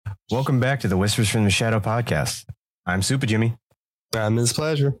Welcome back to the Whispers from the Shadow podcast. I'm Super Jimmy. I'm His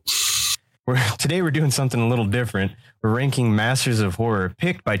Pleasure. Today we're doing something a little different. We're ranking Masters of Horror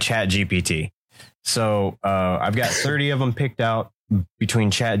picked by ChatGPT. So I've got 30 of them picked out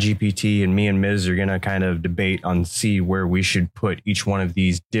between ChatGPT, and me and Miz are going to kind of debate on see where we should put each one of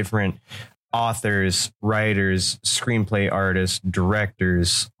these different authors, writers, screenplay artists,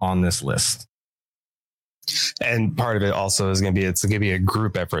 directors on this list. And part of it also is going to be a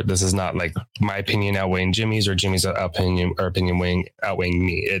group effort. This is not like my opinion outweighing Jimmy's or Jimmy's opinion outweighing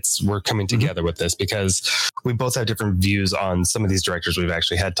me. We're coming together with this because we both have different views on some of these directors. We've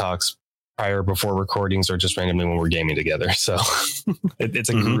actually had talks prior, before recordings, or just randomly when we're gaming together. So it's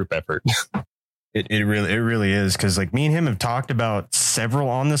a group effort. It really is, because like me and him have talked about several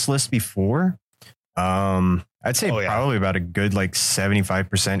on this list before. I'd say probably about a good like 75%,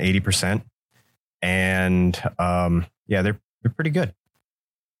 80%. And they're pretty good.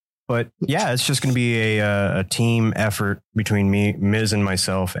 But yeah, it's just going to be a team effort between me, Miz, and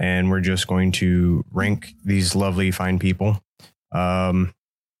myself, and we're just going to rank these lovely, fine people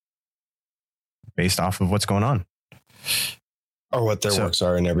based off of what's going on, or what their works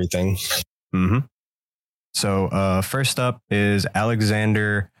are and everything. Mm-hmm. So first up is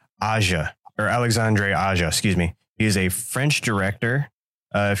Alexandre Aja. Excuse me. He is a French director.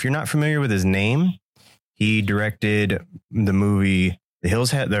 If you're not familiar with his name, he directed the movie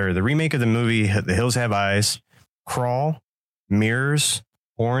the remake of the movie The Hills Have Eyes, Crawl, Mirrors,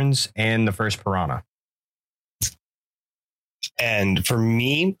 Horns, and the first Piranha. And for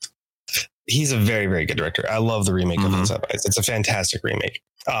me, he's a very, very good director. I love the remake of Hills Have Eyes. It's a fantastic remake.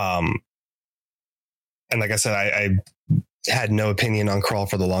 And like I said, I had no opinion on Crawl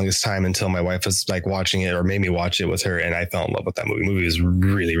for the longest time until my wife was like watching it, or made me watch it with her, and I fell in love with that movie. The movie was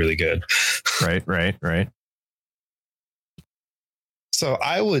really, really good. Right. So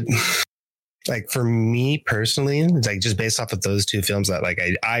I would, like, for me personally, like just based off of those two films that like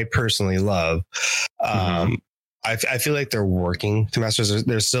I personally love, I feel like they're working to masters.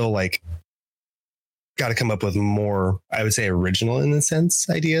 They're still like got to come up with more, I would say, original in a sense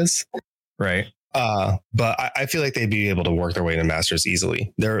ideas. Right. But I feel like they'd be able to work their way to masters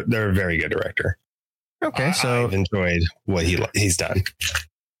easily. They're a very good director. Okay, so I've enjoyed what he's done.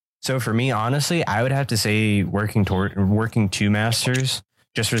 So for me, honestly, I would have to say working to masters,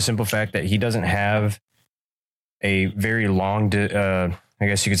 just for the simple fact that he doesn't have a very long, I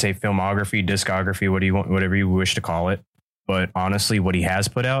guess you could say, filmography, discography, whatever you wish to call it. But honestly, what he has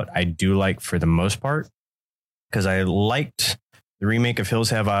put out, I do like for the most part, because I liked the remake of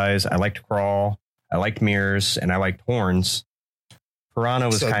Hills Have Eyes. I liked Crawl. I liked Mirrors, and I liked Horns. Piranha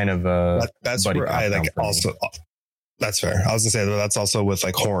was kind of that's where I like also. That's fair. I was gonna say that's also with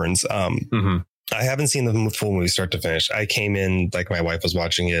like Horns. I haven't seen the full movie start to finish. I came in like my wife was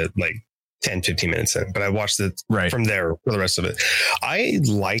watching it like 10, 15 minutes in, but I watched it from there for the rest of it. I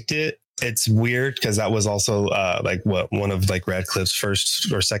liked it. It's weird because that was also one of like Radcliffe's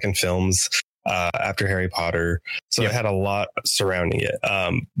first or second films after Harry Potter. So it had a lot surrounding it.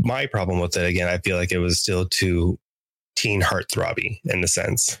 My problem with it, again, I feel like it was still too teen heartthrobby in the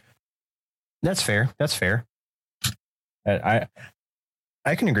sense. That's fair. I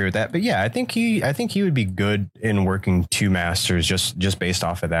can agree with that. But yeah, I think he would be good in working two masters just based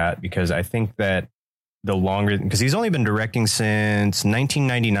off of that, because I think that because he's only been directing since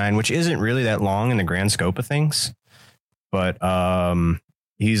 1999, which isn't really that long in the grand scope of things. But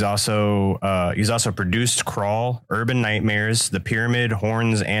he's also produced Crawl, Urban Nightmares, The Pyramid,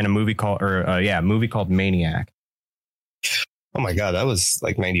 Horns, and a movie called Maniac. Oh my God, that was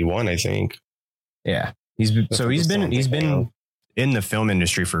like 91, I think. Yeah. He's been in the film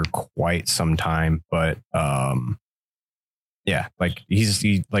industry for quite some time, but like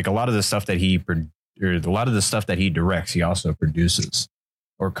he like a lot of the stuff that he directs, he also produces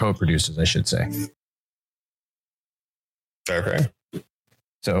or co-produces, I should say. Okay.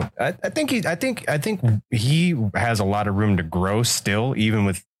 So I think he has a lot of room to grow still, even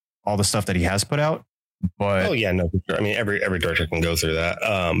with all the stuff that he has put out. But for sure. I mean, every director can go through that.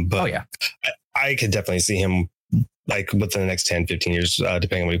 I could definitely see him like within the next 10, 15 years,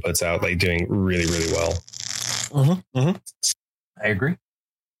 depending on what he puts out, like doing really, really well. I agree.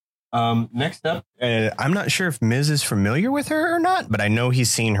 Next up, I'm not sure if Miz is familiar with her or not, but I know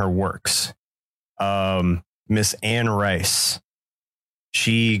he's seen her works. Miss Anne Rice.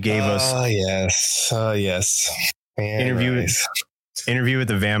 She gave us yes. Interview with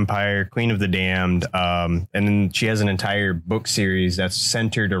the Vampire, Queen of the Damned. And then she has an entire book series that's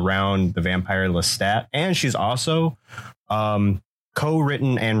centered around the vampire Lestat. And she's also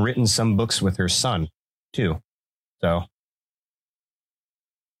co-written and written some books with her son, too. So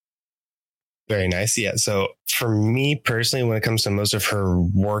Very nice. Yeah. So for me personally, when it comes to most of her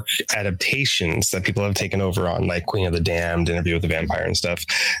work adaptations that people have taken over on, like Queen of the Damned, Interview with the Vampire and stuff,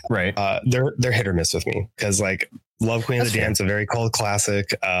 right? They're hit or miss with me because like love Queen of the Damned. It's a very cult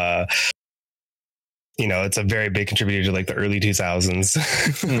classic. It's a very big contributor to like the early 2000s.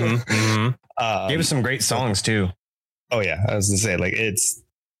 Gave us some great songs too. Oh yeah, I was gonna say like it's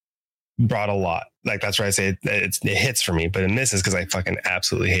brought a lot. Like that's why I say it hits for me, but it misses because I fucking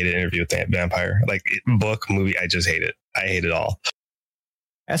absolutely hated Interview with the Vampire. Like book, movie, I just hate it. I hate it all.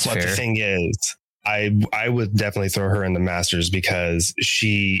 That's fair. The thing is, I would definitely throw her in the Masters because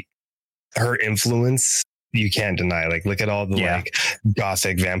her influence you can't deny. Like look at all the like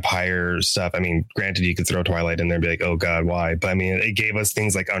gothic vampire stuff. I mean, granted, you could throw Twilight in there and be like, oh god, why? But I mean, it gave us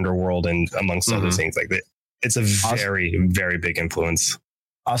things like Underworld and amongst other things like that. It's a very, very big influence.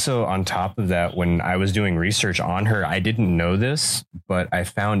 Also, on top of that, when I was doing research on her, I didn't know this, but I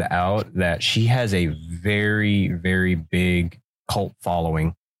found out that she has a very, very big cult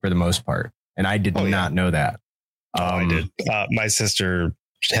following for the most part. And I did not know that. I did. My sister,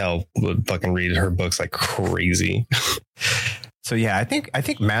 would fucking read her books like crazy. So, yeah, I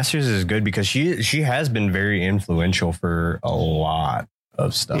think Masters is good because she has been very influential for a lot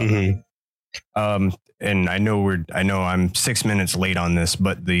of stuff. And I know I'm 6 minutes late on this,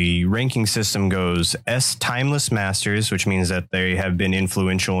 but the ranking system goes S Timeless Masters, which means that they have been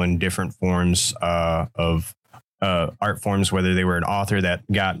influential in different forms of art forms, whether they were an author that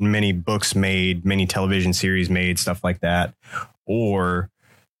got many books made, many television series made, stuff like that, or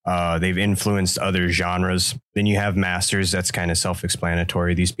they've influenced other genres. Then you have Masters. That's kind of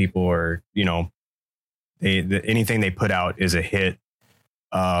self-explanatory. These people are, anything they put out is a hit.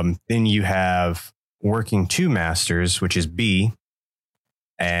 Then you have Working to Masters, which is B.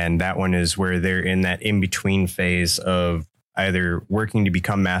 And that one is where they're in that in-between phase of either working to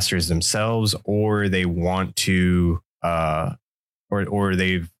become masters themselves, or they want to, or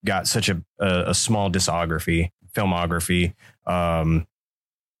they've got such a small filmography.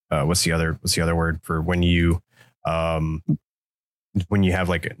 What's the other word for when you have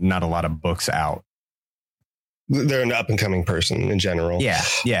like not a lot of books out? They're an up and coming person in general.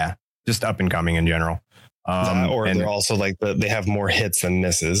 Yeah. Just up and coming in general. They're also like they have more hits than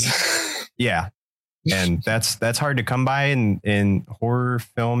misses. Yeah. And that's hard to come by in horror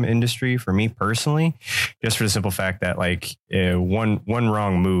film industry for me personally, just for the simple fact that like one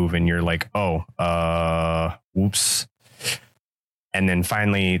wrong move and you're like, whoops. And then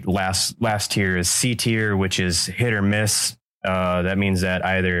finally last tier is C tier, which is hit or miss. That means that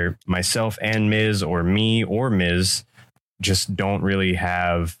either myself and Ms. or me or Ms. just don't really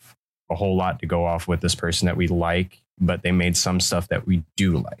have a whole lot to go off with this person that we like, but they made some stuff that we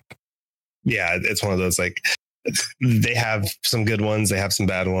do like. Yeah, it's one of those like they have some good ones, they have some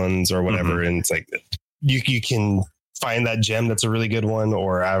bad ones or whatever. And it's like you can find that gem that's a really good one,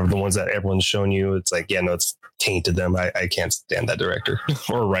 or out of the ones that everyone's shown you, it's like, yeah, no, it's tainted them. I can't stand that director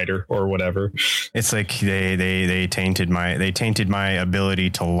or writer or whatever. It's like they tainted my ability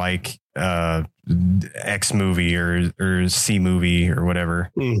to like X movie or C movie or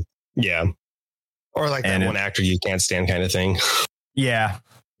whatever. Yeah. Or like that one actor you can't stand kind of thing. Yeah.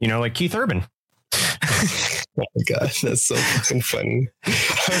 Like Keith Urban. Oh my God, that's so fucking funny. I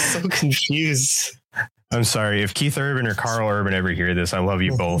was so confused. I'm sorry if Keith Urban or Carl Urban ever hear this. I love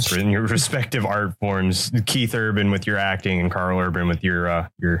you both in your respective art forms. Keith Urban with your acting and Carl Urban with your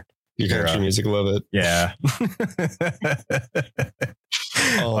country music. Love it. Yeah.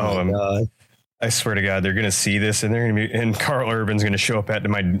 Oh my God. I swear to God, they're gonna see this and and Carl Urban's gonna show up up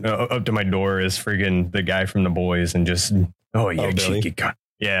to my door as friggin' the guy from The Boys and just cheeky cunt.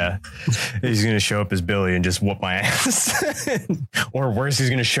 Yeah, he's going to show up as Billy and just whoop my ass. Or worse, he's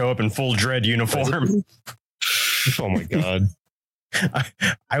going to show up in full dread uniform. Oh, my God.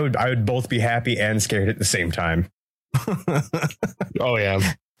 I would both be happy and scared at the same time. Oh, yeah.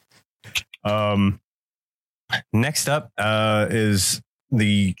 Next up is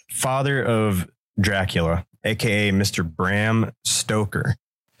the father of Dracula, a.k.a. Mr. Bram Stoker.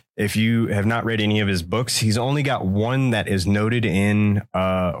 If you have not read any of his books, he's only got one that is noted in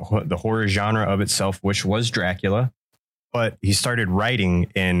the horror genre of itself, which was Dracula. But he started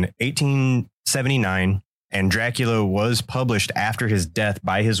writing in 1879, and Dracula was published after his death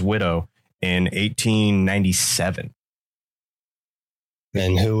by his widow in 1897.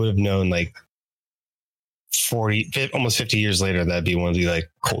 And who would have known, like almost 50 years later, that'd be one of the like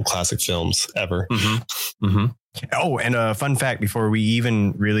cult classic films ever. Oh, and a fun fact before we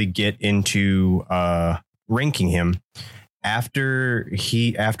even really get into ranking him, after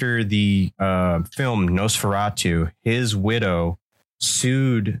the film Nosferatu, his widow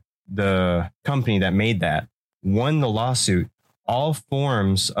sued the company that made that won the lawsuit, all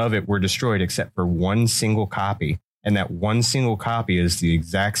forms of it were destroyed except for one single copy. And that one single copy is the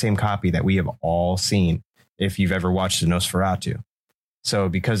exact same copy that we have all seen if you've ever watched the Nosferatu. So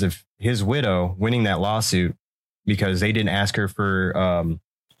because of his widow winning that lawsuit, because they didn't ask her for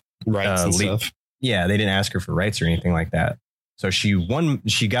rights and stuff. Yeah, they didn't ask her for rights or anything like that. So she won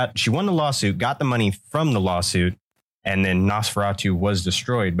the lawsuit, got the money from the lawsuit, and then Nosferatu was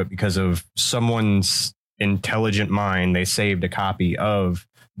destroyed. But because of someone's intelligent mind, they saved a copy of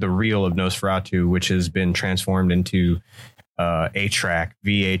the reel of Nosferatu, which has been transformed into 8-track,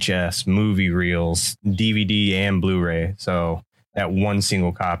 VHS, movie reels, DVD, and Blu-ray. So that one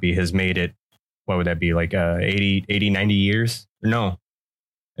single copy has made it, what would that be, like 80, 90 years? No,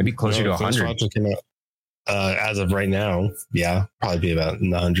 it'd be closer to 100. As of right now, yeah, probably be about in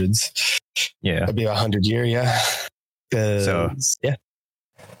the hundreds. Yeah. It'd be 100 year, yeah. So, yeah.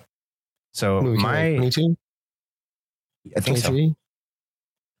 So movie my... 22? I think 23?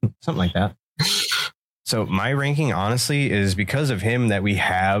 So. Something like that. So my ranking, honestly, is because of him that we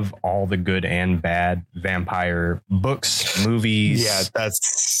have all the good and bad vampire books, movies. Yeah,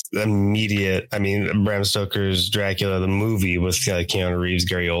 that's immediate. I mean, Bram Stoker's Dracula, the movie with Keanu Reeves,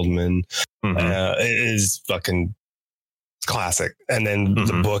 Gary Oldman, it is fucking classic. And then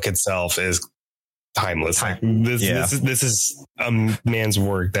the book itself is timeless. This is a man's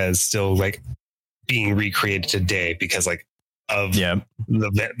work that is still like being recreated today because of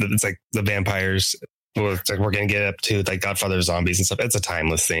it's like the vampires. Well, it's like we're gonna get up to like Godfather zombies and stuff. It's a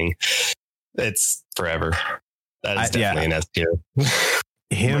timeless thing. It's forever. That is definitely an S tier.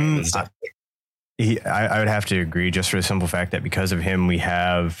 Him, I would have to agree, just for the simple fact that because of him, we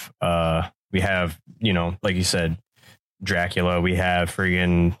have like you said, Dracula. We have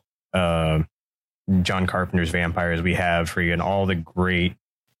friggin' John Carpenter's vampires. We have friggin' all the great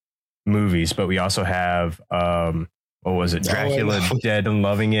movies, but we also have what was it? Dracula Dead and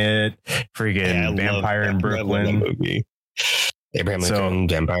Loving It. Friggin' Vampire in Brooklyn. Movie. Abraham Lincoln,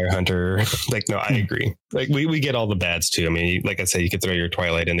 Vampire Hunter. I agree. We get all the bads too. I mean, like I said, you can throw your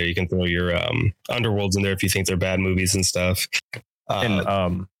Twilight in there. You can throw your Underworlds in there if you think they're bad movies and stuff.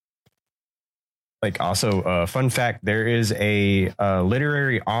 And also, fun fact: there is a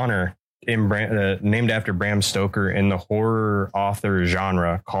literary honor named after Bram Stoker in the horror author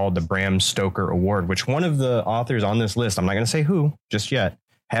genre called the Bram Stoker Award, which one of the authors on this list, I'm not going to say who just yet,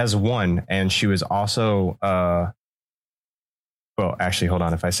 has won. And she was also, well, actually, hold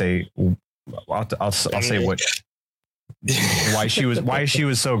on. If I say, I'll say why she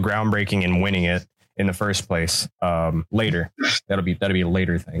was so groundbreaking in winning it in the first place. Later, that'll be a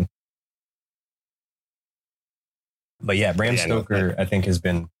later thing. But yeah, Bram Stoker, I think, has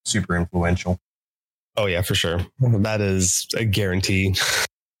been super influential. Oh, yeah, for sure. That is a guarantee.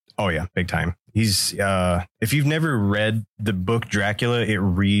 Oh, yeah, big time. He's if you've never read the book Dracula, it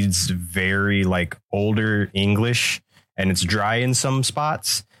reads very older English and it's dry in some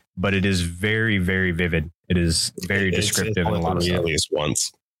spots, but it is very, very vivid. It is very descriptive in a lot of stuff. At least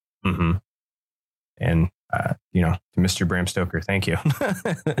once. Mm-hmm. And, to Mr. Bram Stoker, thank you.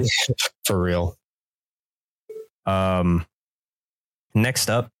 For real. Next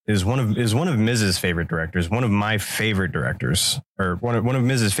up is one of Mrs.'s favorite directors, one of my favorite directors, or one of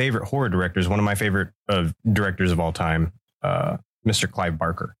Mrs.'s favorite horror directors, one of my favorite directors of all time, Mr. Clive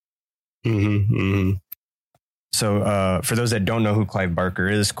Barker. Mm-hmm, mm-hmm. So for those that don't know who Clive Barker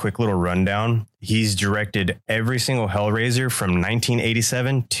is, quick little rundown. He's directed every single Hellraiser from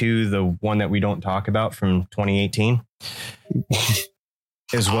 1987 to the one that we don't talk about from 2018,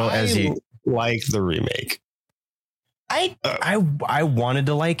 as well as he like the remake. I wanted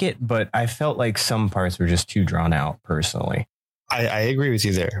to like it, but I felt like some parts were just too drawn out personally. I agree with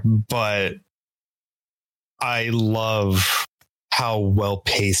you there, but I love how well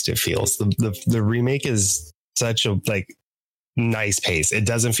paced it feels. The remake is such a nice pace. It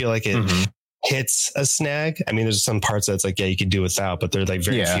doesn't feel like it hits a snag. I mean, there's some parts that's you could do without, but they're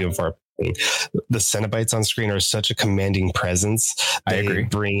very few and far. The Cenobites on screen are such a commanding presence. I agree.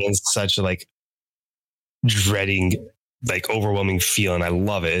 Bring in such a dreading, overwhelming feel, and I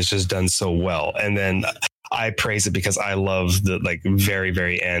love it. It's just done so well. And then I praise it because I love the very,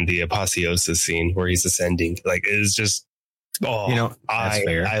 very end, the apotheosis scene where he's ascending. It is just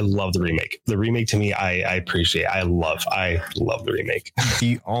I love the remake. The remake to me, I appreciate. I love the remake.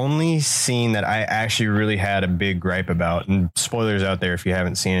 The only scene that I actually really had a big gripe about, and spoilers out there if you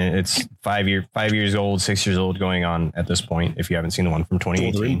haven't seen it, it's 5 years old, 6 years old going on at this point. If you haven't seen the one from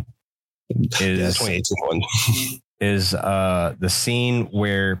 2018, is 2018 one. Is the scene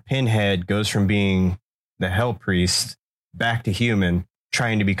where Pinhead goes from being the Hell Priest back to human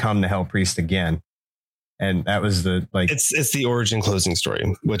trying to become the Hell Priest again. And that was the it's the origin closing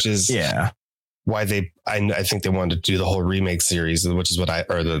story, which is why I think they wanted to do the whole remake series, which is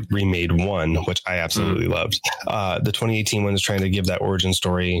the remade one, which I absolutely loved. The 2018 one is trying to give that origin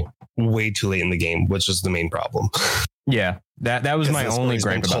story way too late in the game, which is the main problem. Yeah, that was my only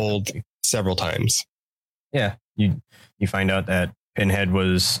gripe about told several times. Yeah, you find out that Pinhead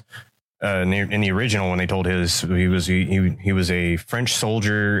was in the original when they told he was a French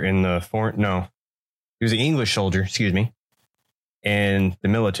soldier in the he was an English soldier, excuse me, in the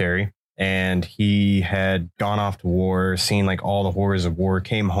military, and he had gone off to war, seen like all the horrors of war,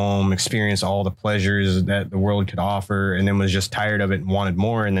 came home, experienced all the pleasures that the world could offer, and then was just tired of it and wanted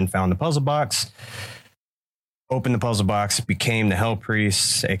more, and then found the puzzle box, opened the puzzle box, became the Hell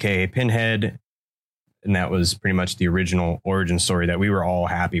Priest, aka Pinhead, and that was pretty much the original origin story that we were all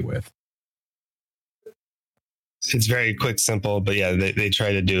happy with. It's very quick, simple, but yeah, they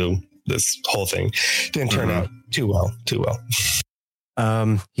try to do this whole thing. Didn't turn out too well.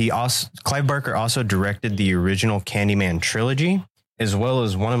 Clive Barker also directed the original Candyman trilogy, as well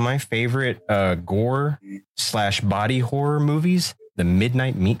as one of my favorite gore/body horror movies, The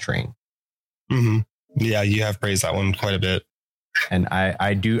Midnight Meat Train. Mm-hmm. Yeah, you have praised that one quite a bit. And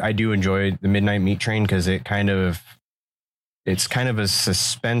I do enjoy The Midnight Meat Train because it's kind of a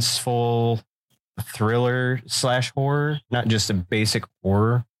suspenseful thriller/horror, not just a basic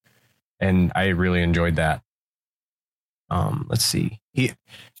horror. And I really enjoyed that. Let's see. He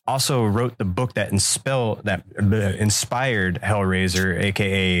also wrote the book that inspired Hellraiser,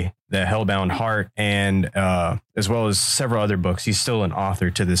 aka The Hellbound Heart, and as well as several other books. He's still an author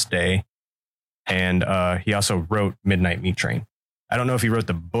to this day. And he also wrote Midnight Meat Train. I don't know if he wrote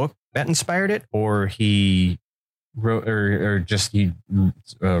the book that inspired it, or he wrote wrote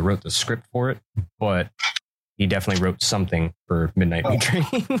the script for it, but he definitely wrote something for Midnight Meat Train.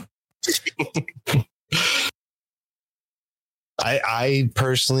 I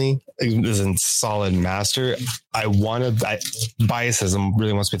personally, as a solid master, biasism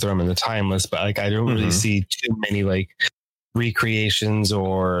really wants me to throw him in the timeless, but like I don't really see too many like recreations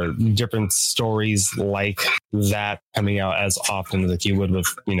or different stories like that coming out as often as like you would with,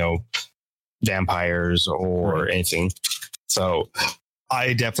 vampires or anything. So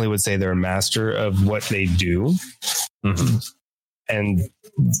I definitely would say they're a master of what they do. And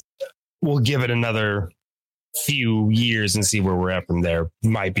we'll give it another few years and see where we're at from there.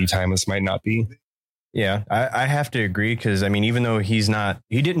 Might be timeless, might not be. Yeah, I have to agree because I mean, even though he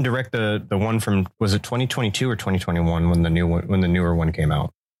didn't direct the one from, was it 2022 or 2021 when the newer one came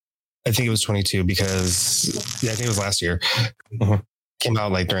out? I think it was 22 because I think it was last year. Came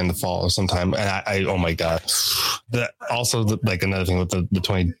out like during the fall or sometime, and I oh my god! Like another thing with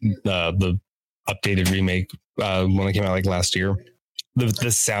the updated remake when it came out like last year, the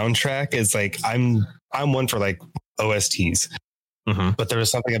soundtrack is like I'm one for like OSTs. But there was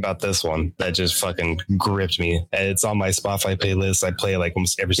something about this one that just fucking gripped me. And it's on my Spotify playlist. I play it like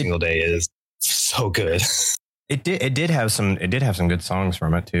almost every single day. It is so good. It did have some good songs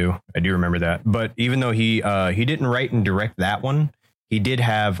from it too. I do remember that. But even though he didn't write and direct that one, he did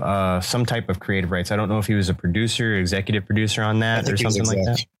have some type of creative rights. I don't know if he was a producer, executive producer on that or something like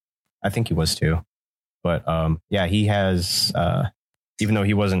that. I think he was too. But yeah, he has even though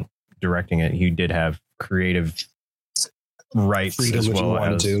he wasn't directing it, he did have creative rights as well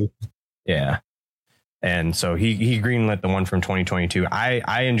as yeah. And so he greenlit the one from 2022.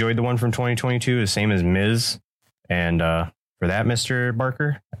 I enjoyed the one from 2022, the same as Miz. And for that, Mr.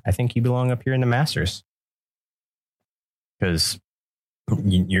 Barker, I think you belong up here in the Masters. Because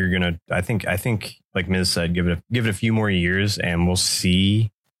you're gonna, I think like Miz said, give it a few more years, and we'll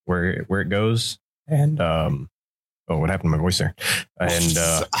see where it goes. And oh, what happened to my voice there? And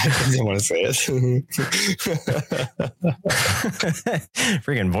I didn't want to say it.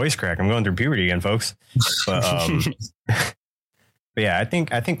 Freaking voice crack. I'm going through puberty again, folks. But but yeah, I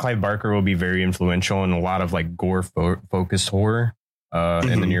think Clive Barker will be very influential in a lot of like gore focused horror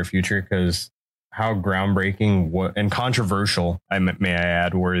in the near future, because how groundbreaking and controversial, may I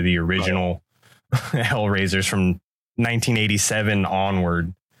add, were the original Hellraisers from 1987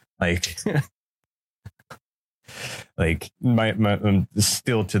 onward. Like my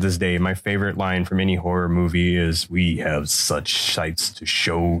still to this day, my favorite line from any horror movie is, "We have such sights to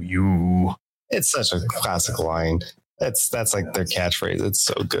show you." It's such a classic line. That's like their catchphrase. It's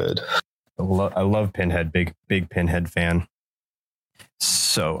so good. I love Pinhead. Big Pinhead fan.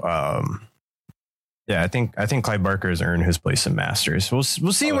 So yeah, I think Clive Barker has earned his place in Masters. We'll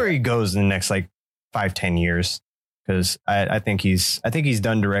see where he goes in the next like 5-10 years, because I think he's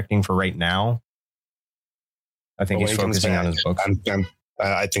done directing for right now. I think he's focusing on his books.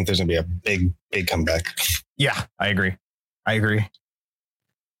 I think there's gonna be a big comeback. Yeah, I agree.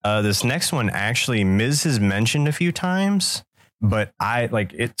 This next one, actually, Miz has mentioned a few times, but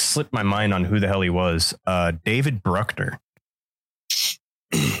it slipped my mind on who the hell he was. David Bruckner.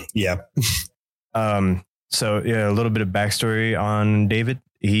 Yeah. So yeah, a little bit of backstory on David.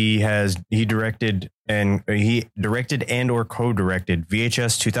 He directed and or co-directed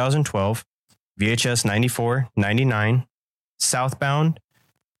VHS 2012, VHS 94, 99, Southbound,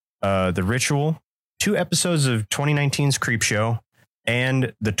 The Ritual, 2 episodes of 2019's Creepshow,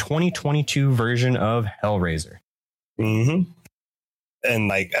 and the 2022 version of Hellraiser. Mm-hmm. And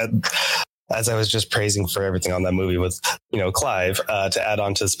like, as I was just praising for everything on that movie with, Clive, to add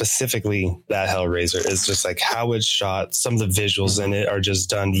on to specifically that Hellraiser is just like how it's shot. Some of the visuals in it are just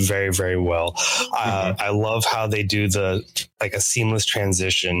done very, very well. I love how they do a seamless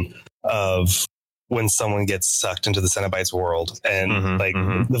transition of when someone gets sucked into the Cenobites world. And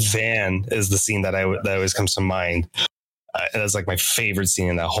the van is the scene that always comes to mind. And that's like my favorite scene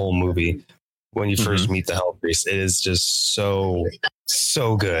in that whole movie. When you first meet the Hell Priest, it is just so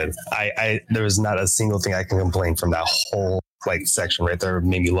good. There was not a single thing I can complain from that whole section right there. It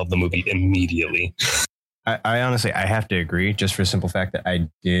made me love the movie immediately. I honestly, I have to agree, just for the simple fact that I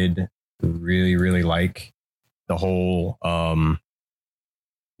did really, really like the whole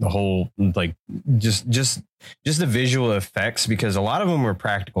just the visual effects, because a lot of them were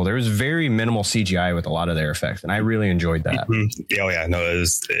practical. There was very minimal CGI with a lot of their effects, and I really enjoyed that. Oh yeah, no,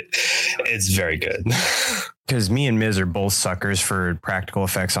 it's very good. Because me and Miz are both suckers for practical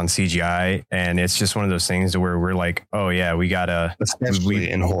effects on CGI, and it's just one of those things where we're like, oh yeah, we gotta, especially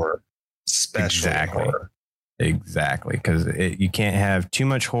in horror, Exactly, because you can't have too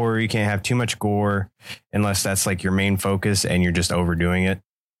much horror, you can't have too much gore, unless that's like your main focus, and you're just overdoing it.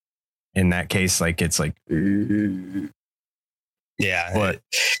 In that case, it's like, yeah, but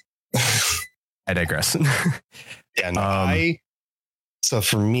I digress. Yeah, no, so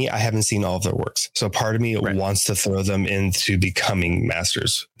for me, I haven't seen all of their works. So part of me wants to throw them into becoming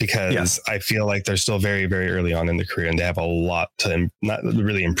masters, because I feel like they're still very, very early on in the career and they have a lot to not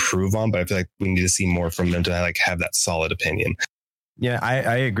really improve on, but I feel like we need to see more from them to have that solid opinion. Yeah,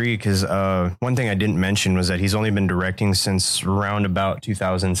 I agree, because one thing I didn't mention was that he's only been directing since around about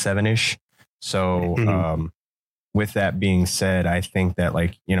 2007-ish. So with that being said, I think that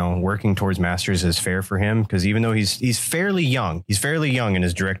working towards masters is fair for him, because even though he's fairly young in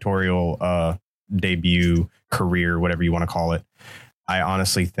his directorial debut career, whatever you want to call it. I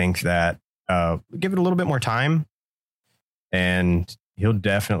honestly think that give it a little bit more time and he'll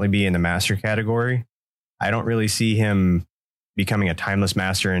definitely be in the master category. I don't really see him becoming a timeless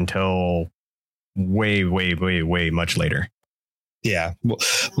master until way much later. Yeah,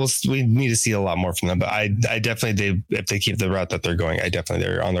 we need to see a lot more from them, but I definitely, if they keep the route that they're going,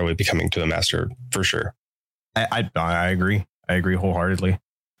 they're on their way becoming to a master for sure. I agree wholeheartedly.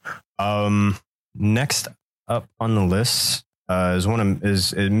 Next up on the list is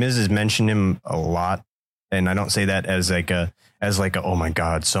Miz has mentioned him a lot, and I don't say that as like a oh my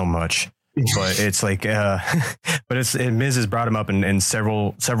god so much. But it's Miz has brought him up in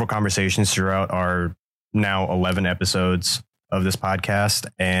several conversations throughout our now 11 episodes of this podcast,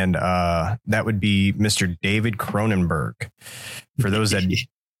 and that would be Mr. David Cronenberg. For those that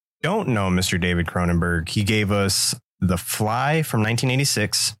don't know Mr. David Cronenberg, he gave us The Fly from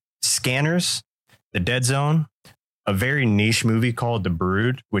 1986, Scanners, The Dead Zone, a very niche movie called The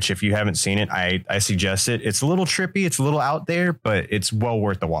Brood, which if you haven't seen it, I suggest it. It's a little trippy, it's a little out there, but it's well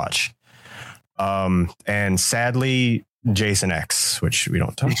worth the watch. And sadly, Jason X, which we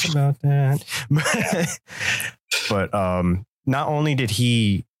don't talk about that. But not only did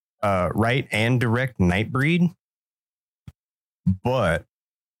he write and direct Nightbreed, but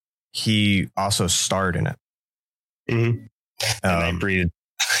he also starred in it. Nightbreed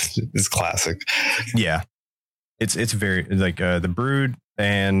is classic. Yeah, it's very The Brood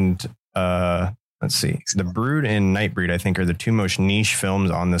and let's see, The Brood and Nightbreed, I think, are the two most niche films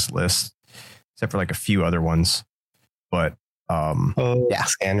on this list, except for a few other ones. But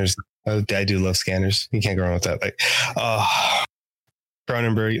Scanners. I do love Scanners. You can't go wrong with that.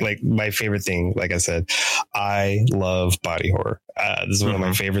 Cronenberg, my favorite thing, like I said, I love body horror. This is one of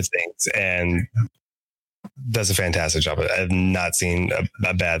my favorite things, and does a fantastic job. I've not seen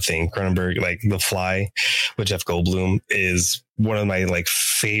a bad thing. Cronenberg, The Fly with Jeff Goldblum, is one of my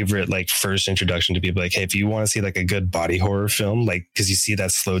favorite first introduction to people. Hey, if you want to see a good body horror film, because you see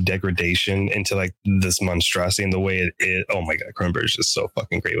that slow degradation into this monstrosity and the way it oh my god, Cronenberg is just so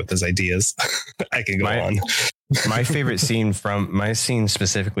fucking great with his ideas. I can go on. My favorite scene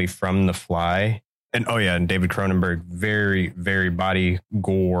specifically from The Fly And and David Cronenberg, very, very body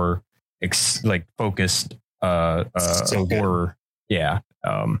gore, like focused So horror. Yeah.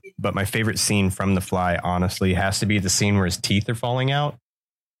 But my favorite scene from The Fly, honestly, has to be the scene where his teeth are falling out.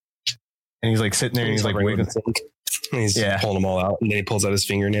 And he's like sitting there and he's like wiggling. He's pulling them all out, and then he pulls out his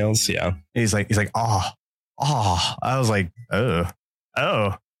fingernails. Yeah. He's like, oh. I was like, oh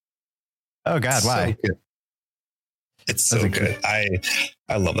God, why? So it's so good. I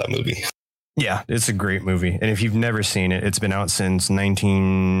love that movie. Yeah, it's a great movie. And if you've never seen it, it's been out since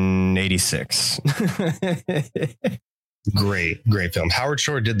 1986. Great film. Howard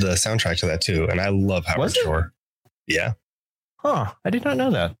Shore did the soundtrack to that too. And I love Howard Shore. Yeah. Huh. I did not know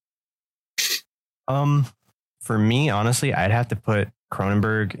that. For me, honestly, I'd have to put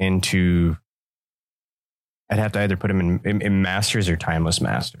Cronenberg into, I'd have to either put him in Masters or Timeless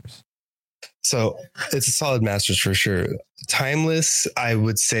Masters. So it's a solid Masters for sure. Timeless, I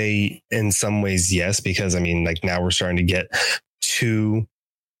would say in some ways, yes, because I mean, like now we're starting to get to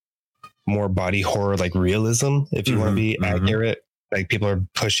more body horror, like realism, if you want to be accurate. Like people are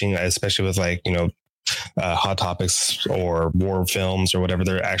pushing, especially with like, you know, Hot Topics or war films or whatever.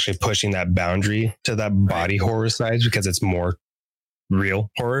 They're actually pushing that boundary to that body horror side because it's more real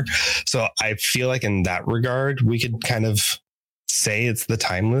horror. So I feel like in that regard, we could kind of say it's the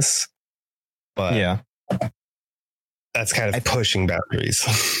Timeless. But yeah, that's kind of pushing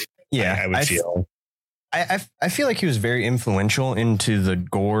boundaries. Yeah, I would feel. I feel like he was very influential into the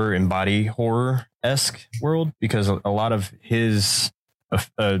gore and body horror-esque world because a lot of his,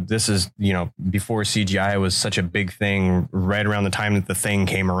 this is, you know, before CGI was such a big thing, right around the time that The Thing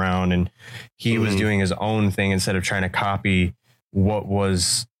came around, and he was doing his own thing instead of trying to copy what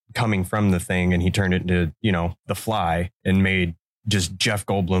was coming from The Thing, and he turned it into, you know, The Fly and made just Jeff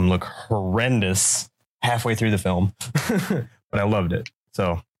Goldblum look horrendous halfway through the film. But I loved it.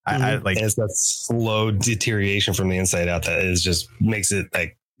 So I like, it's that slow deterioration from the inside out that is just makes it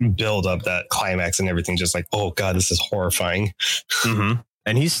like build up that climax and everything. Just like, oh God, this is horrifying.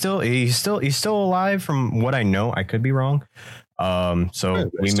 And he's still alive from what I know. I could be wrong.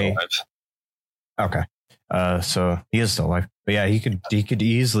 So we may. Okay. So he is still alive, but yeah, he could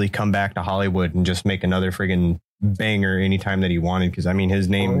easily come back to Hollywood and just make another friggin' banger anytime that he wanted. Cause I mean, his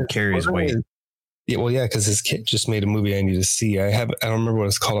name carries weight. Yeah. Well, yeah. Cause his kid just made a movie I need to see. I don't remember what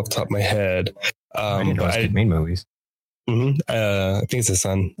it's called off the top of my head. I didn't know his kid made movies. I think it's his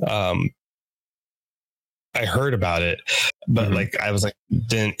son. I heard about it, but like, I was like,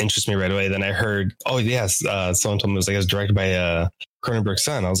 didn't interest me right away. Then I heard, oh yes. Someone told me it was like, it was directed by, Cronenberg's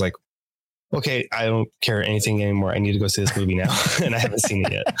son. I was like, okay, I don't care anything anymore. I need to go see this movie now. And I haven't seen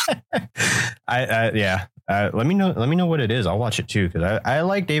it yet. Let me know what it is. I'll watch it too. Cause I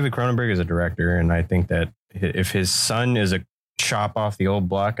like David Cronenberg as a director. And I think that if his son is a chop off the old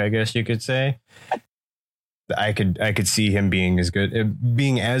block, I guess you could say, I could see him being as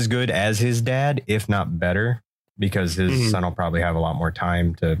good as his dad, if not better, because his son will probably have a lot more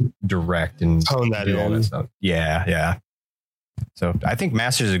time to direct and tone that do all that stuff. Yeah. So I think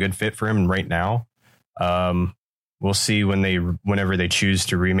Masters is a good fit for him right now. We'll see whenever they choose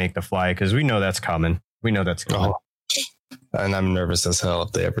to remake The Fly, because we know that's coming. And I'm nervous as hell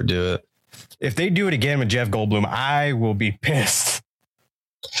if they ever do it. If they do it again with Jeff Goldblum, I will be pissed.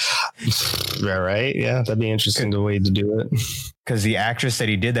 Yeah, right. Yeah, that'd be interesting the way to do it. Because the actress that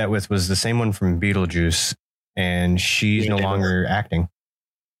he did that with was the same one from Beetlejuice, and she's no longer acting.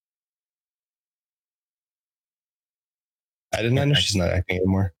 I did not know she's not acting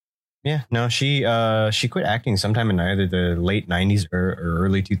anymore. Yeah, no, she quit acting sometime in either the late 90s or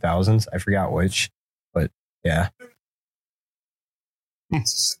early 2000s. I forgot which, but yeah.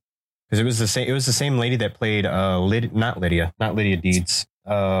 Because it was the same lady that played not Lydia Deeds.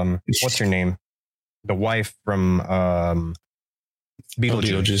 What's her name? The wife from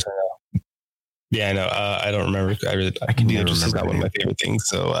Beetlejuice. Yeah, I know. I don't remember. I can Beetlejuice is not one of my favorite things.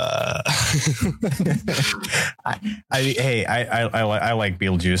 So, I like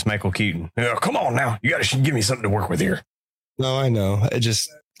Beetlejuice. Michael Keaton. Oh, come on now, you gotta give me something to work with here. No, I know.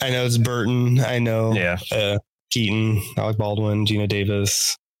 I know it's Burton. I know. Yeah. Keaton, Alec Baldwin, Gina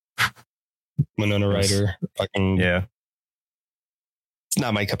Davis, Winona Ryder. Fucking yeah. It's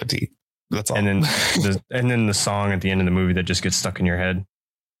not my cup of tea. That's all. And then the song at the end of the movie that just gets stuck in your head.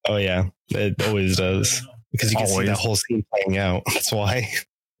 Oh yeah, it always does, because you can see that whole scene playing out. That's why.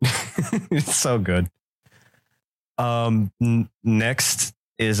 It's so good. Next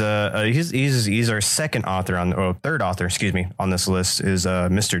is he's our second author third author, on this list is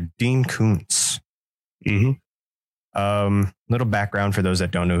Mr. Dean Koontz. Little background for those that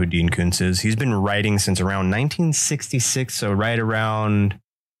don't know who Dean Koontz is. He's been writing since around 1966, so right around,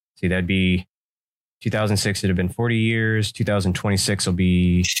 that'd be 2006 it had been 40 years. 2026 will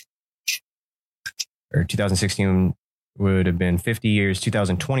be, or 2016 would have been 50 years.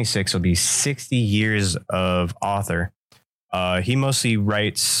 2026 will be 60 years of author. He mostly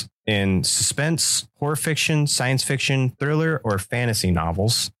writes in suspense, horror fiction, science fiction, thriller, or fantasy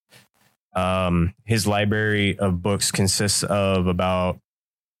novels. His library of books consists of about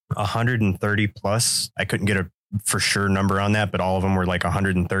 130 plus. I couldn't get a for sure number on that, but all of them were like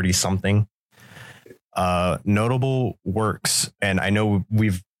 130 something. Notable works, and I know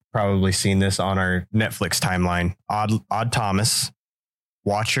we've probably seen this on our Netflix timeline: Odd Thomas,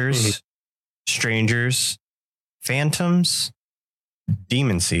 Watchers, Strangers, Phantoms,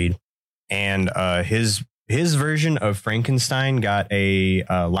 Demon Seed, and his version of Frankenstein got a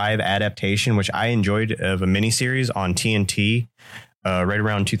live adaptation, which I enjoyed, of a miniseries on TNT right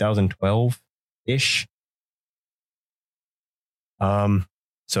around 2012 ish.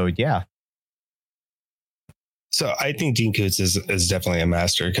 So yeah. So I think Gene Koontz is definitely a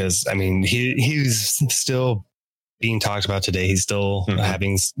master, because I mean he's still being talked about today. He's still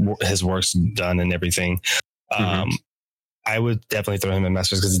having his works done and everything. I would definitely throw him in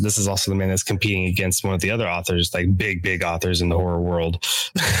masters, because this is also the man that's competing against one of the other authors, like big authors in the horror world.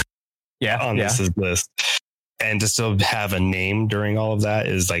 On this list. And to still have a name during all of that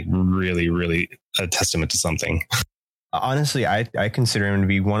is like really a testament to something. Honestly, I consider him to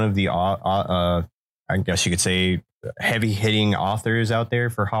be one of the I guess you could say heavy hitting authors out there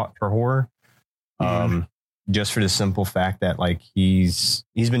for horror. Just for the simple fact that like he's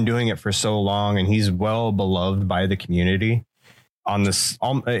been doing it for so long, and he's well beloved by the community. On this,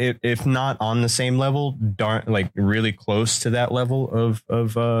 if not on the same level, like really close to that level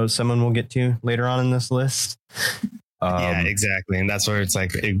of someone we'll get to later on in this list. Yeah, exactly. And that's where it's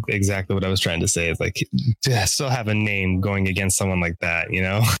like exactly what I was trying to say. It's like to still have a name going against someone like that, you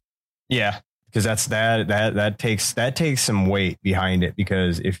know? Yeah, because that takes some weight behind it.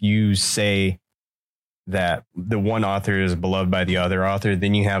 Because if you say that the one author is beloved by the other author,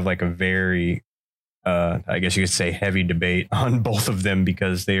 then you have like a very I guess you could say heavy debate on both of them,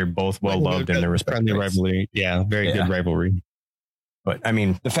 because they are both well loved in their respective rivalry. Yeah, very good rivalry. But I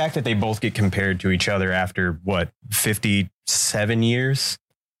mean, the fact that they both get compared to each other after 57 years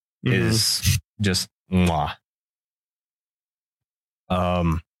is just mwah.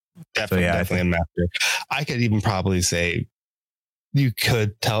 Definitely a master. I could even probably say you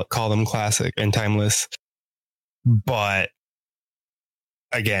could call them classic and timeless, but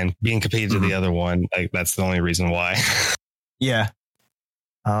again, being competed to the other one, like that's the only reason why. Yeah.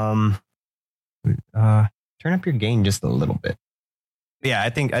 Turn up your gain just a little bit. Yeah, I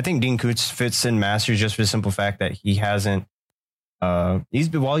think Dean Koontz fits in masters just for the simple fact that he hasn't. He's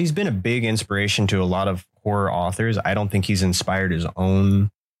been a big inspiration to a lot of horror authors, I don't think he's inspired his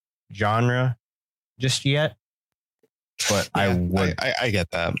own genre just yet. But yeah, I get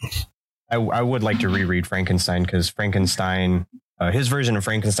that. I would like to reread Frankenstein, because Frankenstein, his version of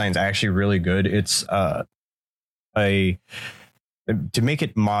Frankenstein is actually really good. It's to make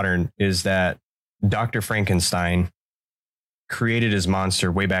it modern is that Dr. Frankenstein created his monster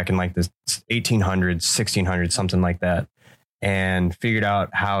way back in like the 1800s, 1600s, something like that, and figured out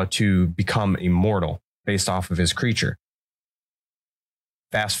how to become immortal based off of his creature.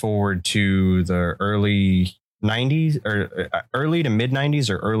 Fast forward to the early 90s, or early to mid 90s,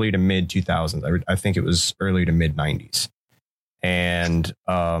 or early to mid 2000s. I think it was early to mid 90s. And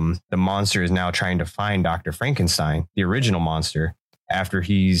the monster is now trying to find Dr. Frankenstein, the original monster, after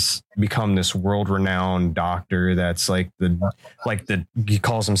he's become this world-renowned doctor that's he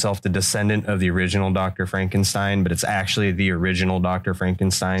calls himself the descendant of the original Dr. Frankenstein, but it's actually the original Dr.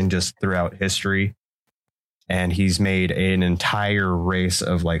 Frankenstein just throughout history. And he's made an entire race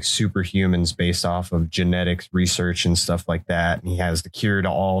of like superhumans based off of genetics research and stuff like that. And he has the cure to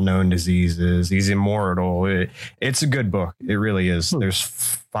all known diseases. He's immortal. It's a good book. It really is. There's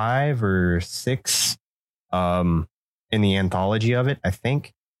 5 or 6 in the anthology of it, I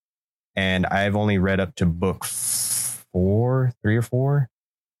think. And I've only read up to book 3 or 4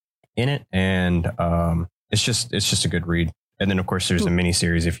 in it. And it's just a good read. And then, of course, there's a mini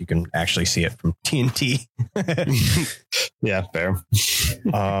series if you can actually see it from TNT. Yeah, fair.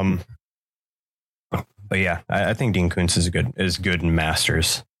 But yeah, I think Dean Koontz is good in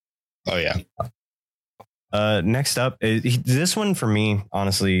masters. Oh yeah. Next up, this one for me,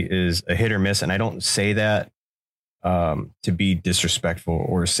 honestly, is a hit or miss, and I don't say that to be disrespectful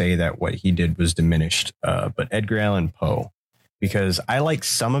or say that what he did was diminished. But Edgar Allan Poe, because I like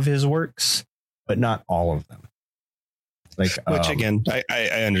some of his works, but not all of them. Like, which again,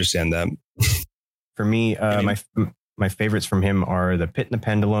 I understand that. For me, my favorites from him are The Pit and the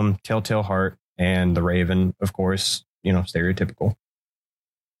Pendulum, Telltale Heart, and The Raven, of course, stereotypical.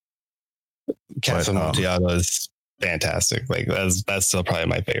 Casa Amontillado is fantastic. Like that's still probably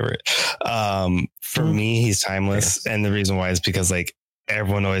my favorite. For me, he's timeless, and the reason why is because like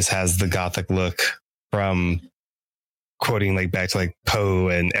everyone always has the gothic look from quoting like back to like Poe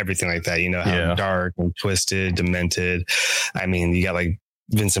and everything like that. How dark and twisted, demented. I mean, you got like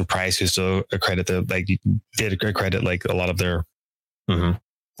Vincent Price, who still accredited like a lot of their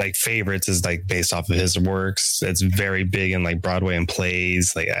like favorites is like based off of his works. It's very big in like Broadway and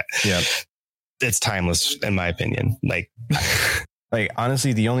plays. Like, it's timeless in my opinion. Like, like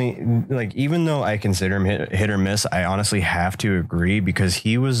honestly, the only like even though I consider him hit or miss, I honestly have to agree because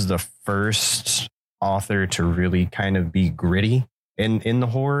he was the first author to really kind of be gritty in the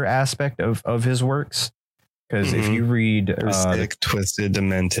horror aspect of his works. Because if you read sick, twisted,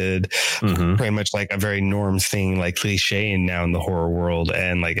 demented, pretty much like a very norm thing, like cliche now in the horror world,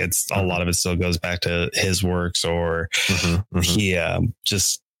 and like it's a lot of it still goes back to his works or he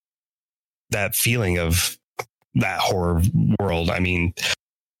just that feeling of that horror world. I mean,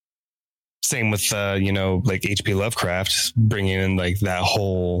 same with like H.P. Lovecraft bringing in like that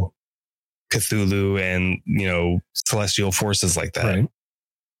whole Cthulhu and celestial forces like that. Right.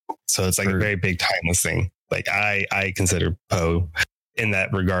 So it's like a very big timeless thing. Like I consider Poe in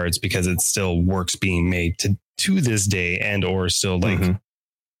that regards because it's still works being made to this day and or still like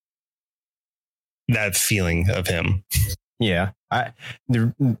that feeling of him. Yeah.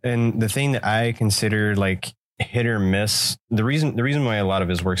 The thing that I consider like hit or miss, the reason why a lot of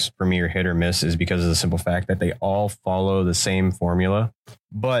his works for me are hit or miss is because of the simple fact that they all follow the same formula.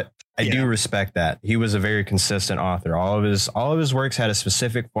 But I do respect that. He was a very consistent author. All of his works had a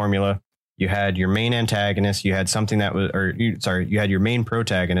specific formula. You had your main antagonist, you had something that was, you had your main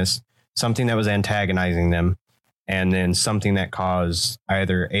protagonist, something that was antagonizing them, and then something that caused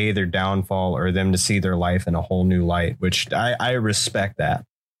either their downfall or them to see their life in a whole new light, which I respect that.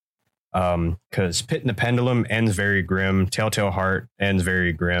 Because Pit and the Pendulum ends very grim. Telltale Heart ends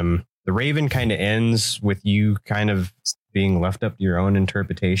very grim. The Raven kind of ends with you kind of being left up to your own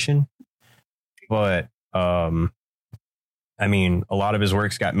interpretation. But, I mean, a lot of his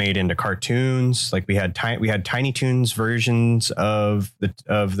works got made into cartoons. Like we had Tiny Toons versions of the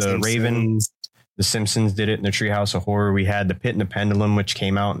Simpsons. Raven. The Simpsons did it in the Treehouse of Horror. We had the Pit and the Pendulum, which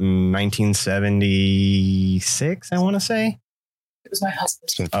came out in 1976. I want to say it was my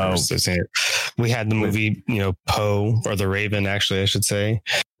husband's we had the movie, Poe or the Raven. Actually, I should say,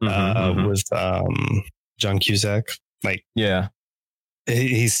 with John Cusack. Like,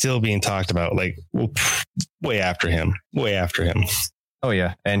 he's still being talked about like way after him. Oh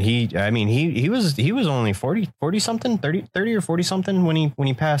yeah. And he was only 40 something, 30 or 40 something when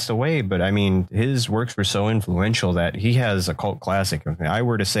he passed away. But I mean, his works were so influential that he has a cult classic. If I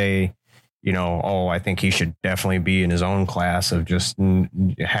were to say, I think he should definitely be in his own class of just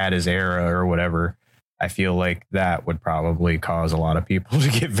had his era or whatever. I feel like that would probably cause a lot of people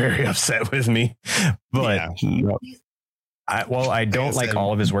to get very upset with me. But I don't like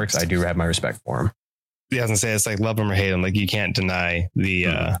all of his works. I do have my respect for him. Yeah, I was gonna say it's like love him or hate him. Like you can't deny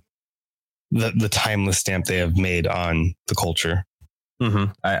the timeless stamp they have made on the culture.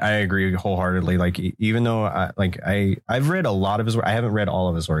 I agree wholeheartedly. Like even though I've read a lot of his work, I haven't read all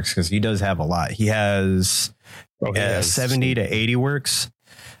of his works because he does have a lot. He has 70 to 80 works.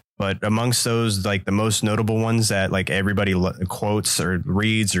 But amongst those, like the most notable ones that like everybody quotes or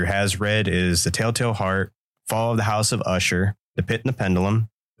reads or has read is The Telltale Heart, Fall of the House of Usher, The Pit and the Pendulum,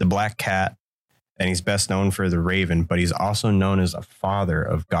 The Black Cat, and he's best known for The Raven, but he's also known as a father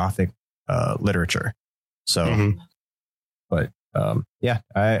of Gothic literature. So, but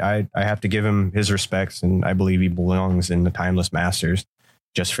I have to give him his respects, and I believe he belongs in the Timeless Masters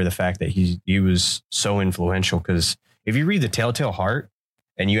just for the fact that he was so influential. Because if you read The Telltale Heart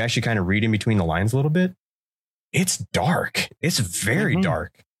and you actually kind of read in between the lines a little bit, it's dark. It's very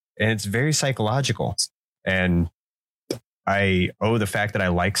dark, and it's very psychological. And I owe the fact that I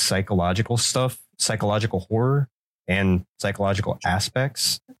like psychological stuff, psychological horror, and psychological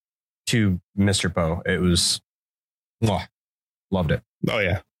aspects to Mr. Poe. It was, loved it. Oh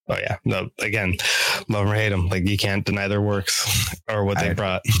yeah. No, again, love him or hate him. Like you can't deny their works or what they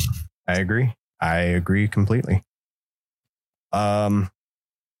brought. I agree completely.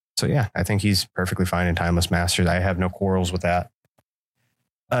 So yeah, I think he's perfectly fine in Timeless Masters. I have no quarrels with that.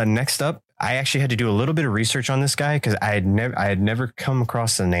 Next up, I actually had to do a little bit of research on this guy because I had never come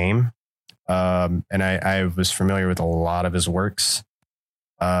across the name. And I was familiar with a lot of his works.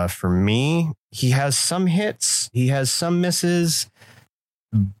 For me, he has some hits, he has some misses,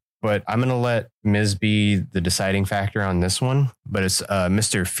 but I'm gonna let Ms. be the deciding factor on this one. But it's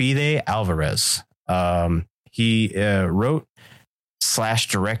Mr. Fede Alvarez. He wrote /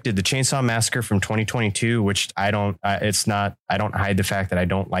 directed the Chainsaw Massacre from 2022, which I don't hide the fact that I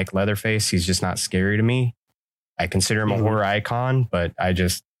don't like Leatherface. He's just not scary to me. I consider him a horror icon, but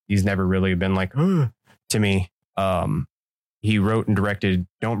he's never really been like, to me. He wrote and directed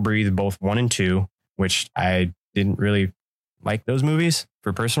Don't Breathe, both 1 and 2, which I didn't really like those movies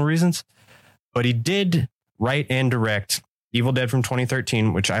for personal reasons, but he did write and direct Evil Dead from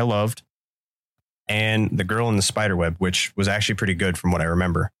 2013, which I loved, and The Girl in the Spiderweb, which was actually pretty good from what I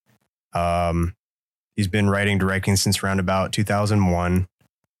remember. He's been writing, directing since around about 2001,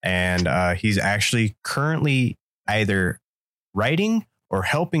 and he's actually currently either writing or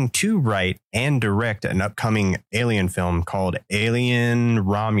helping to write and direct an upcoming Alien film called Alien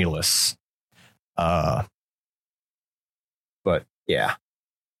Romulus. But yeah.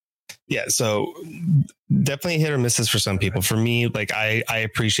 Yeah, so definitely hit or misses for some people. For me, like I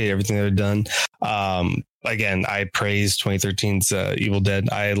appreciate everything they've done. Again, I praise 2013's Evil Dead.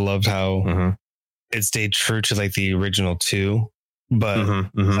 I loved how it stayed true to like the original 2, but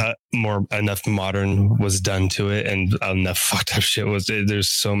more enough modern was done to it, and enough fucked up shit was. There's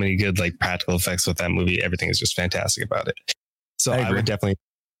so many good like practical effects with that movie. Everything is just fantastic about it. So I would definitely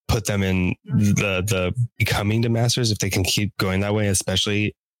put them in the becoming the masters if they can keep going that way.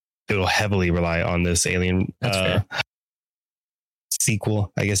 Especially, it'll heavily rely on this Alien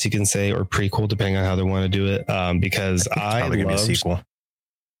sequel, I guess you can say, or prequel, depending on how they want to do it. Because I loved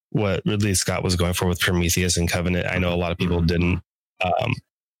what Ridley Scott was going for with Prometheus and Covenant. I know a lot of people didn't.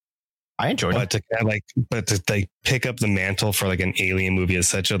 I enjoyed it, but to like pick up the mantle for like an Alien movie is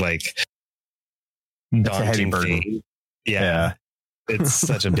such a like daunting thing. Yeah. It's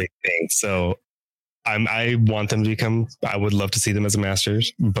such a big thing. So I want them to become. I would love to see them as a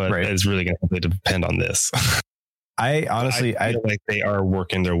masters, but it's really going to depend on this. I honestly, I feel like they are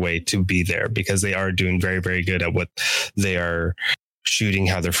working their way to be there because they are doing very, very good at what they are shooting,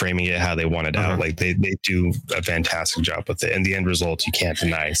 how they're framing it, how they want it out. Like they do a fantastic job with it, and the end result you can't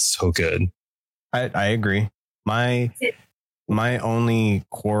deny. So good. I agree. My only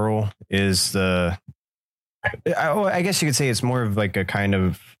quarrel is I guess you could say it's more of like a kind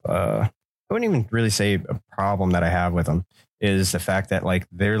of I wouldn't even really say a problem that I have with them, is the fact that like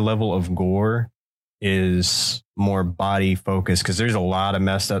their level of gore is more body focused, because there's a lot of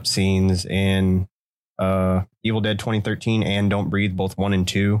messed up scenes in Evil Dead 2013 and Don't Breathe, both 1 and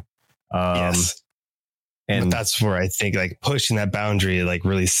 2. Yes. And but that's where I think like pushing that boundary like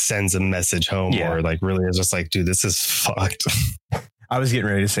really sends a message home, or like really is just like, dude, this is fucked. I was getting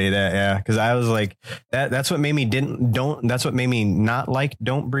ready to say that, yeah, because I was like, that's what made me that's what made me not like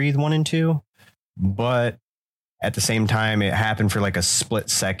Don't Breathe 1 and 2. But at the same time, it happened for like a split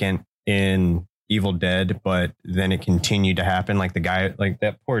second in Evil Dead, but then it continued to happen. Like the guy, like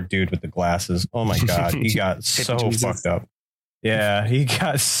that poor dude with the glasses. Oh my God, he got so fucked up. Yeah, he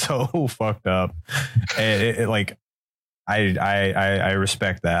got so fucked up. And like, I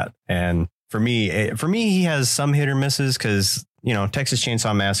respect that. And for me, he has some hit or misses, because Texas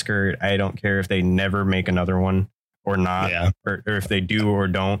Chainsaw Massacre, I don't care if they never make another one or not, or if they do or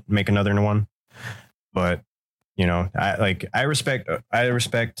don't make another one. But I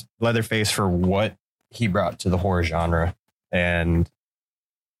respect Leatherface for what he brought to the horror genre, and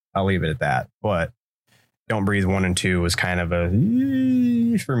I'll leave it at that. But Don't Breathe 1 and 2 was kind of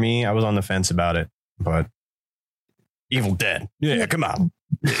for me. I was on the fence about it, but Evil Dead, yeah, come on.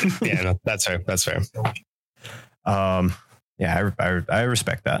 Yeah, no, that's fair. That's fair. Yeah, I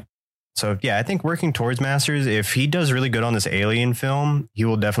respect that. So yeah, I think working towards masters, if he does really good on this Alien film, he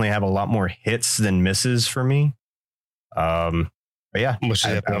will definitely have a lot more hits than misses for me. But yeah, which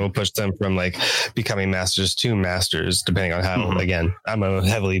will push them from like becoming masters to masters, depending on how. Again, I'm gonna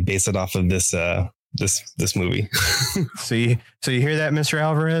heavily base it off of this this movie. So you hear that, Mr.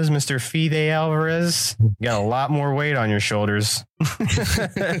 Alvarez, Mr. Fede Alvarez, you got a lot more weight on your shoulders.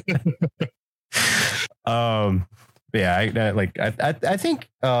 Yeah, I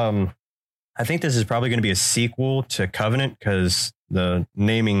think this is probably going to be a sequel to Covenant, because the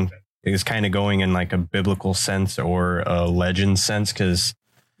naming is kind of going in like a biblical sense or a legend sense, because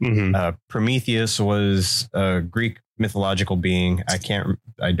Prometheus was a Greek mythological being.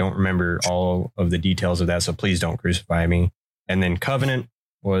 I don't remember all of the details of that, so please don't crucify me. And then Covenant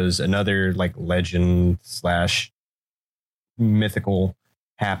was another like legend / mythical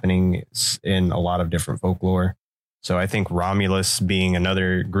happening in a lot of different folklore. So I think Romulus being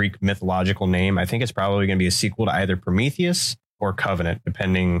another Greek mythological name, I think it's probably going to be a sequel to either Prometheus or Covenant,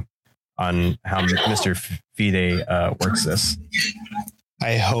 depending on how Mr. Fede works this.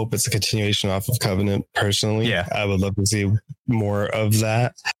 I hope it's a continuation off of Covenant. Personally, Yeah, I would love to see more of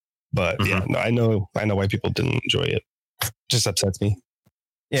that. But yeah, no, I know why people didn't enjoy it. Just upsets me.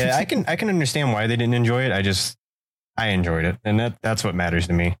 Yeah, I can understand why they didn't enjoy it. I enjoyed it, and that's what matters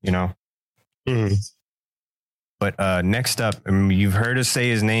to me, you know. Mm. But next up, you've heard us say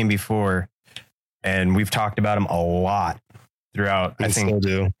his name before, and we've talked about him a lot throughout. I think still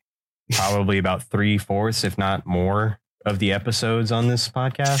do. Probably about 3/4, if not more, of the episodes on this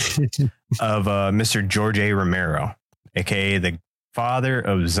podcast of Mr. George A. Romero, aka the father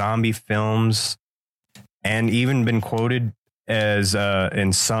of zombie films, and even been quoted as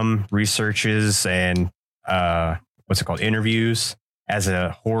in some researches and interviews as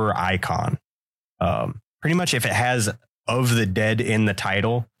a horror icon. Pretty much, if it has "of the dead" in the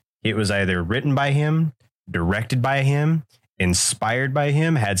title, it was either written by him, directed by him, inspired by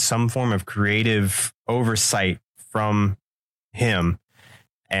him, had some form of creative oversight from him.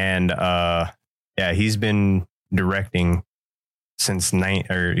 And he's been directing since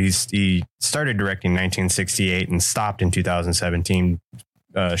he started directing in 1968 and stopped in 2017,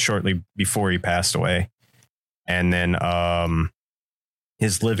 shortly before he passed away. And then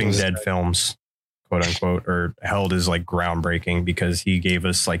his Living Dead films, quote unquote, are held as like groundbreaking because he gave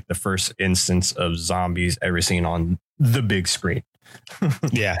us like the first instance of zombies ever seen on the big screen.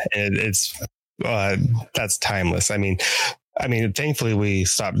 Yeah, it's that's timeless. I mean, thankfully we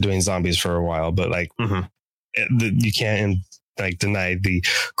stopped doing zombies for a while, but like you can't like deny the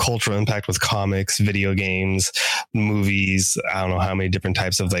cultural impact with comics, video games, movies. I don't know how many different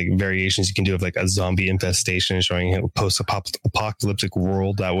types of like variations you can do of like a zombie infestation, showing a post-apocalyptic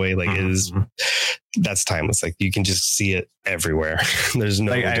world that way. Like that's timeless. Like you can just see it everywhere. There's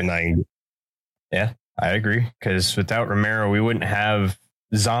no denying. Yeah, I agree. Because without Romero, we wouldn't have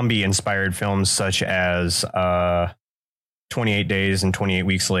zombie inspired films such as 28 Days and 28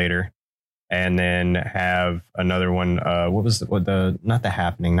 Weeks Later. And then have another one. The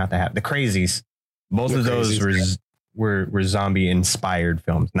Crazies. Both of those were zombie inspired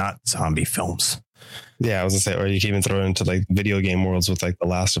films, not zombie films. Yeah, I was gonna say, or you can even throw it into like video game worlds with like The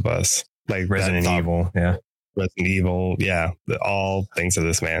Last of Us, like Resident Evil. Yeah, Resident Evil. Yeah, all things of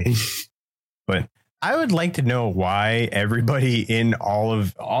this man. But I would like to know why everybody in all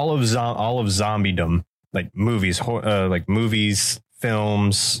of zombiedom, like movies,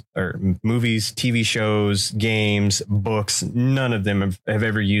 films or movies, TV shows, games, books, none of them have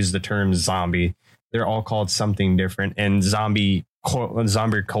ever used the term zombie. They're all called something different. And zombie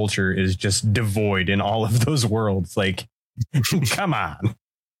culture is just devoid in all of those worlds. Like, come on.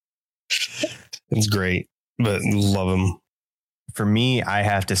 It's great, but love them. For me, I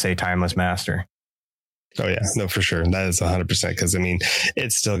have to say Timeless Master. Oh, yeah. No, for sure. That is 100%. Because, I mean,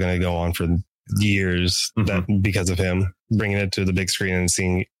 it's still going to go on for years because of him bringing it to the big screen and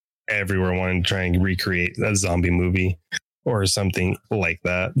seeing everyone wanting to try and recreate a zombie movie or something like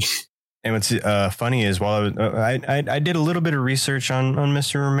that. And what's funny is while I did a little bit of research on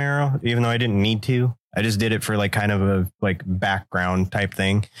Mr. Romero, even though I didn't need to, I just did it for like kind of a like background type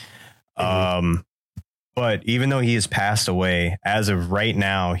thing. But even though he has passed away, as of right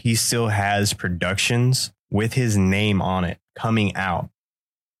now, he still has productions with his name on it coming out.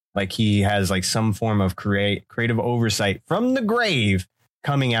 Like he has like some form of creative oversight from the grave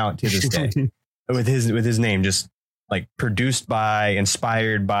coming out to this day with his name, just like produced by,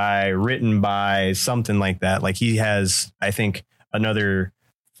 inspired by, written by, something like that. Like he has, I think, another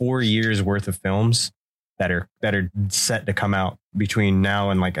 4 years worth of films that are set to come out between now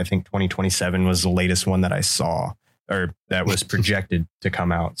and like I think 2027 was the latest one that I saw, or that was projected to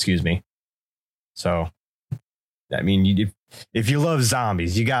come out. Excuse me. So, I mean, if you love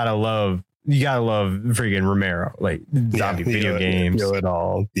zombies, you gotta love freaking Romero, like zombie video games. It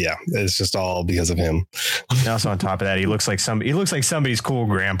all, yeah, it's just all because of him. And also on top of that, he looks like somebody's cool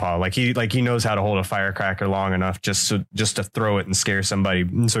grandpa. Like he knows how to hold a firecracker long enough just to throw it and scare somebody,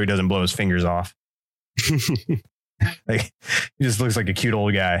 so he doesn't blow his fingers off. Like he just looks like a cute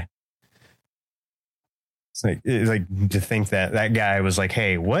old guy. It's like to think that guy was like,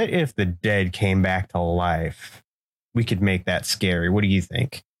 hey, what if the dead came back to life? We could make that scary. What do you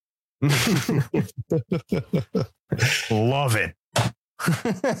think? Love it.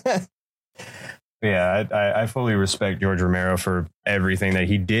 Yeah, I fully respect George Romero for everything that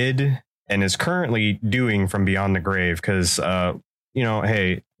he did and is currently doing from beyond the grave. Because,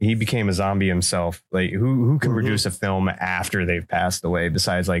 hey, he became a zombie himself. Like, who can produce a film after they've passed away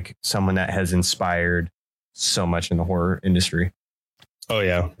besides like someone that has inspired so much in the horror industry? Oh,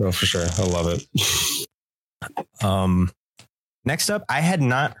 yeah. Oh, for sure. I love it. Next up, I had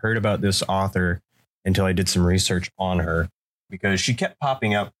not heard about this author until I did some research on her. because she kept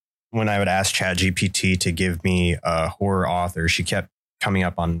popping up when I would ask ChatGPT to give me a horror author. She kept coming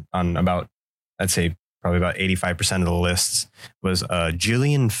up on about, I'd say probably about 85% of the lists was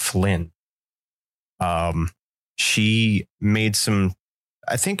Gillian Flynn. She made some,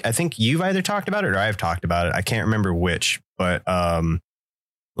 I think you've either talked about it or I've talked about it. I can't remember which, but a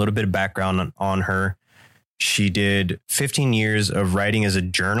little bit of background on her. She did 15 years of writing as a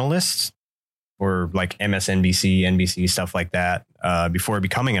journalist for like MSNBC, NBC, stuff like that, before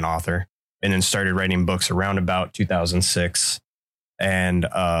becoming an author, and then started writing books around about 2006. And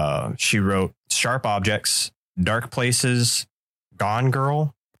she wrote Sharp Objects, Dark Places, Gone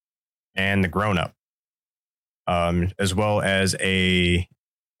Girl, and The Grown Up, as well as a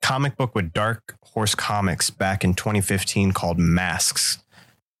comic book with Dark Horse Comics back in 2015 called Masks.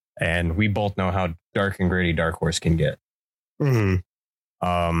 And we both know how dark and gritty Dark Horse can get.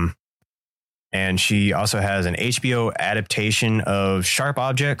 Mm-hmm. And she also has an HBO adaptation of Sharp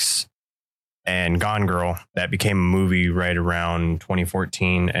Objects and Gone Girl that became a movie right around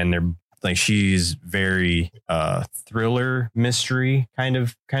 2014. And they're like, she's very thriller mystery kind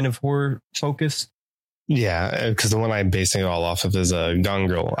of horror focused. Yeah, because the one I'm basing it all off of is Gone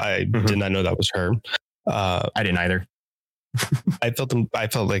Girl. I did not know that was her. I didn't either. I felt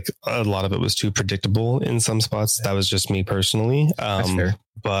like a lot of it was too predictable in some spots. That was just me personally. That's fair.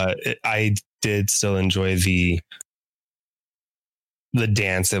 But I did still enjoy the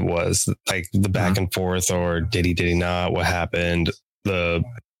dance. It was like the back and forth, or did he not? What happened?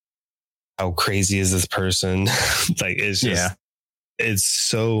 How crazy is this person? Like, it's just, it's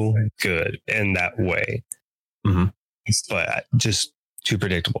so good in that way. Mm-hmm. But just too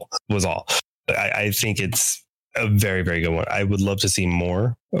predictable was all. But I think it's a very, very good one. I would love to see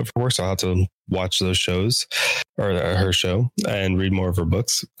more of her work, so I'll have to watch those shows or her show and read more of her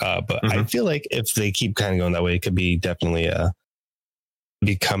books. But I feel like if they keep kind of going that way, it could be definitely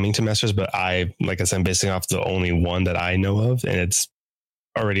be coming to Masters. But like I said, I'm basing off the only one that I know of, and it's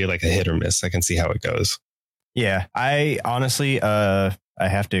already like a hit or miss. I can see how it goes. Yeah, I honestly, I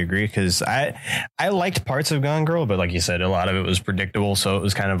have to agree, because I liked parts of Gone Girl, but like you said, a lot of it was predictable. So it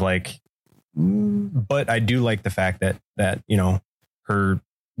was kind of like, but I do like the fact that you know, her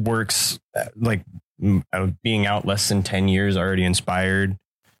works, like being out less than 10 years, already inspired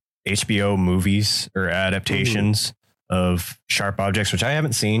HBO movies or adaptations of Sharp Objects, which I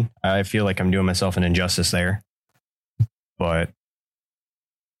haven't seen. I feel like I'm doing myself an injustice there, but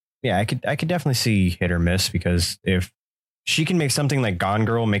yeah, I could definitely see hit or miss, because if she can make something like Gone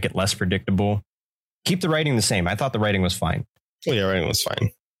Girl, make it less predictable, keep the writing the same. I thought the writing was fine. Oh yeah, writing was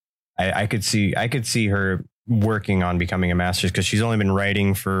fine. I could see her working on becoming a master's, because she's only been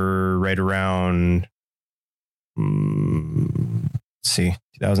writing for right around,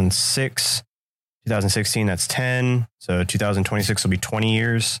 2006, 2016. That's 10. So 2026 will be 20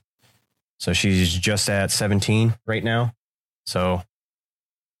 years. So she's just at 17 right now. So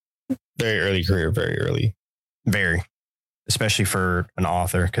very early career, very, especially for an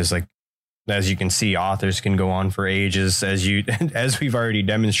author, because like, as you can see, authors can go on for ages. As we've already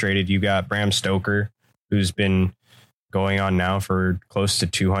demonstrated, you got Bram Stoker, who's been going on now for close to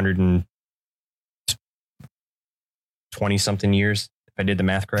 220 something years, if I did the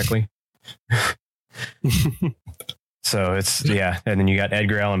math correctly. So it's, yeah. And then you got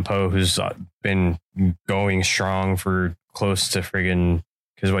Edgar Allan Poe, who's been going strong for close to friggin',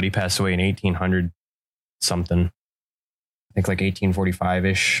 because he passed away in 1800 something. I think like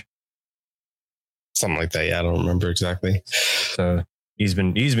 1845-ish. Something like that. Yeah, I don't remember exactly. So he's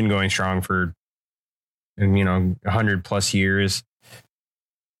been going strong for, 100 plus years.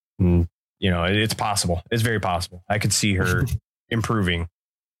 And, it's possible. It's very possible. I could see her improving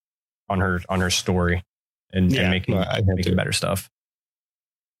on her story and making better stuff.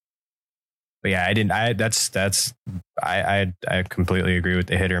 But yeah, I completely agree with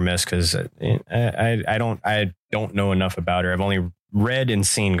the hit or miss, because I don't know enough about her. I've only read and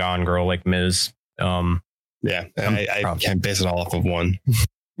seen Gone Girl, like Ms. I can't base it all off of one.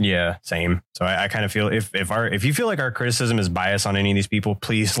 Yeah, same. So I kind of feel if you feel like our criticism is biased on any of these people,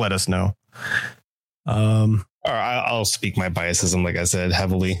 please let us know. Or I'll speak my biasism, like I said,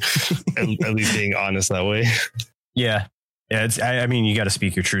 heavily, at least being honest that way. Yeah. I mean, you got to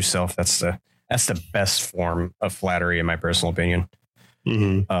speak your true self. That's the best form of flattery, in my personal opinion.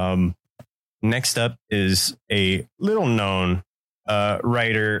 Mm-hmm. Next up is a little known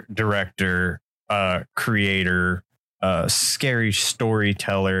writer, director, creator, scary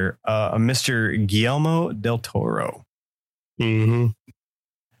storyteller, Mr. Guillermo del Toro. Mm-hmm.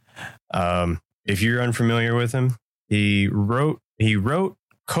 If you're unfamiliar with him, he wrote,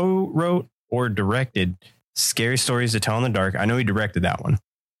 co-wrote, or directed Scary Stories to Tell in the Dark. I know he directed that one.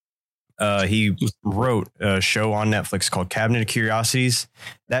 He wrote a show on Netflix called Cabinet of Curiosities.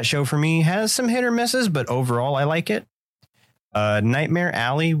 That show for me has some hit or misses, but overall I like it. Nightmare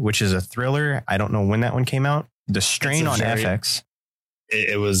Alley, which is a thriller. I don't know when that one came out. The Strain on FX.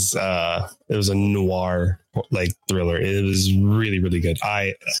 It was a noir like thriller. It was really, really good.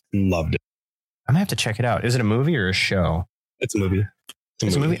 I loved it. I'm gonna have to check it out. Is it a movie or a show? It's a movie.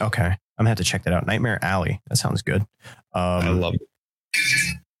 It's a movie. Okay, I'm gonna have to check that out. Nightmare Alley. That sounds good. I love it.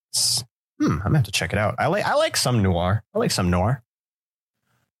 I'm gonna have to check it out. I like some noir.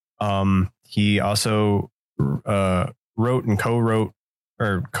 He also wrote and co-wrote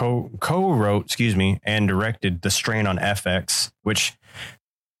and directed The Strain on FX, which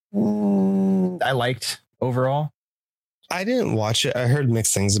I liked overall. I didn't watch it. I heard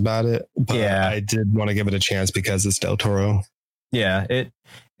mixed things about it, but yeah. I did want to give it a chance because it's Del Toro. Yeah, it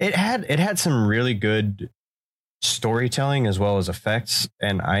had some really good storytelling as well as effects,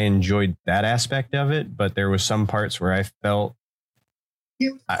 and I enjoyed that aspect of it. But there was some parts where I felt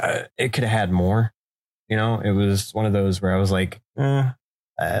it could have had more. You know, it was one of those where I was like, But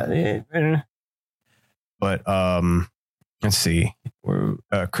let's see,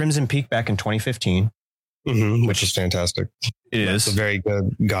 Crimson Peak back in 2015. Which is fantastic. It's a very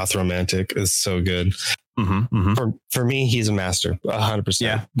good goth romantic. It's so good. For me, he's a master, 100%.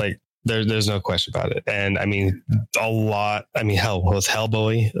 Yeah, like there's no question about it. And I mean, hell, with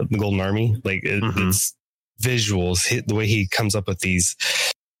Hellboy, the Golden Army, like it's visuals. The way he comes up with these,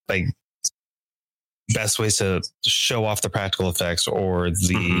 like, best ways to show off the practical effects or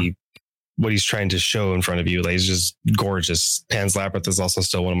the what he's trying to show in front of you. Like, it's just gorgeous. Pan's Labyrinth is also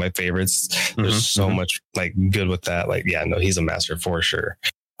still one of my favorites. There's so much like good with that. Like, yeah, no, he's a master for sure.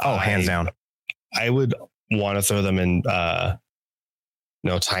 Oh, hands down. I would want to throw them in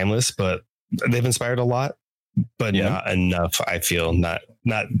Timeless, but they've inspired a lot, but not enough. I feel not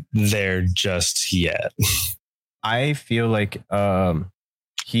there just yet. I feel like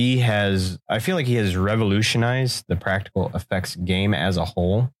he has revolutionized the practical effects game as a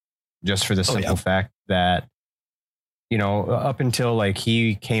whole, just for the simple fact that, you know, up until like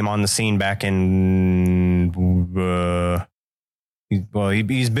he came on the scene back in,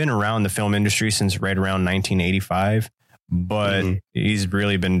 he's been around the film industry since right around 1985, but he's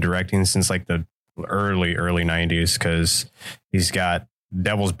really been directing since like the early 90s, because he's got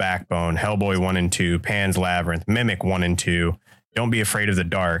Devil's Backbone, Hellboy 1 and 2, Pan's Labyrinth, Mimic 1 and 2, Don't Be Afraid of the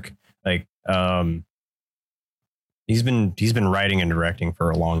Dark. Like, he's been writing and directing for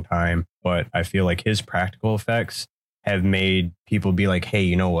a long time, but I feel like his practical effects have made people be like, hey,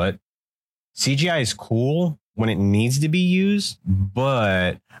 you know what? CGI is cool when it needs to be used,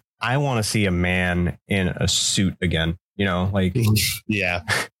 but I want to see a man in a suit again. You know, like, yeah.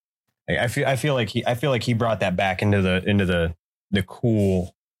 I feel like he brought that back into the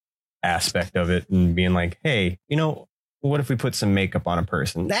cool aspect of it, and being like, hey, you know, what if we put some makeup on a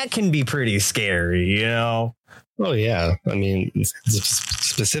person? That can be pretty scary, you know? Oh, yeah. I mean,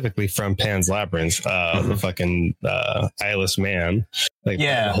 specifically from Pan's Labyrinth, the fucking eyeless man. Like,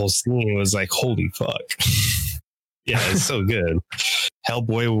 the whole scene was like, holy fuck. Yeah, it's so good.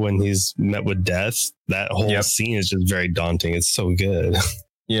 Hellboy, when he's met with death, that whole scene is just very daunting. It's so good.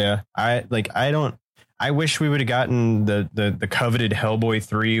 Yeah, I wish we would have gotten the coveted Hellboy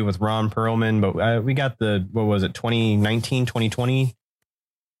 3 with Ron Perlman, but we got the, what was it, 2019, 2020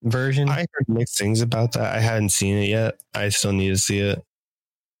 version. I heard mixed things about that. I hadn't seen it yet. I still need to see it.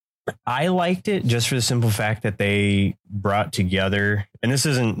 I liked it just for the simple fact that they brought together, and this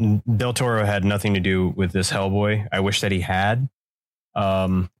isn't, Del Toro had nothing to do with this Hellboy. I wish that he had.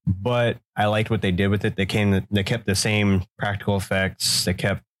 But I liked what they did with it. They kept the same practical effects. They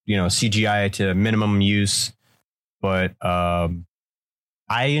kept, you know, CGI to minimum use, but I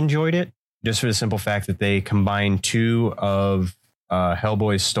enjoyed it just for the simple fact that they combined two of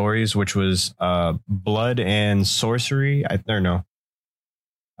Hellboy's stories, which was Blood and Sorcery.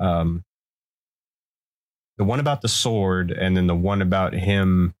 The one about the sword, and then the one about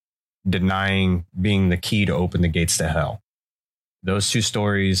him denying being the key to open the gates to hell. Those two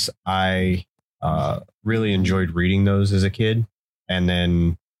stories, I really enjoyed reading those as a kid, and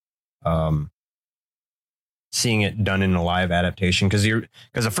then seeing it done in a live adaptation, because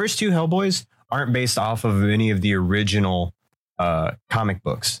the first two Hellboys aren't based off of any of the original comic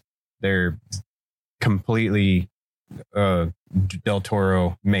books. They're completely Del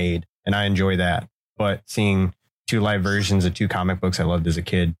Toro made, and I enjoy that. But seeing two live versions of two comic books I loved as a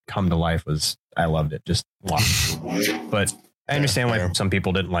kid come to life I loved it just a lot. But I understand why some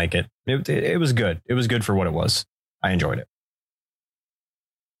people didn't like it. It was good. It was good for what it was. I enjoyed it.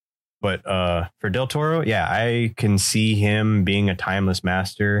 But for Del Toro, yeah, I can see him being a timeless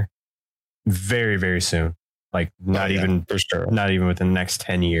master very, very soon. Like even for sure. Not even within the next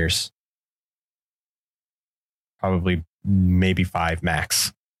 10 years. Probably maybe 5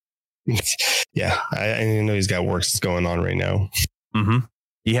 max. Yeah, I know he's got works going on right now. Mm-hmm.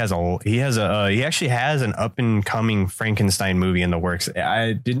 He actually has an up and coming Frankenstein movie in the works.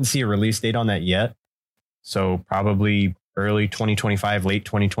 I didn't see a release date on that yet. So probably early 2025, late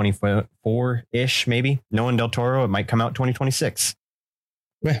 2024 ish, maybe. Knowing Del Toro, it might come out 2026.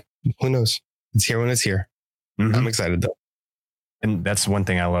 Yeah, who knows? It's here when it's here. Mm-hmm. I'm excited though. And that's one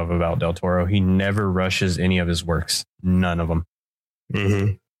thing I love about Del Toro. He never rushes any of his works. None of them.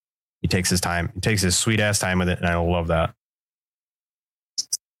 Mm-hmm. He takes his time. He takes his sweet ass time with it. And I love that.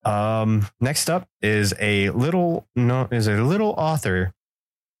 Next up is a little author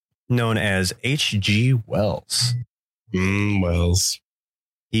known as H.G. Wells. Wells.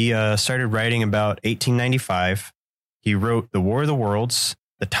 He started writing about 1895. He wrote The War of the Worlds,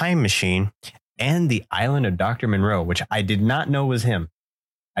 The Time Machine, and The Island of Dr. Monroe, which I did not know was him.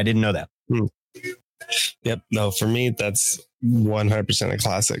 I didn't know that. Yep. No, for me, that's 100% a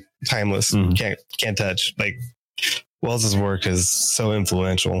classic. Timeless. Can't touch. Like, Wells's work is so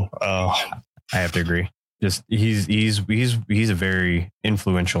influential. I have to agree. Just he's a very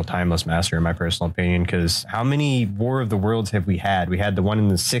influential timeless master in my personal opinion. Because how many War of the Worlds have we had? We had the one in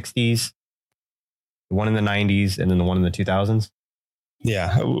the 60s, the one in the 90s, and then the one in the 2000s.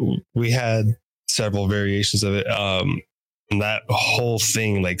 Yeah, we had several variations of it. And that whole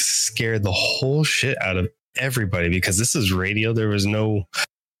thing like scared the whole shit out of everybody because this is radio. There was no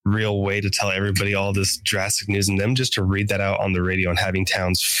real way to tell everybody all this drastic news, and them just to read that out on the radio and having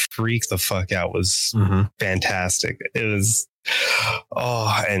towns freak the fuck out was fantastic. It was,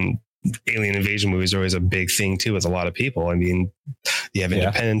 and alien invasion movies are always a big thing too with a lot of people. I mean, you have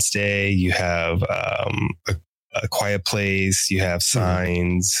Independence Day, you have a Quiet Place, you have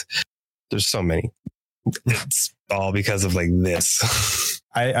Signs. There's so many. It's all because of like this.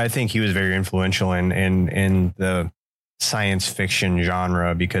 I think he was very influential in the science fiction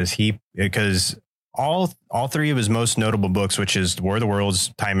genre because all three of his most notable books, which is War of the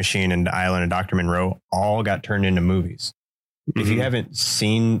Worlds, Time Machine, and Island of Dr. Monroe, all got turned into movies. If you haven't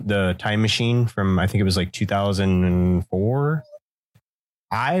seen the Time Machine from, I think it was like 2004,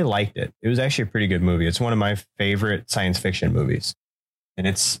 I liked it. It was actually a pretty good movie. It's one of my favorite science fiction movies. And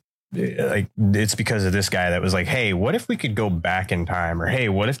it's because of this guy that was like, hey, what if we could go back in time? Or, hey,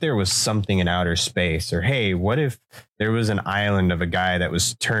 what if there was something in outer space? Or, hey, what if there was an island of a guy that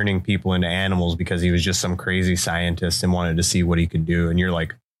was turning people into animals because he was just some crazy scientist and wanted to see what he could do? And you're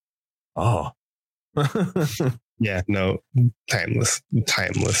like, oh. Yeah, no, timeless.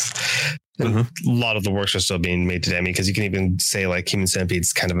 And a lot of the works are still being made today. I mean, because you can even say like Human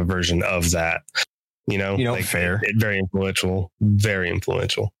Centipede's kind of a version of that. Like, fair. Very influential. Very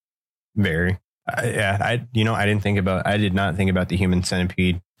influential. Very. I did not think about the Human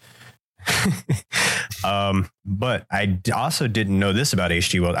Centipede. But I also didn't know this about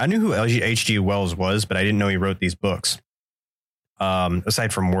H.G. Wells. I knew who H.G. Wells was, but I didn't know he wrote these books.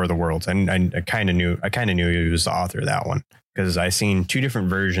 Aside from War of the Worlds, and I kind of knew he was the author of that one because I seen 2 different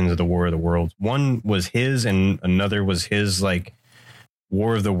versions of the War of the Worlds. One was his, and another was his like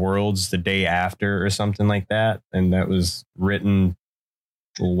War of the Worlds the day after or something like that, and that was written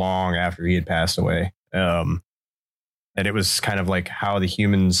long after he had passed away. And it was kind of like how the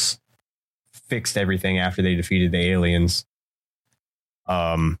humans fixed everything after they defeated the aliens.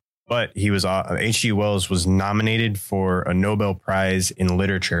 But he was H.G. Wells was nominated for a Nobel Prize in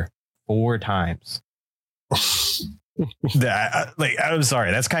Literature 4 times. I'm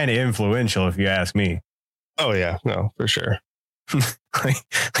sorry, that's kind of influential if you ask me. Oh yeah, no, for sure.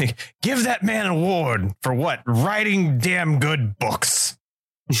 like, give that man an award for what? Writing damn good books.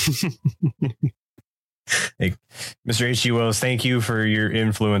 Like, Mr. H.G. Wells, thank you for your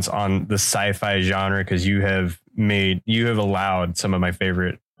influence on the sci-fi genre because you have allowed some of my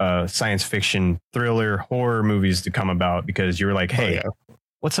favorite science fiction, thriller, horror movies to come about because you're like, hey,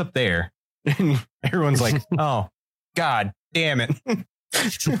 what's up there? And everyone's like, oh, God damn it.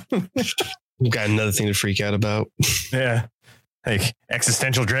 We've got another thing to freak out about. Yeah. Like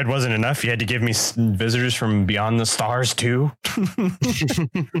existential dread wasn't enough. You had to give me visitors from beyond the stars too.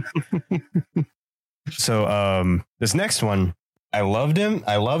 So this next one, I love him,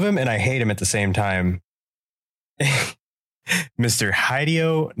 and I hate him at the same time. Mr.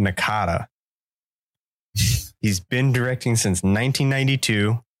 Hideo Nakata. He's been directing since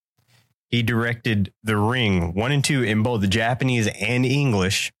 1992. He directed The Ring 1 and 2 in both Japanese and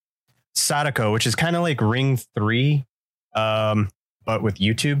English. Sadako, which is kind of like Ring 3, but with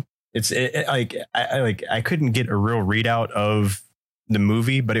YouTube. I couldn't get a real readout of the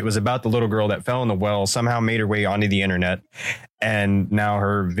movie, but it was about the little girl that fell in the well, somehow made her way onto the internet, and now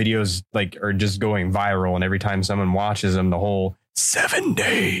her videos like are just going viral, and every time someone watches them, the whole 7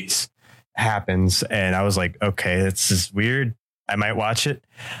 days happens. And I was like, okay, this is weird, I might watch it.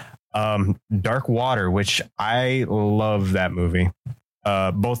 Dark Water, which I love that movie,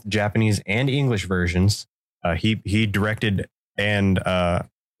 both Japanese and English versions. He directed, and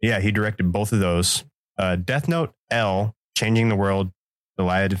he directed both of those. Death Note L, Changing the World, the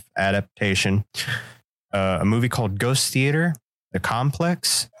live adaptation. A movie called Ghost Theater, The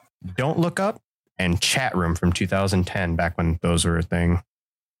Complex, Don't Look Up, and Chat Room from 2010, back when those were a thing.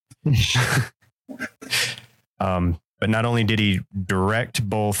 But not only did he direct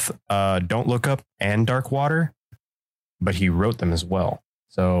both Don't Look Up and Dark Water, but he wrote them as well.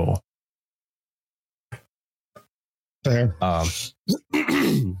 So fair. I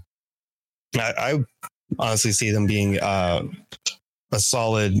honestly see them being a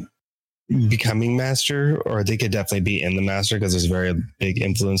solid becoming master, or they could definitely be in the master, because there's very big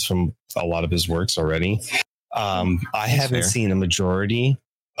influence from a lot of his works already. I haven't seen a majority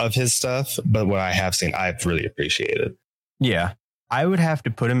of his stuff, but what I have seen, I've really appreciated. Yeah, I would have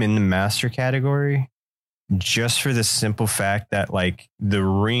to put him in the master category just for the simple fact that like The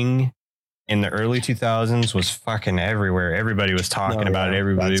Ring in the early 2000s was fucking everywhere. Everybody was talking about it.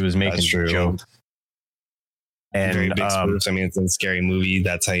 Everybody was making jokes. And very big spoofs. I mean, it's a scary movie.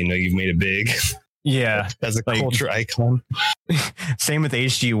 That's how you know you've made it big. Yeah, as a culture icon. Same with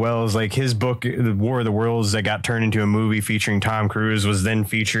H.G. Wells. Like his book, The War of the Worlds, that got turned into a movie featuring Tom Cruise, was then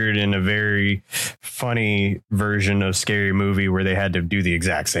featured in a very funny version of Scary Movie where they had to do the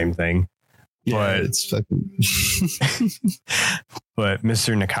exact same thing. Yeah, but it's fucking. But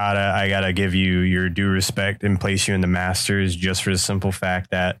Mr. Nakata, I gotta give you your due respect and place you in the Masters, just for the simple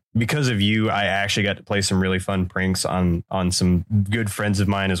fact that because of you, I actually got to play some really fun pranks on some good friends of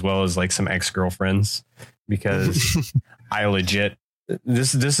mine, as well as like some ex-girlfriends, because I legit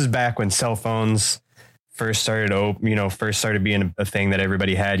this is back when cell phones first started being a thing that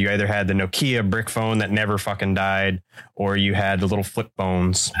everybody had. You either had the Nokia brick phone that never fucking died, or you had the little flip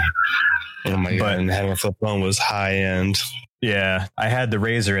phones. Oh my God. And having a flip phone was high end. Yeah. I had the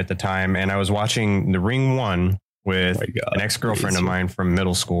Razor at the time, and I was watching The Ring 1 with an ex-girlfriend of mine from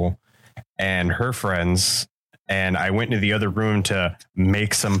middle school and her friends. And I went into the other room to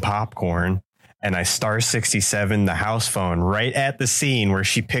make some popcorn, and I star 67 the house phone right at the scene where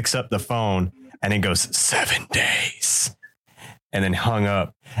she picks up the phone, and it goes 7 days, and then hung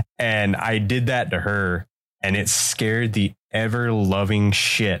up. And I did that to her, and it scared the ever loving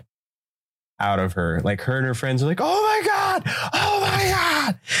shit out of her. Like, her and her friends are like, oh my God.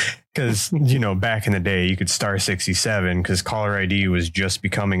 Because, back in the day, you could star 67 because caller ID was just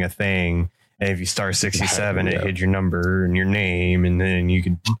becoming a thing. And if you star 67, it hid your number and your name, and then you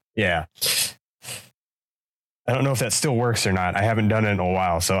could, yeah. I don't know if that still works or not. I haven't done it in a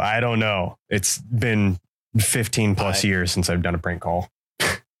while, so I don't know. It's been 15 plus years since I've done a prank call.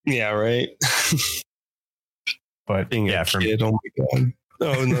 Yeah, right. But being a kid, oh my God.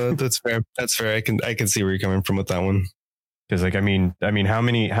 Oh no, that's fair. That's fair. I can see where you're coming from with that one. Because I mean, how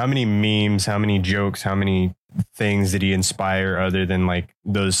many memes, how many jokes, how many things did he inspire other than like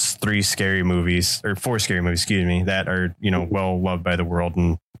those 4 scary movies, excuse me, that are, well loved by the world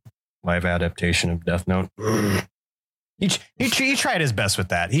and live adaptation of Death Note. He tried his best with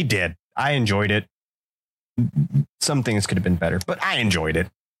that. He did. I enjoyed it. Some things could have been better, but I enjoyed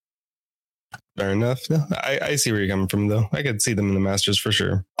it. Fair enough. No, I see where you're coming from, though. I could see them in the Masters for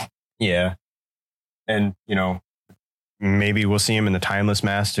sure. Yeah. And, maybe we'll see him in the Timeless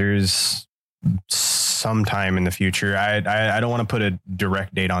Masters sometime in the future. I don't want to put a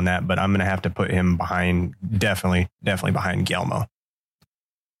direct date on that, but I'm going to have to put him behind, definitely behind Guillermo.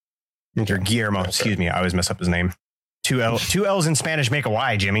 Okay. Or Guillermo, excuse me. I always mess up his name. Two L's in Spanish make a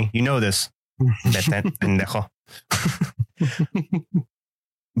Y, Jimmy. You know this.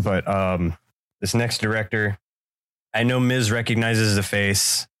 But this next director, I know Miz recognizes the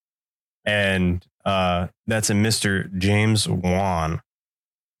face, and that's a Mr. James Wan.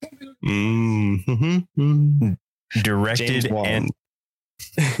 Mm-hmm. Directed James Wan. And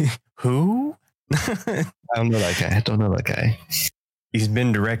who? I don't know that guy. He's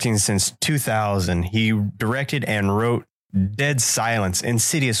been directing since 2000. He directed and wrote Dead Silence,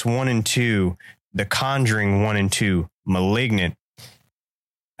 Insidious 1 and 2, The Conjuring 1 and 2, Malignant.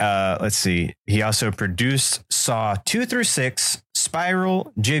 Let's see. He also produced Saw 2 through 6,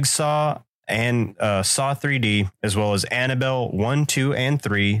 Spiral, Jigsaw, and Saw 3D, as well as Annabelle 1, 2, and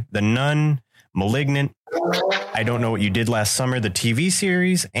 3, The Nun, Malignant, I Don't Know What You Did Last Summer, the TV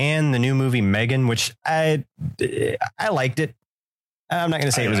series, and the new movie Megan, which I liked it. I'm not going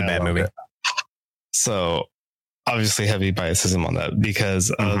to say it was a bad movie. So obviously heavy biasism on that because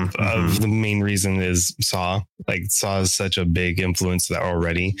of the main reason is Saw. Like Saw is such a big influence that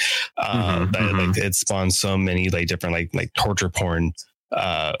already that like it spawned so many like different like torture porn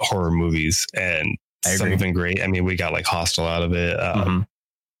horror movies, and some of them great. I mean, we got like Hostel out of it.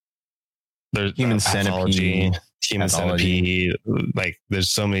 There's Human Centipede. Like there's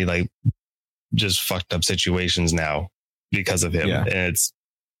so many like just fucked up situations now because of him, and it's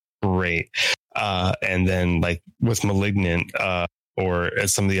great. And then like with Malignant, or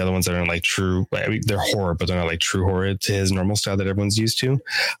some of the other ones that are like true, I mean, they're horror, but they're not like true horror to his normal style that everyone's used to.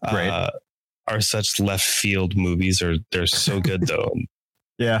 Are such left field movies, or they're so good though.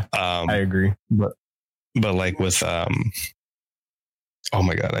 Yeah, I agree. But like with oh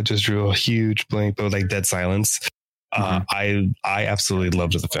my god, I just drew a huge blank. But like Dead Silence, I absolutely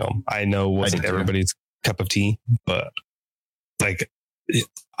loved the film. I know it wasn't everybody's cup of tea, but like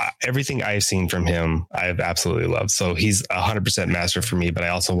everything I've seen from him, I've absolutely loved. So he's 100% master for me, but I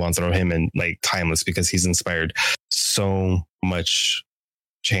also want to throw him in like timeless because he's inspired so much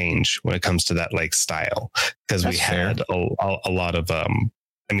change when it comes to that like style. Because we had a lot of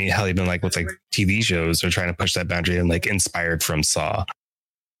I mean, hell, even like with like TV shows are trying to push that boundary and like inspired from Saw.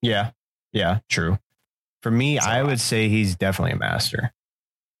 Yeah, true. For me, I would say he's definitely a master.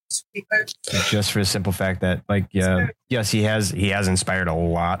 Just for the simple fact that, like, yes, he has inspired a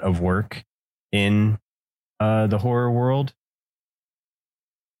lot of work in the horror world,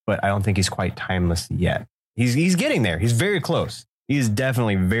 but I don't think he's quite timeless yet. He's getting there. He's very close. He's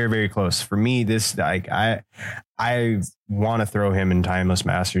definitely very, very close. For me, this like I want to throw him in timeless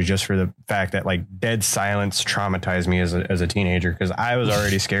masters just for the fact that like Dead Silence traumatized me as a teenager because I was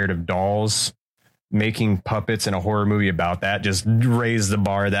already scared of dolls. Making puppets in a horror movie about that just raised the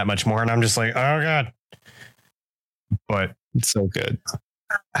bar that much more. And I'm just like, oh God. But it's so good.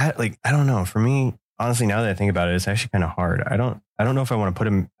 I don't know. For me, honestly, now that I think about it, it's actually kind of hard. I don't know if I want to put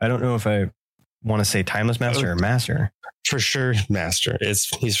him. I don't know if I want to say timeless master or master. For sure, master.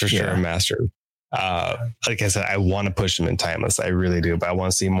 He's for sure a master. Like I said, I want to push him in timeless. I really do, but I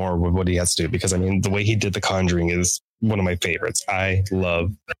want to see more with what he has to do because I mean, the way he did The Conjuring is one of my favorites. I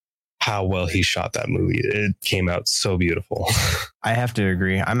love how well he shot that movie. It came out so beautiful. I have to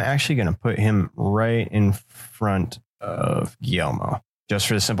agree. I'm actually going to put him right in front of Guillermo, just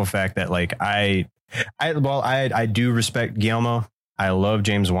for the simple fact that like I do respect Guillermo. I love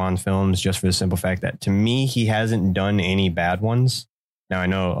James Wan films just for the simple fact that to me, he hasn't done any bad ones. Now I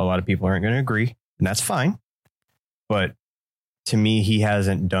know a lot of people aren't going to agree, and that's fine. But to me, he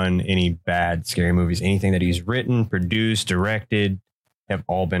hasn't done any bad scary movies. Anything that he's written, produced, directed, have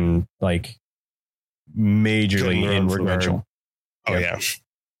all been like majorly influential. Oh yeah.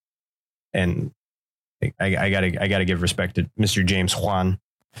 And I gotta give respect to Mr. James Wan.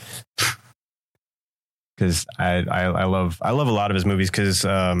 Cause I love a lot of his movies. Cause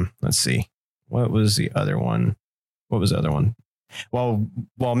let's see. What was the other one? Well,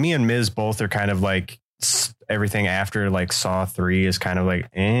 me and Miz both are kind of like everything after like Saw 3 is kind of like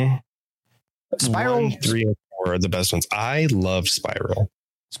Spiral 1, 3, and 4 are the best ones. I loved Spiral.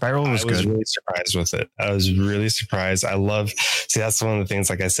 Spiral was good. I was really surprised with it. I was really surprised. That's one of the things,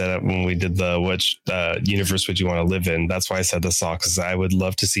 like I said, when we did which universe would you want to live in? That's why I said the Saw, because I would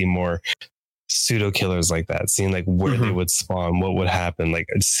love to see more pseudo killers like that, seeing like where they would spawn, what would happen, like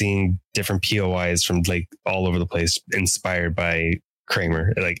seeing different POIs from like all over the place inspired by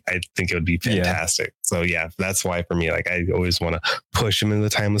Kramer. Like I think it would be fantastic. So yeah, that's why for me, like I always want to push him into the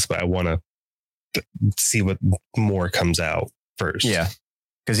timeless, but I want to see what more comes out first. Yeah,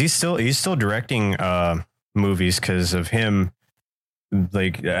 because he's still directing movies because of him.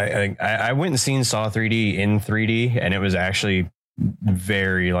 Like I went and seen Saw 3D in 3D, and it was actually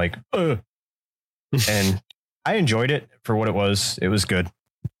very like and I enjoyed it for what it was. It was good.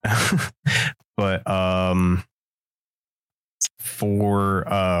 But for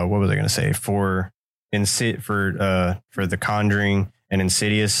what was I going to say? For The Conjuring and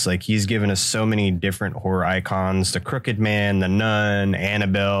Insidious, like he's given us so many different horror icons: the Crooked Man, the Nun,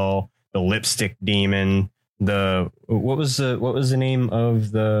 Annabelle, the Lipstick Demon, what was the name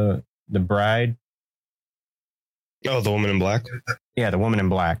of the bride? Oh, the Woman in Black. Yeah, the Woman in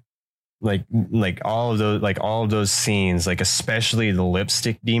Black. Like all of those scenes, like especially the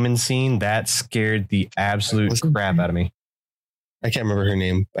Lipstick Demon scene, that scared the absolute crap out of me. I can't remember her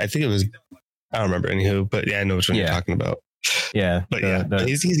name. I think it was, I don't remember anywho, but yeah, I know which one you're talking about. Yeah. But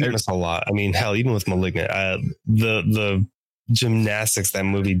he's given us a lot. I mean, hell, even with Malignant, the gymnastics that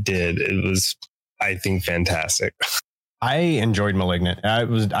movie did, it was I think fantastic. I enjoyed Malignant.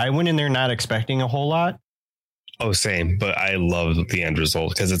 I went in there not expecting a whole lot. Oh, same. But I love the end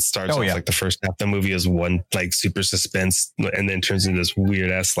result because it starts off like the first half of the movie is one like super suspense and then turns into this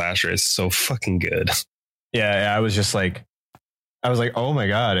weird ass slasher. It's so fucking good. Yeah, I was like, oh my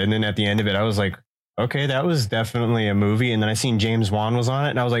God. And then at the end of it, I was like, okay, that was definitely a movie. And then I seen James Wan was on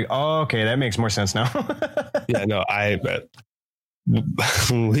it and I was like, oh, okay, that makes more sense now. Yeah, no,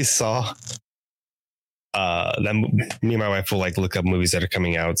 we saw then me and my wife will like look up movies that are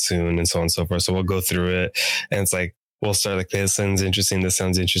coming out soon and so on and so forth. So we'll go through it and it's like, we'll start like, this sounds interesting. This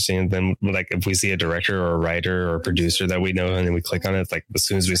sounds interesting. And then like, if we see a director or a writer or a producer that we know and then we click on it, it's like as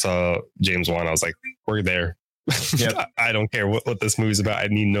soon as we saw James Wan, I was like, we're there. Yep. I don't care what this movie's about. I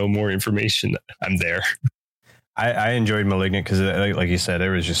need no more information. I'm there. I enjoyed Malignant because like you said,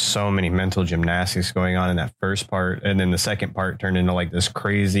 there was just so many mental gymnastics going on in that first part. And then the second part turned into like this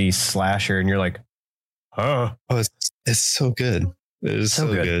crazy slasher. And you're like, oh, it's so good. It is so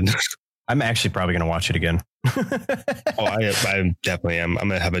good. I'm actually probably going to watch it again. I definitely am. I'm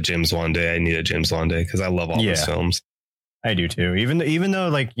going to have a James Wan day. I need a James Wan day because I love all those films. I do too. Even though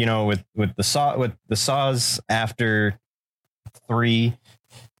like, you know, with the Saws after 3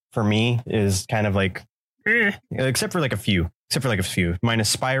 for me is kind of like, except for like a few, minus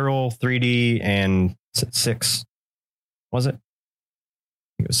Spiral, 3D and 6. Was it? I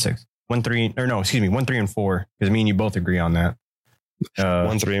think it was 6. 1, 3, or no, excuse me, 1, 3, and 4, because me and you both agree on that.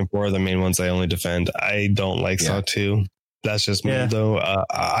 1, 3, and 4 are the main ones I only defend. I don't like Saw 2. That's just me though.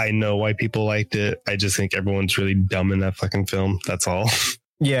 I know why people liked it. I just think everyone's really dumb in that fucking film. That's all.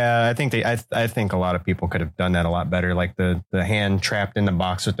 Yeah, I think I think a lot of people could have done that a lot better. Like the hand trapped in the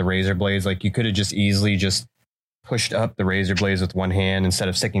box with the razor blades. Like you could have just easily just pushed up the razor blades with one hand instead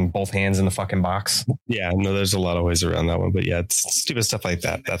of sticking both hands in the fucking box. Yeah, no, there's a lot of ways around that one, but yeah, it's stupid stuff like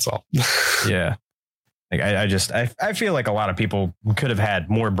that. That's all. Yeah. Like I feel like a lot of people could have had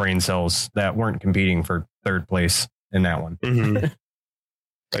more brain cells that weren't competing for third place in that one. Mm-hmm.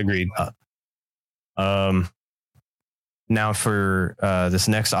 Agreed. Now for this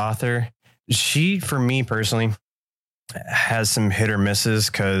next author, she, for me personally, has some hit or misses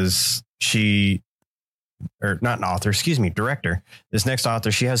because director. This next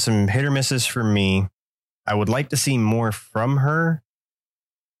author, she has some hit or misses for me. I would like to see more from her,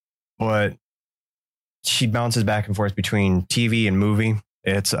 but she bounces back and forth between TV and movie.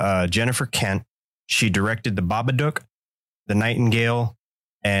 It's Jennifer Kent. She directed The Babadook, The Nightingale,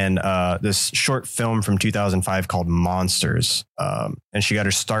 and this short film from 2005 called Monsters. And she got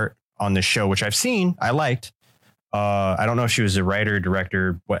her start on this show, which I've seen. I liked. I don't know if she was a writer,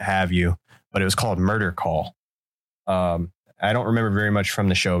 director, what have you, but it was called Murder Call. I don't remember very much from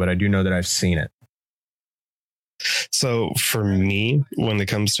the show, but I do know that I've seen it. So for me, when it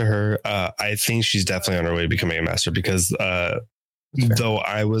comes to her, I think she's definitely on her way to becoming a master because though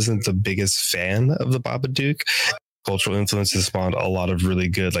I wasn't the biggest fan of the Babadook, cultural influences spawned a lot of really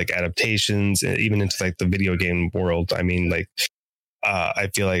good like adaptations, even into like the video game world. I mean, like I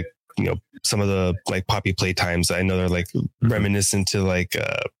feel like, you know, some of the like Poppy Playtimes, I know they're like reminiscent to like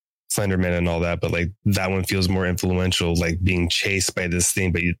Slenderman and all that, but like that one feels more influential, like being chased by this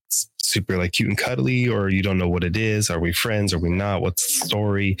thing, but it's super like cute and cuddly, or you don't know what it is. Are we friends? Are we not? What's the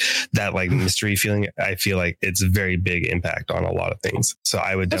story? That like mystery feeling. I feel like it's a very big impact on a lot of things. So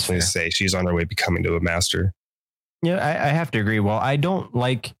I would definitely say she's on her way becoming to a master. Yeah, I have to agree. Well, I don't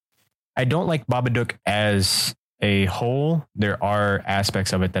like Babadook as a whole. There are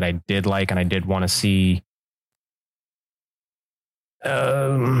aspects of it that I did like, and I did want to see.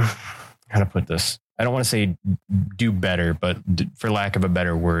 How to put this? I don't want to say do better, but for lack of a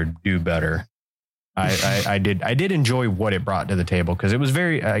better word, do better. I did enjoy what it brought to the table because it was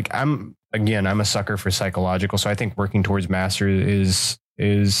very like I'm a sucker for psychological, so I think working towards master is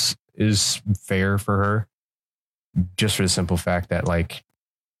fair for her, just for the simple fact that like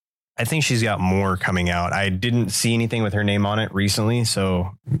I think she's got more coming out. I didn't see anything with her name on it recently,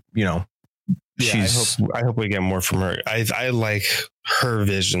 so you know. Yeah, I hope we get more from her. I like her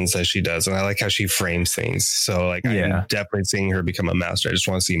visions that she does, and I like how she frames things. So like, I'm definitely seeing her become a master. I just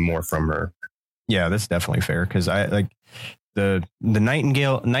want to see more from her. Yeah, that's definitely fair because I like the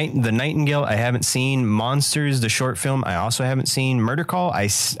Nightingale. The Nightingale I haven't seen. Monsters, the short film, I also haven't seen. Murder Call I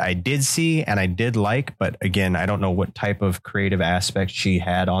did see and I did like, but again, I don't know what type of creative aspect she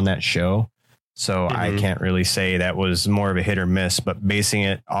had on that show. So I can't really say that was more of a hit or miss, but basing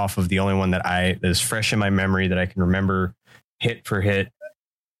it off of the only one that is fresh in my memory that I can remember hit for hit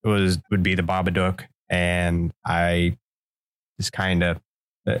would be the Babadook. And I just kind of,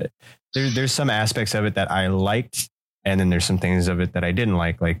 there's some aspects of it that I liked. And then there's some things of it that I didn't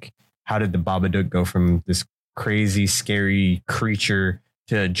like how did the Babadook go from this crazy, scary creature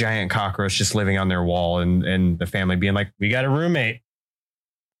to a giant cockroach just living on their wall, and the family being like, we got a roommate.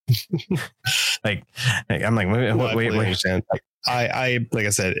 like I'm like, wait. Understand. I like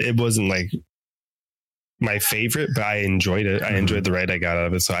I said, it wasn't like my favorite, but I enjoyed it. I enjoyed the ride I got out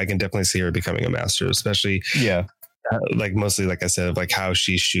of it. So I can definitely see her becoming a master, especially like mostly, like I said, like how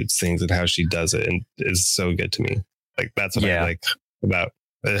she shoots things and how she does it, and is so good to me. Like that's what I like about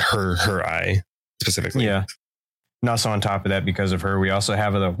her eye specifically. Yeah. And also on top of that, because of her, we also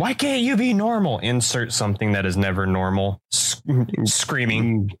have the why can't you be normal? Insert something that is never normal.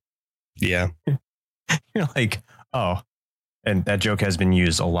 Screaming. Yeah. You're like, oh. And that joke has been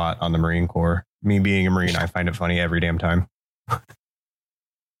used a lot on the Marine Corps. Me being a Marine, I find it funny every damn time.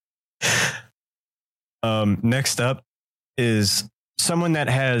 Next up is someone that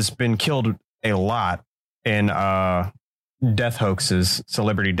has been killed a lot in death hoaxes,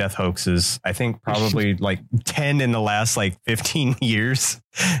 celebrity death hoaxes. I think probably like 10 in the last like 15 years.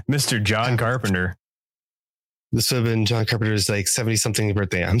 Mr. John Carpenter. This would have been John Carpenter's like 70 something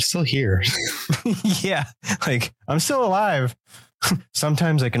birthday. I'm still here. Yeah. Like I'm still alive.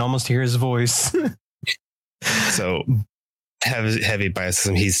 Sometimes I can almost hear his voice. So heavy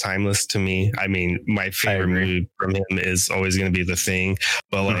biasism. He's timeless to me. I mean, my favorite movie from him is always going to be The Thing,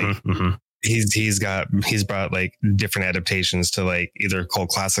 but like he's brought like different adaptations to like either cult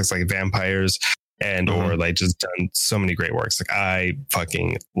classics like vampires and or like just done so many great works. Like I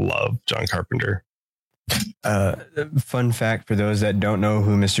fucking love John Carpenter. Fun fact for those that don't know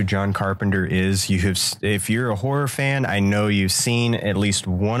who Mr. John Carpenter is, if you're a horror fan, I know you've seen at least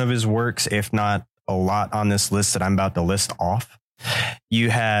one of his works, if not a lot on this list that I'm about to list off. He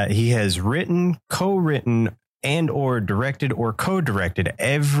has written, co-written, and or directed or co-directed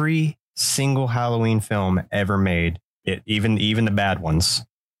every single Halloween film ever made. Even the bad ones.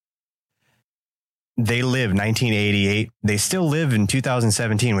 They lived 1988. They still live in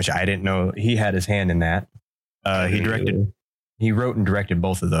 2017, which I didn't know he had his hand in that. He wrote and directed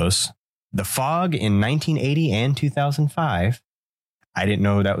both of those. The Fog in 1980 and 2005. I didn't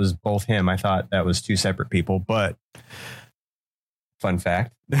know that was both him. I thought that was two separate people, but fun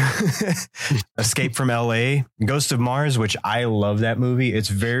fact. Escape from LA, Ghost of Mars, which I love that movie. It's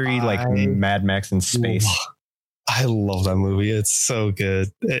very like Mad Max in space. I love that movie. It's so good.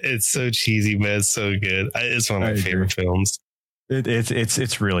 It's so cheesy, but it's so good. It's one of my favorite films.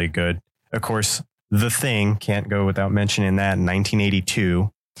 It's really good. Of course, The Thing, can't go without mentioning that. In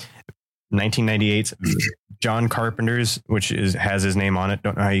 1982, 1998's John Carpenter's, which has his name on it.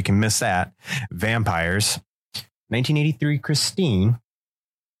 Don't know how you can miss that. Vampires. 1983 Christine.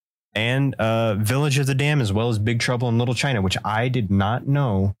 And Village of the Damned, as well as Big Trouble in Little China, which I did not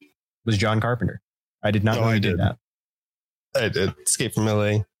know was John Carpenter. I did not know he did that. I did. Escape from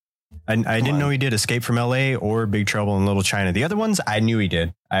LA. I didn't know he did Escape from LA or Big Trouble in Little China. The other ones I knew he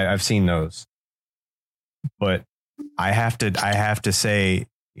did. I've seen those. But I have to say,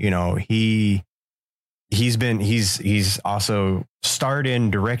 you know, he's also starred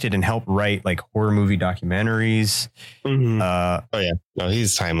in, directed, and helped write like horror movie documentaries. No,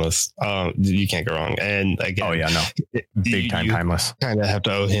 he's timeless. You can't go wrong. And again, big time timeless. Kind of have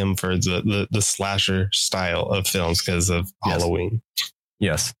to owe him for the slasher style of films because of Halloween.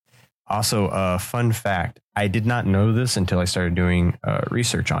 Yes. Also, fun fact: I did not know this until I started doing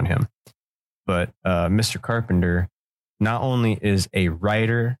research on him. But Mr. Carpenter not only is a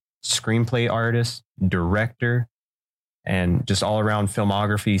writer, screenplay artist, director, and just all around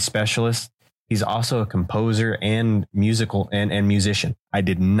filmography specialist, he's also a composer and musical and musician. I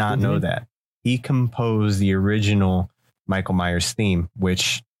did not know that. He composed the original Michael Myers theme,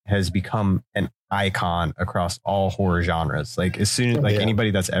 which has become an icon across all horror genres. Like as soon as anybody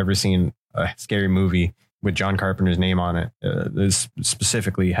that's ever seen a scary movie with John Carpenter's name on it,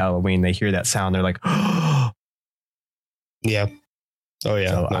 specifically Halloween, they hear that sound, they're like, oh yeah. Oh yeah.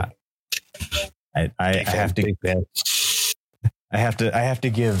 So I have to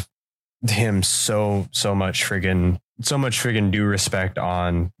give him so much friggin' due respect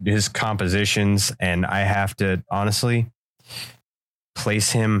on his compositions, and I have to honestly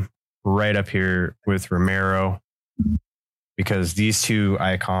place him right up here with Romero, because these two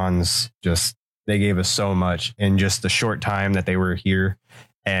icons they gave us so much in just the short time that they were here.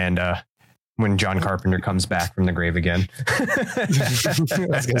 And when John Carpenter comes back from the grave again. I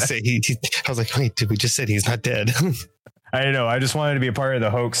was going to say, I was like, wait, did we just say he's not dead? I know. I just wanted to be a part of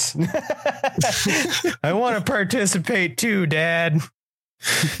the hoax. I want to participate too, Dad.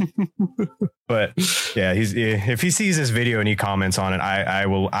 But yeah, if he sees this video and he comments on it, I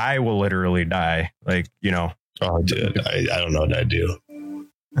will literally die. Like, you know. Oh, dude, I don't know what I'd do.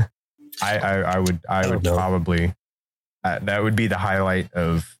 I would probably that would be the highlight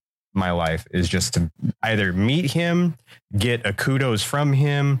of my life, is just to either meet him, get a kudos from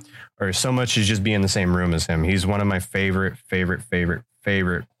him, or so much as just be in the same room as him. He's one of my favorite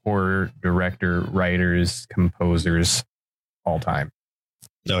horror director, writers, composers all time.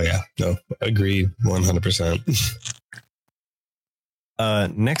 Oh yeah, no, agreed, 100%.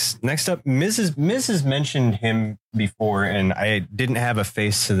 Next up, Mrs. mentioned him before, and I didn't have a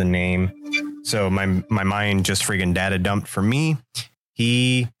face to the name, so my mind just friggin' data dumped for me.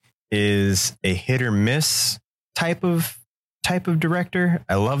 He is a hit or miss type of director.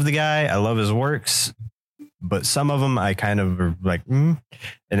 I love the guy. I love his works, but some of them I kind of are like, and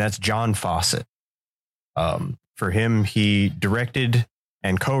that's John Fawcett. For him, he directed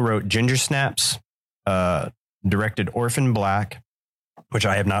and co-wrote Ginger Snaps, directed Orphan Black, which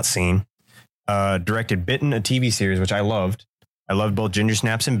I have not seen, directed Bitten, a TV series, which I loved. I loved both Ginger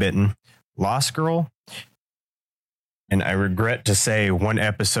Snaps and Bitten. Lost Girl, and I regret to say one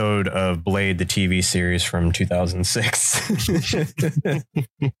episode of Blade, the TV series from 2006.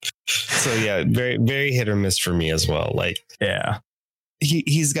 So yeah, very, very hit or miss for me as well. Like, yeah,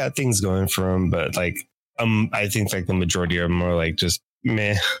 he's got things going for him, but like, I think like the majority are more like just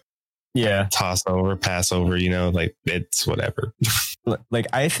meh. Yeah, toss over, pass over. You know, like it's whatever. Like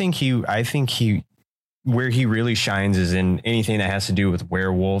I think he where he really shines is in anything that has to do with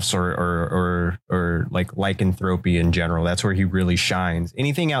werewolves or like lycanthropy in general. That's where he really shines.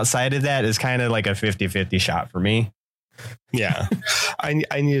 Anything outside of that is kind of like a 50-50 shot for me. Yeah. I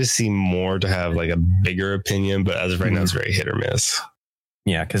need to see more to have like a bigger opinion, but as of right now, it's very hit or miss.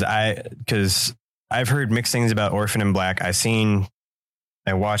 Yeah. Cause I've heard mixed things about Orphan and Black.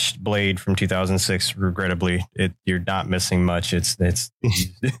 I watched Blade from 2006. Regrettably, you're not missing much. It's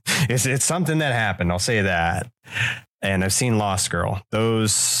something that happened. I'll say that. And I've seen Lost Girl.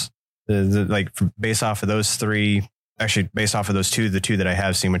 Those like based off of those three, actually based off of those two, the two that I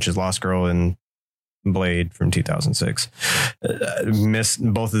have seen, which is Lost Girl and Blade from 2006.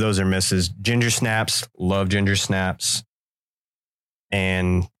 Both of those are misses. Ginger Snaps, love Ginger Snaps,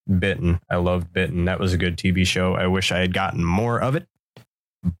 and Bitten. I loved Bitten. That was a good TV show. I wish I had gotten more of it.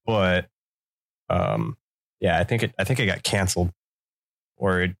 But yeah, I think it got canceled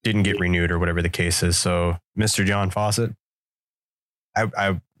or it didn't get renewed or whatever the case is. So Mr. John Fawcett,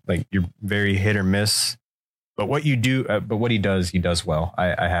 I like, you're very hit or miss, but what you do, but what he does well.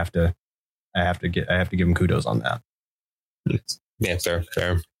 I have to give him kudos on that. Yeah,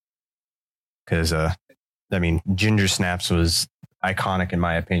 fair. Because I mean, Ginger Snaps was iconic in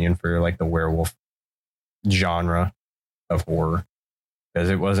my opinion for like the werewolf genre of horror. Because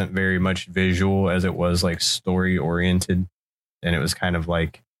it wasn't very much visual as it was like story oriented. And it was kind of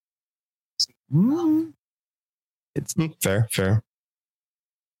like, it's fair.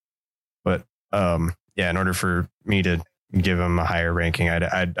 But yeah, in order for me to give him a higher ranking,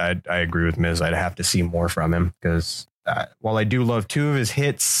 I agree with Miz. I'd have to see more from him because while I do love two of his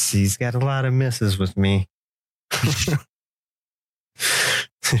hits, he's got a lot of misses with me.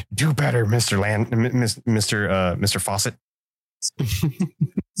 Do better, Mr. Fawcett.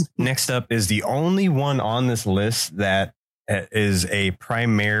 Next up is the only one on this list that is a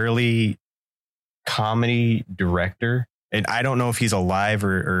primarily comedy director. And I don't know if he's alive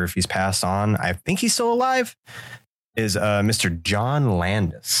or if he's passed on. I think he's still alive. Is Mr. John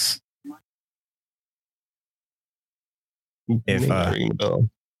Landis. If I'm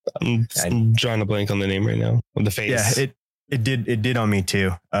drawing a blank on the name right now. On the face. Yeah, It did on me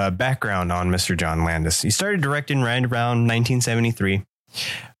too. Background on Mr. John Landis. He started directing right around 1973.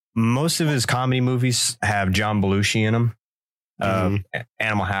 Most of his comedy movies have John Belushi in them.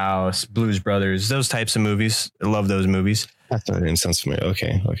 Animal House, Blues Brothers, those types of movies. I love those movies. That name sounds familiar.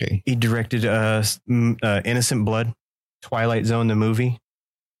 Okay. He directed Innocent Blood, Twilight Zone, the movie,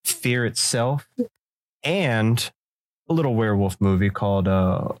 Fear Itself, and a little werewolf movie called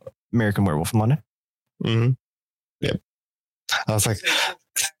American Werewolf in London. Mm-hmm. Yep. I was like,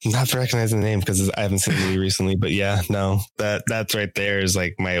 not recognizing the name because I haven't seen the movie recently, but yeah, no, that's right there is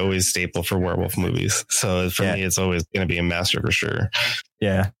like my always staple for werewolf movies. So for me, it's always going to be a master for sure.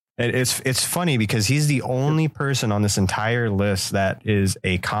 Yeah. It's funny because he's the only person on this entire list that is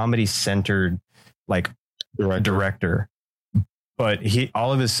a comedy centered like director. But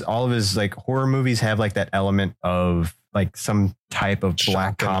all of his like horror movies have like that element of like some type of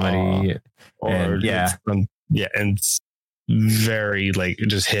black comedy and very like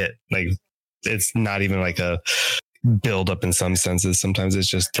just hit, like it's not even like a build up in some senses. Sometimes it's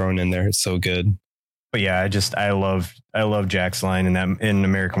just thrown in there. It's so good. But yeah, I love Jack's line in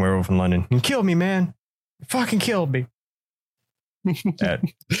American Werewolf in London. You killed me, man. You fucking killed me. But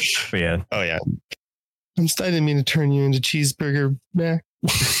yeah. Oh yeah. I didn't mean to turn you into cheeseburger Mac.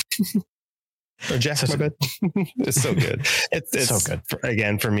 Or Jack, my bad. It's so good. It's so good.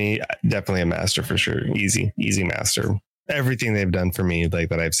 Again, for me, definitely a master for sure. Easy master. Everything they've done for me, like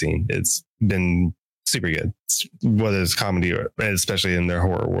that I've seen, it's been super good. Whether it's comedy or especially in their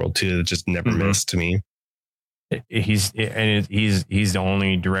horror world too, it just never missed to me. He's the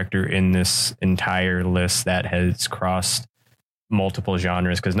only director in this entire list that has crossed multiple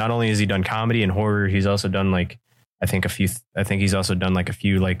genres, because not only has he done comedy and horror, he's also done like I think he's also done like a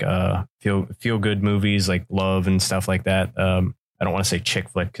few like feel good movies like Love and stuff like that. I don't want to say chick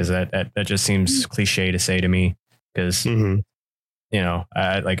flick because that just seems cliche to say to me, because you know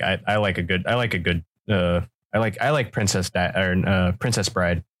I like Princess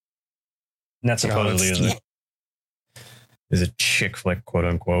Bride. And that supposedly is a chick flick, quote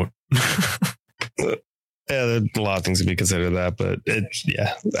unquote. Yeah, there's a lot of things to be considered that, but I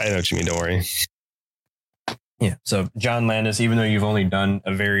know what you mean. Don't worry. Yeah. So John Landis, even though you've only done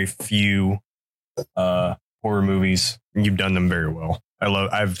a very few horror movies, you've done them very well.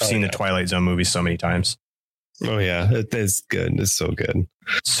 I've seen the Twilight Zone movies so many times. Oh yeah, it's good. It's so good.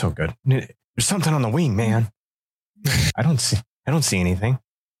 So good. There's something on the wing, man. I don't see anything.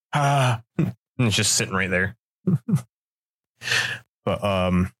 It's just sitting right there.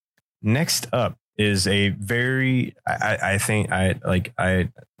 But next up is a very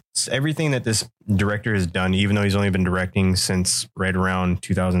everything that this director has done, even though he's only been directing since right around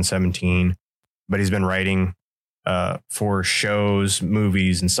 2017, but he's been writing for shows,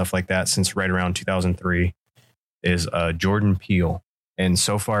 movies, and stuff like that since right around 2003, is Jordan Peele. And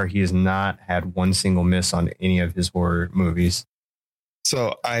so far, he has not had one single miss on any of his horror movies.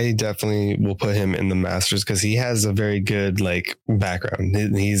 So I definitely will put him in the masters because he has a very good like background.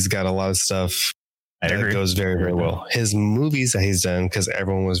 He's got a lot of stuff that goes very, very well. His movies that he's done, because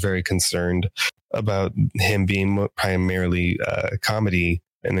everyone was very concerned about him being primarily comedy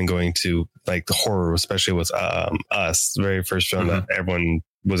and then going to like the horror, especially with Us, the very first film that everyone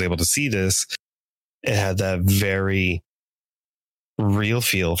was able to see this. It had that very real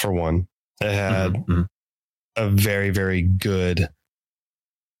feel for one. It had a very, very good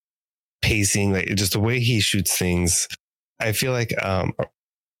pacing, like just the way he shoots things. I feel like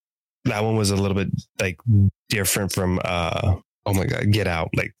that one was a little bit like different from oh my god, Get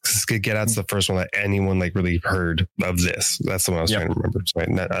Out. Like Get Out's the first one that anyone like really heard of this. That's the one I was trying to remember. Sorry,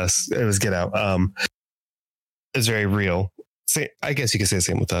 not Us. It was Get Out. It's very real. I guess you could say the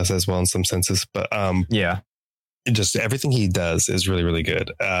same with Us as well in some senses, but just everything he does is really, really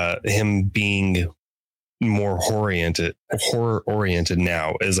good. Him being more horror oriented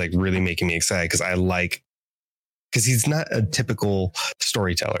now is like really making me excited because he's not a typical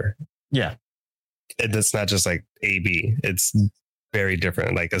storyteller. Yeah. It's not just like A-B. It's very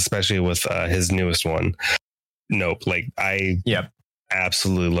different. Like, especially with his newest one, Nope. Like I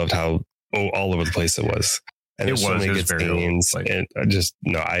absolutely loved how all over the place it was. And it was so many good scenes. And I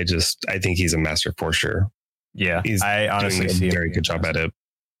think he's a master for sure. Yeah. I honestly see a very good job at it.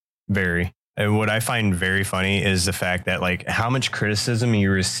 Very. And what I find very funny is the fact that like how much criticism he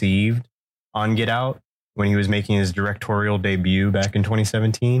received on Get Out when he was making his directorial debut back in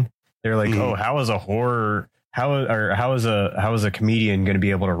 2017. They're like, oh, how is a comedian going to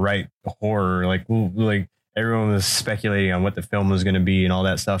be able to write horror? Like everyone was speculating on what the film was going to be and all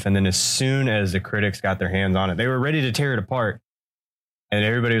that stuff. And then as soon as the critics got their hands on it, they were ready to tear it apart. And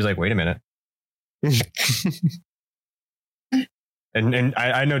everybody was like, wait a minute. And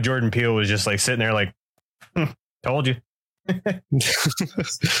I know Jordan Peele was just like sitting there like, told you.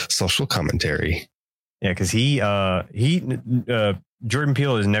 Social commentary. Yeah, because Jordan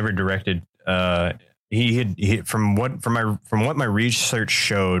Peele has never directed. From what my research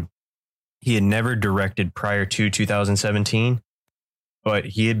showed, he had never directed prior to 2017, but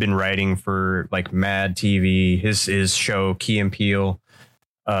he had been writing for like Mad TV, his show Key and Peele,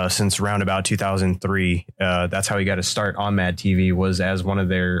 since around about 2003. That's how he got his start on Mad TV, was as one of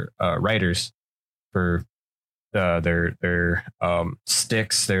their writers for their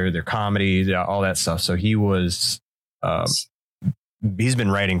sticks, their comedy, all that stuff. So he was he's been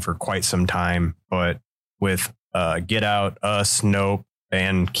writing for quite some time, but with Get Out, Us, Nope,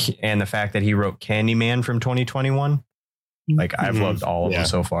 and the fact that he wrote Candyman from 2021, like I've loved all of them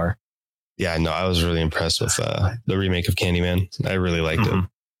so far. Yeah, no, I was really impressed with the remake of Candyman. I really liked it.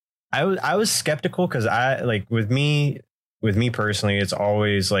 I was skeptical because I like with me personally, it's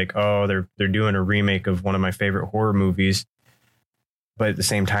always like, oh, they're doing a remake of one of my favorite horror movies. But at the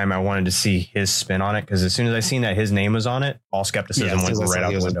same time, I wanted to see his spin on it, because as soon as I seen that his name was on it, all skepticism went right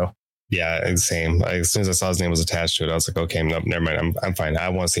out the window. Yeah, same. Like, as soon as I saw his name was attached to it, I was like, okay, nope, never mind. I'm fine. I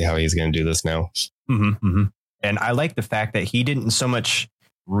want to see how he's going to do this now. And I like the fact that he didn't so much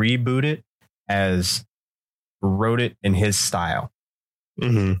reboot it as wrote it in his style.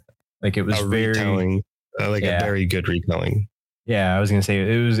 Like it was retelling, a very good retelling. Yeah, I was gonna say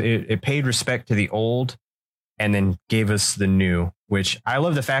it paid respect to the old, and then gave us the new. Which I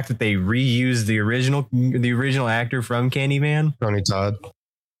love the fact that they reused the original actor from Candyman, Tony Todd.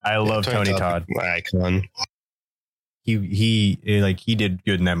 I love Tony Todd. Icon. He did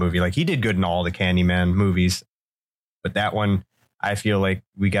good in that movie. Like he did good in all the Candyman movies, but that one I feel like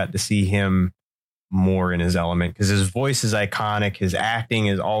we got to see him more in his element because his voice is iconic. His acting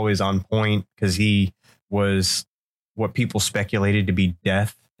is always on point because he was what people speculated to be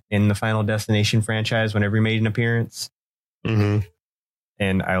Death in the Final Destination franchise whenever he made an appearance. And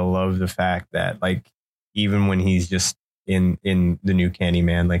I love the fact that like even when he's just in the new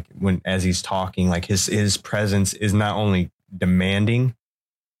Candyman, like as he's talking, like his presence is not only demanding,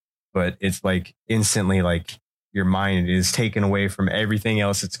 but it's like instantly like your mind is taken away from everything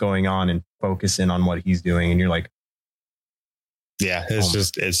else that's going on and focusing on what he's doing. And you're like, yeah,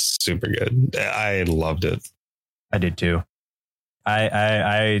 it's super good. I loved it. I did too.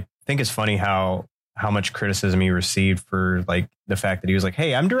 I think it's funny how much criticism he received for like the fact that he was like,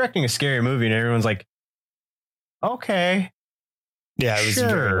 hey, I'm directing a scary movie. And everyone's like, okay. Yeah, it was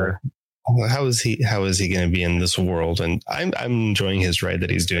sure. How is he going to be in this world? And I'm enjoying his ride that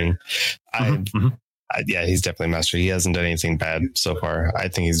he's doing. Yeah, he's definitely a master. He hasn't done anything bad so far. I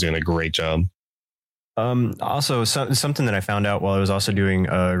think he's doing a great job. Also, something that I found out while I was also doing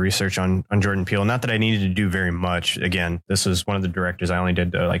research on Jordan Peele. Not that I needed to do very much. Again, this was one of the directors. I only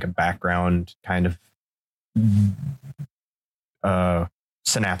did like a background kind of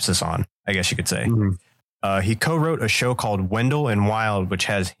synopsis on, I guess you could say. He co-wrote a show called Wendell and Wild, which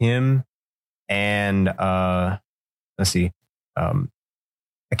has him and let's see.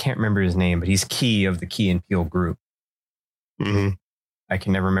 I can't remember his name, but he's Key of the Key and Peele group. I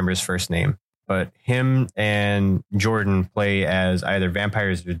can never remember his first name, but him and Jordan play as either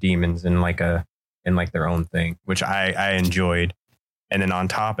vampires or demons in their own thing, which I enjoyed. And then on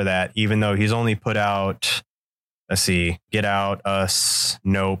top of that, even though he's only put out, let's see, Get Out, Us,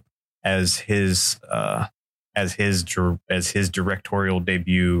 Nope as his directorial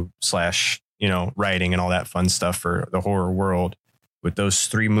debut / writing and all that fun stuff for the horror world. With those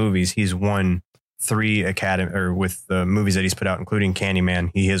 3 movies, he's won 3 Academy, or with the movies that he's put out, including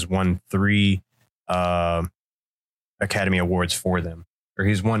Candyman, he has won 3 Academy Awards for them, or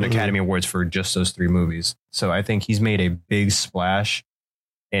he's won Academy Awards for just those 3 movies. So I think he's made a big splash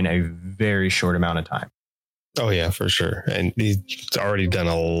in a very short amount of time. Oh yeah, for sure. And he's already done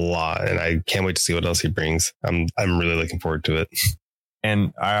a lot, and I can't wait to see what else he brings. I'm really looking forward to it.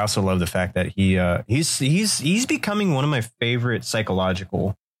 And I also love the fact that he's becoming one of my favorite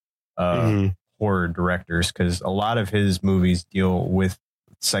psychological horror directors, because a lot of his movies deal with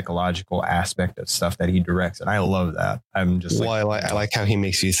psychological aspect of stuff that he directs, and I love that. I'm just I like how he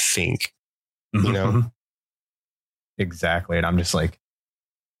makes you think. You know, exactly. And I'm just like,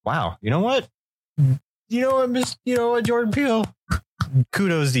 wow. You know what, Jordan Peele.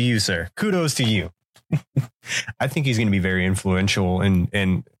 Kudos to you, sir. Kudos to you. I think he's going to be very influential,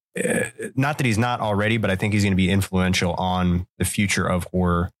 and not that he's not already, but I think he's going to be influential on the future of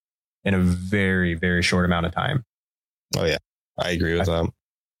horror in a very, very short amount of time. Oh yeah, I agree with that.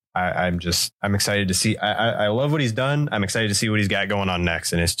 I'm excited to see. I love what he's done. I'm excited to see what he's got going on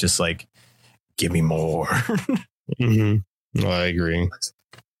next, and it's just like, give me more. Well, I agree.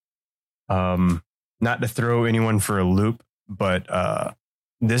 Not to throw anyone for a loop, but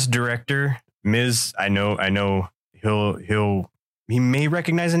this director, Miz, I know he may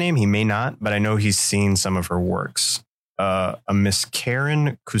recognize the name, he may not, but I know he's seen some of her works. A Miss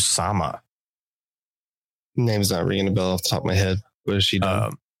Karen Kusama. Name's not ringing a bell off the top of my head. What has she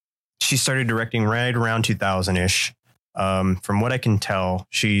done? She started directing right around 2000-ish. From what I can tell,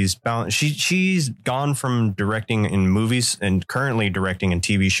 she's gone from directing in movies and currently directing in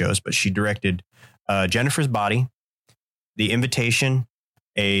TV shows, but she directed Jennifer's Body, The Invitation,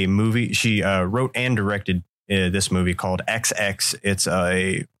 a movie. She wrote and directed this movie called XX. It's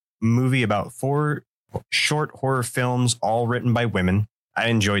a movie about 4 short horror films, all written by women. I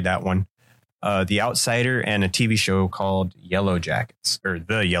enjoyed that one. The Outsider, and a TV show called Yellow Jackets, or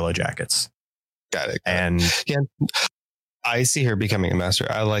The Yellow Jackets. Got it. And yeah, I see her becoming a master.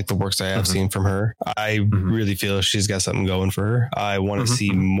 I like the works I have seen from her. I really feel she's got something going for her. I want to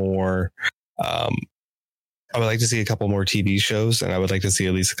see more. I would like to see a couple more TV shows, and I would like to see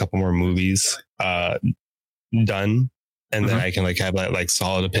at least a couple more movies done. and then I can like have that like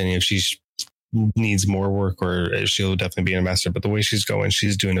solid opinion if she needs more work or she'll definitely be a master. But the way she's going,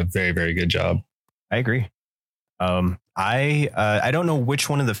 she's doing a very, very good job. I agree. I don't know which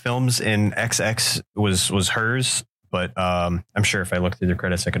one of the films in XX was hers, but I'm sure if I looked through the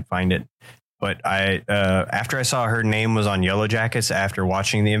credits, I could find it. But after I saw her name was on Yellow Jackets, after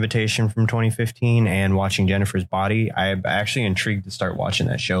watching The Invitation from 2015 and watching Jennifer's Body, I'm actually intrigued to start watching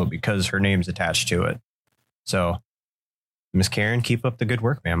that show because her name's attached to it. So, Miss Karen, keep up the good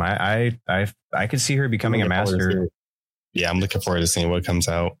work, ma'am. I could see her becoming a master. Yeah, I'm looking forward to seeing what comes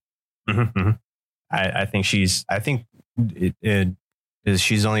out. Mm-hmm, mm-hmm. I think she's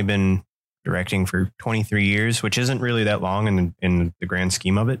only been directing for 23 years, which isn't really that long in the grand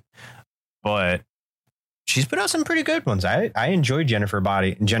scheme of it. But she's put out some pretty good ones. I enjoyed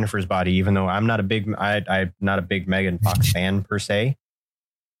Jennifer's Body, even though I'm not a big Megan Fox fan per se.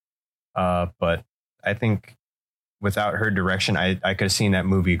 But I think without her direction, I could have seen that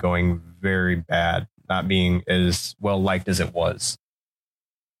movie going very bad, not being as well liked as it was,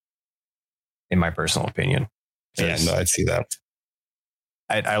 in my personal opinion. Yeah, no, I'd see that.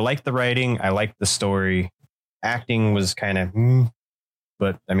 I liked the writing. I liked the story. Acting was kind of,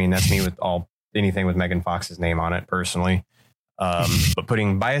 but I mean, that's me with anything with Megan Fox's name on it personally. But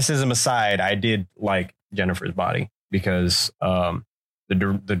putting biasism aside, I did like Jennifer's Body because the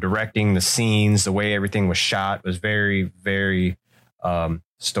directing, the scenes, the way everything was shot was very, very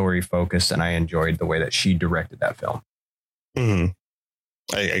story focused. And I enjoyed the way that she directed that film.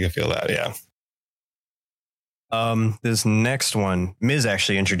 Mm-hmm. I can feel that. Yeah. This next one, Ms.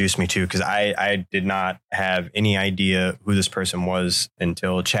 actually introduced me to, because I did not have any idea who this person was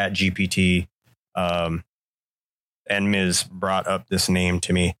until ChatGPT and Ms. brought up this name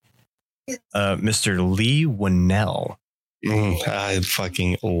to me. Mr. Lee Winnell. I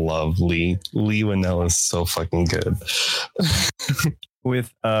fucking love Lee. Lee Winnell is so fucking good.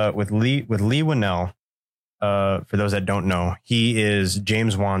 with Lee Winnell. For those that don't know, he is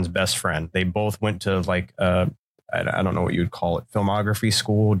James Wan's best friend. They both went to I don't know what you would call it, filmography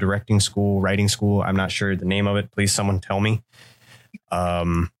school, directing school, writing school. I'm not sure the name of it. Please, someone tell me.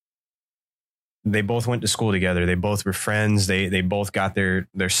 They both went to school together. They both were friends. They both got their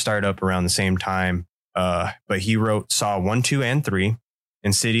startup around the same time. But he wrote Saw 1, 2, and 3,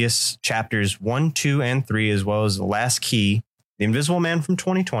 Insidious chapters 1, 2, and 3, as well as The Last Key, The Invisible Man from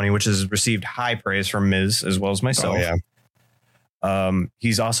 2020, which has received high praise from Ms. as well as myself. Oh, yeah.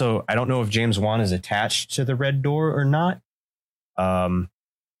 He's also, I don't know if James Wan is attached to the Red Door or not.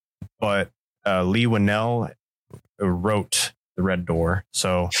 But Lee Winnell wrote the Red Door.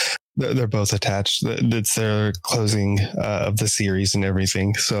 So they're both attached. It's their closing of the series and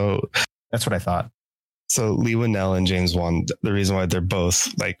everything. So that's what I thought. So Lee Winnell and James Wan, the reason why they're both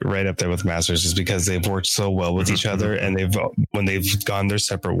like right up there with masters is because they've worked so well with each other, and when they've gone their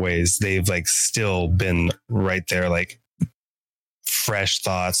separate ways, they've like still been right there, like fresh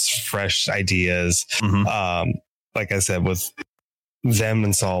thoughts, fresh ideas. Like I said, with them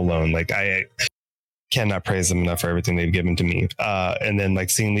and Saul alone, like I cannot praise them enough for everything they've given to me. And then like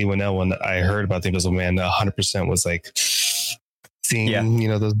seeing Lee Winnell, when I heard about The Invisible Man, 100% was like seeing,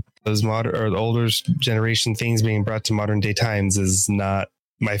 those modern or the older generation things being brought to modern day times is not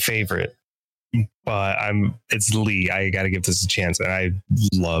my favorite, but it's Lee. I got to give this a chance. And I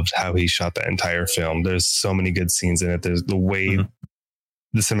loved how he shot that entire film. There's so many good scenes in it. There's the way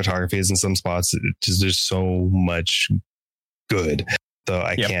the cinematography is in some spots. There's so much good, though.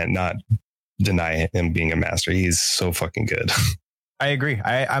 I can't not deny him being a master. He's so fucking good. I agree.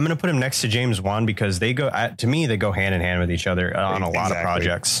 I'm going to put him next to James Wan because they go hand in hand with each other on a lot of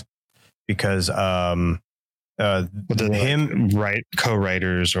projects. Because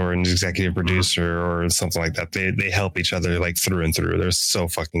co-writers or an executive producer or something like that, they help each other like through and through. They're so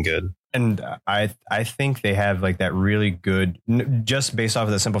fucking good. And I think they have like that really good, just based off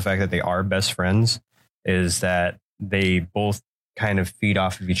of the simple fact that they are best friends, is that they both kind of feed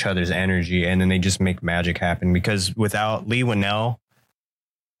off of each other's energy, and then they just make magic happen. Because without Lee Winnell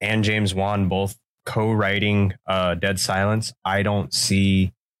and James Wan both co-writing Dead Silence, I don't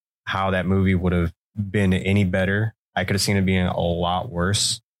see how that movie would have been any better. I could have seen it being a lot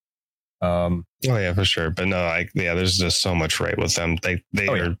worse. Oh yeah, for sure. But no, there's just so much right with them. They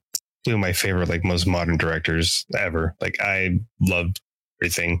are two of my favorite, like most modern directors ever. Like I loved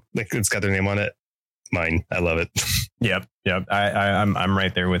everything. Like it's got their name on it. Mine. I love it. Yep. I'm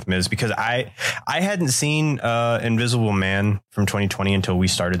right there with Ms. because I hadn't seen Invisible Man from 2020 until we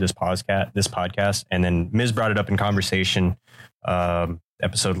started this podcast, and then Ms. brought it up in conversation,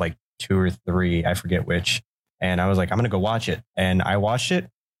 episode like 2 or 3, I forget which, and I was like, I'm gonna go watch it, and I watched it,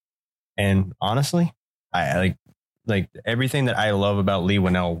 and honestly, I like everything that I love about Lee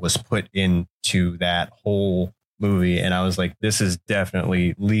Winnell was put into that whole movie. And I was like, this is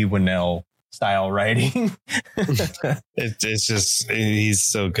definitely Lee Winnell style writing. It's just, he's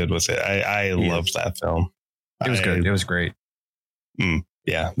so good with it. I loved that film. It was good. It was great.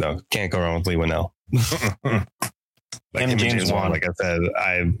 Yeah, no, can't go wrong with Lee Winnell. Like and James Wan. Like I said,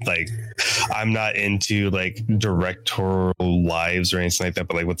 I'm not into like directorial lives or anything like that,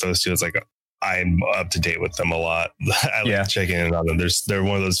 but like with those two, it's like I'm up to date with them a lot. I like checking in on them. They're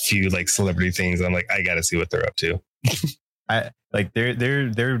one of those few like celebrity things. I'm like, I got to see what they're up to.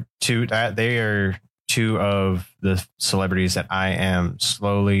 They're two. They are two of the celebrities that I am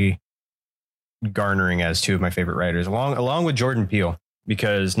slowly garnering as two of my favorite writers, along with Jordan Peele.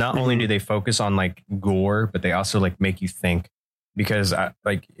 Because not only do they focus on like gore, but they also like make you think. Because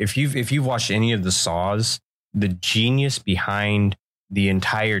like if you've watched any of the Saws, the genius behind the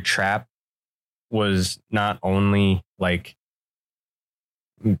entire trap was not only like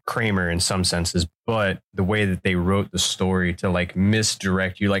Kramer in some senses, but the way that they wrote the story to like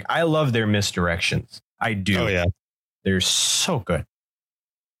misdirect you. Like I love their misdirections. I do. Oh yeah, they're so good.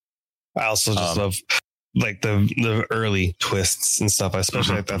 I also just love like the early twists and stuff,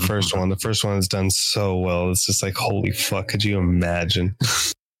 especially like that first one. The first one is done so well. It's just like, holy fuck, could you imagine?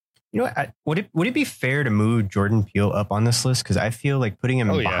 You know what? Would it be fair to move Jordan Peele up on this list? Because I feel like putting him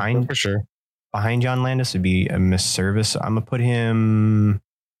behind for sure behind John Landis would be a misservice. So I'm gonna put him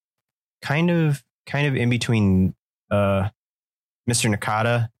kind of in between Mr.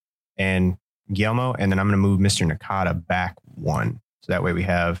 Nakata and Guillermo, and then I'm gonna move Mr. Nakata back one. So that way we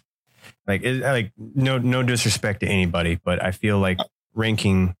have no disrespect to anybody, but I feel like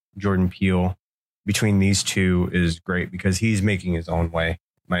ranking Jordan Peele between these two is great because he's making his own way.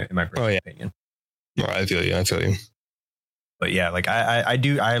 In my personal opinion. Oh, I feel you. But yeah, like I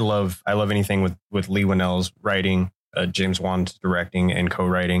love anything with Lee Winnell's writing, James Wan's directing and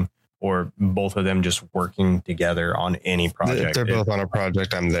co-writing, or both of them just working together on any project. If they're both on a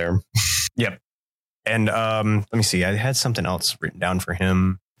project, I'm there. Yep. And let me see. I had something else written down for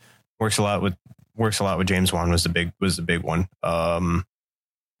him. Works a lot with James Wan was the big one. But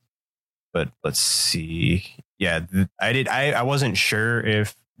let's see. Yeah, I wasn't sure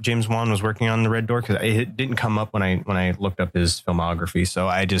if James Wan was working on The Red Door because it didn't come up when I looked up his filmography. So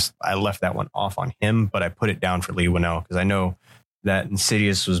I left that one off on him, but I put it down for Lee Winnell because I know that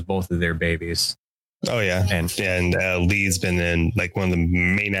Insidious was both of their babies. Oh yeah, and Lee's been in like one of the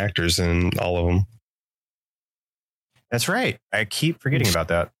main actors in all of them. That's right. I keep forgetting about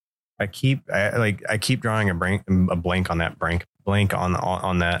that. I keep drawing a blank on that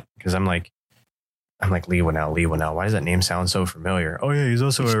because I'm like Lee Winnell. Why does that name sound so familiar? Oh yeah, he's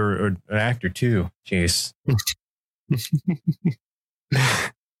also an actor too. Jeez.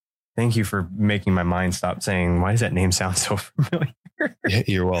 Thank you for making my mind stop saying, why does that name sound so familiar?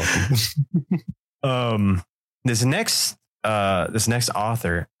 You're welcome. This next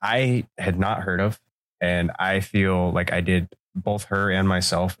author I had not heard of, and I feel like I did both her and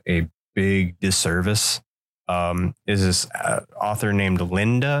myself a big disservice. Is this author named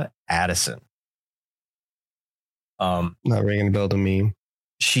Linda Addison. Not ringing a bell to me.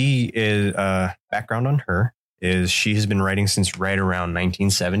 She is background on her is she has been writing since right around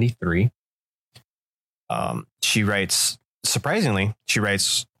 1973. She writes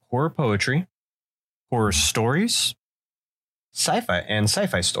horror poetry, horror stories,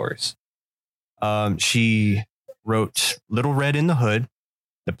 sci-fi stories. She wrote Little Red in the Hood,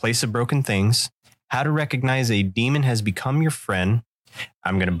 The Place of Broken Things, How to Recognize a Demon Has Become Your Friend.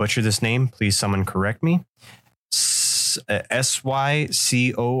 I'm going to butcher this name. Please, someone correct me. Sycorax.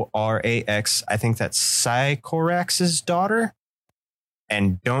 I think that's Sycorax's daughter.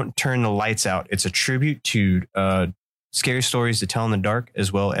 And Don't Turn the Lights Out. It's a tribute to Scary Stories to Tell in the Dark,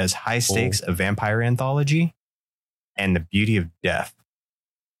 as well as High Stakes, a vampire anthology, and The Beauty of Death.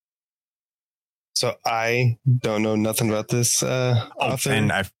 So I don't know nothing about this author.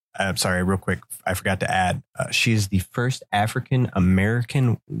 And I'm sorry, real quick, I forgot to add, she is the first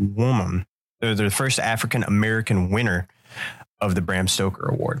African-American woman, the first African-American winner of the Bram Stoker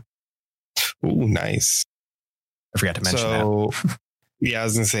Award. Ooh, nice. I forgot to mention that. Yeah, I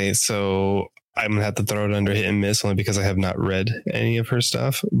was going to say, so I'm going to have to throw it under hit and miss only because I have not read any of her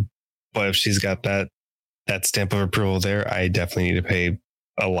stuff. But if she's got that stamp of approval there, I definitely need to pay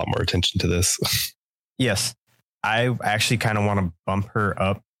a lot more attention to this. Yes. I actually kind of want to bump her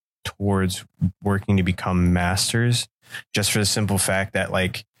up towards working to become masters, just for the simple fact that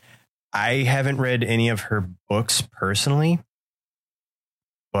like I haven't read any of her books personally,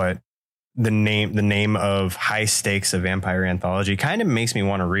 but the name of High Stakes, a Vampire Anthology kind of makes me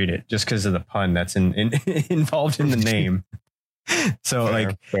want to read it just because of the pun that's involved in the name.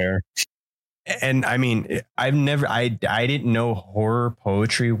 So fair. And I mean, I didn't know horror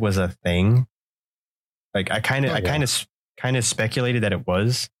poetry was a thing. Like I kind of speculated that it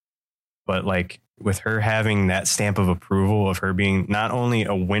was, but like with her having that stamp of approval of her being not only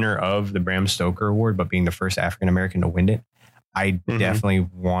a winner of the Bram Stoker Award, but being the first African American to win it, I definitely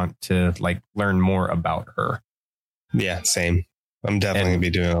want to like learn more about her. Yeah, same. I'm definitely gonna be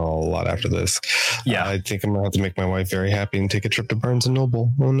doing a lot after this. Yeah, I think I'm gonna have to make my wife very happy and take a trip to Barnes and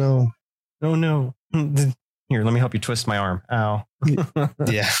Noble. Oh no. Here, let me help you twist my arm. Ow.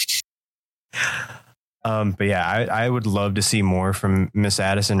 Yeah. But yeah, I would love to see more from Miss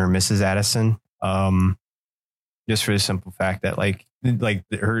Addison or Mrs. Addison. Just for the simple fact that like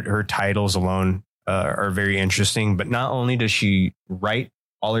her titles alone are very interesting. But not only does she write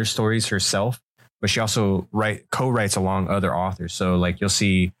all her stories herself, but she also co-writes along other authors. So like you'll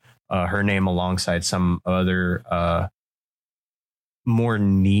see her name alongside some other more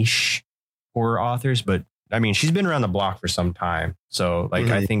niche horror authors. But I mean, she's been around the block for some time. So like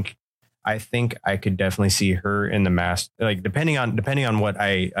I think I could definitely see her in the mass, like depending on what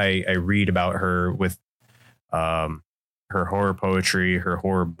I read about her with her horror poetry, her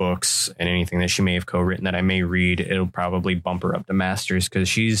horror books, and anything that she may have co-written that I may read, it'll probably bump her up to masters because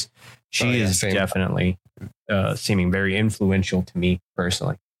she is definitely seeming very influential to me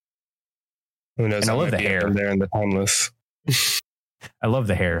personally. Who knows? And I love the hair there in the timeless. I love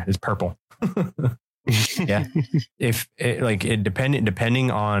the hair. It's purple. Yeah.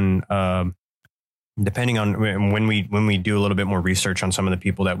 Depending on when we do a little bit more research on some of the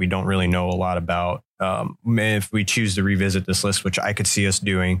people that we don't really know a lot about, if we choose to revisit this list, which I could see us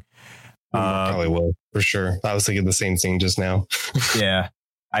doing, probably will for sure. I was thinking the same thing just now. Yeah,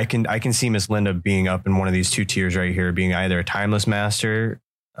 I can see Miss Linda being up in one of these two tiers right here, being either a timeless master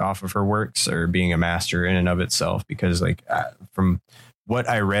off of her works or being a master in and of itself, because like from what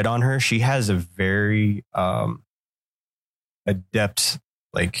I read on her, she has a very adept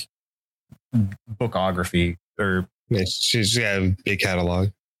like bookography or she's big catalog.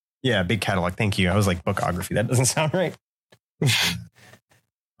 Yeah, big catalog. Thank you. I was like bookography. That doesn't sound right.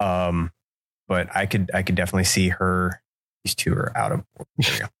 But I could definitely see her. These two are out of.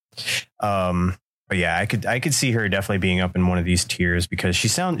 There you go. But yeah, I could see her definitely being up in one of these tiers because she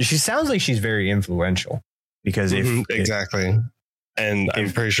sounds like she's very influential. Because exactly. And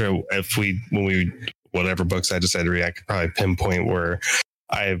I'm pretty sure when we whatever books I decided to read, I could probably pinpoint where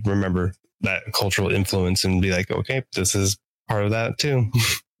I remember that cultural influence and be like, okay, this is part of that too.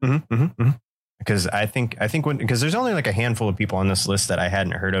 Because I think because there's only like a handful of people on this list that I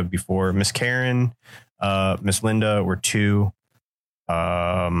hadn't heard of before. Miss Karen, Miss Linda were two.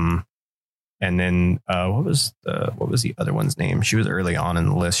 And then what was the other one's name? She was early on in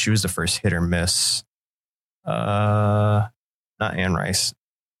the list. She was the first hit or miss. Not Anne Rice.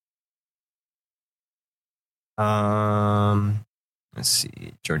 Let's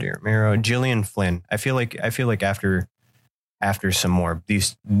see, Jordi Romero, Gillian Flynn. I feel like after some more,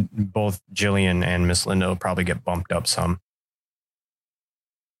 these both Gillian and Miss Linda will probably get bumped up some.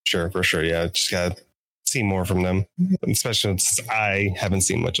 Sure, for sure. Yeah, just gotta see more from them, especially since I haven't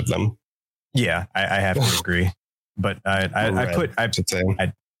seen much of them. Yeah, I have to agree. But I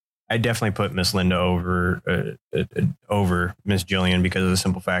definitely put Miss Linda over Miss Gillian because of the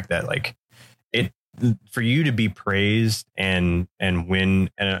simple fact that like for you to be praised and win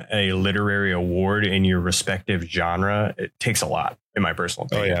a literary award in your respective genre, it takes a lot, in my personal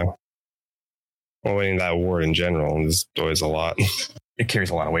opinion. Oh yeah. Well, winning that award in general is always a lot. It carries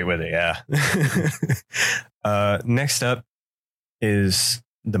a lot of weight with it. Yeah. Next up is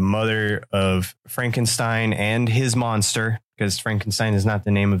the mother of Frankenstein and his monster, because Frankenstein is not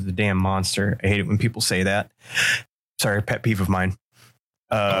the name of the damn monster. I hate it when people say that. Sorry, pet peeve of mine.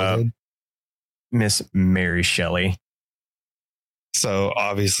 Miss Mary Shelley. So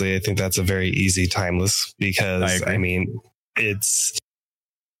obviously, I think that's a very easy timeless because I mean, it's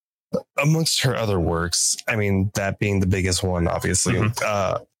amongst her other works. I mean, that being the biggest one, obviously,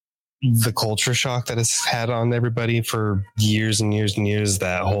 the culture shock that it's had on everybody for years and years and years.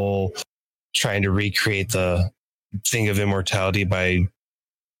 That whole trying to recreate the thing of immortality by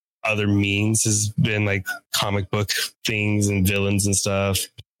other means has been like comic book things and villains and stuff.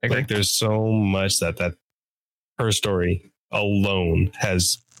 Like there's so much that her story alone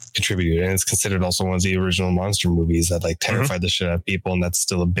has contributed, and it's considered also one of the original monster movies that like terrified the shit out of people, and that's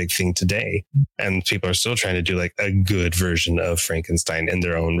still a big thing today. And people are still trying to do like a good version of Frankenstein in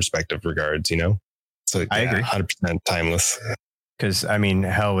their own respective regards, you know? So I agree. 100% timeless. Because I mean,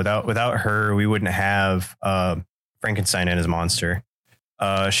 hell, without her, we wouldn't have Frankenstein and his monster.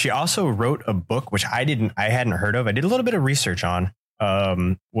 She also wrote a book which I hadn't heard of. I did a little bit of research on.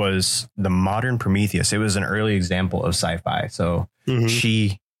 Was The Modern Prometheus. It was an early example of sci-fi. So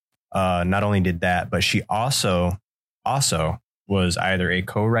she not only did that, but she also was either a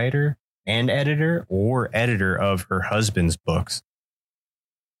co-writer and editor or editor of her husband's books.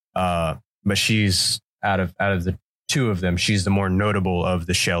 But she's out of the two of them, she's the more notable of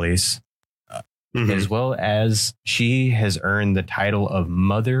the Shelleys, as well as she has earned the title of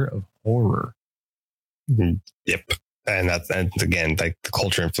Mother of Horror. Yep. And again, like the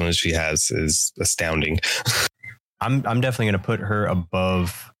culture influence she has is astounding. I'm definitely going to put her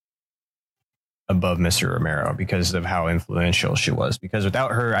above Mr. Romero because of how influential she was. Because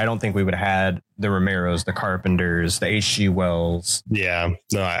without her, I don't think we would have had the Romeros, the Carpenters, the H.G. Wells. Yeah,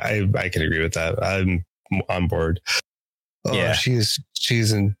 no, I can agree with that. I'm on board. Yeah, she's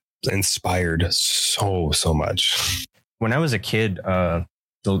inspired so much. When I was a kid, the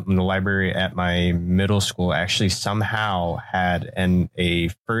library at my middle school actually somehow had a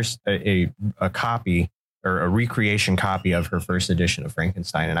copy or a recreation copy of her first edition of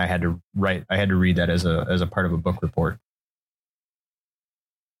Frankenstein, and I had to read that as a part of a book report.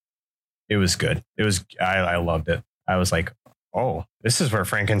 It was good. I loved it. I was like, oh, this is where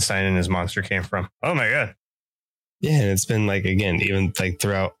Frankenstein and his monster came from. Oh my God. Yeah, and it's been like, again, even like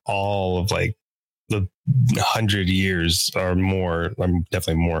throughout all of like the 100 years or more,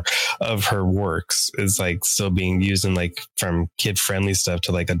 definitely more of her works is like still being used in like from kid friendly stuff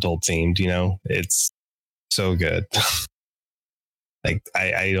to like adult themed, you know, it's so good. Like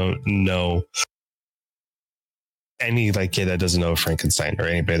I don't know any like kid that doesn't know Frankenstein or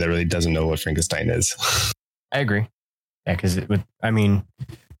anybody that really doesn't know what Frankenstein is. I agree. Yeah, because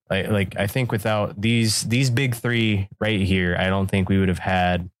I think without these big three right here, I don't think we would have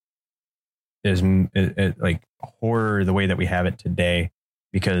had is like horror the way that we have it today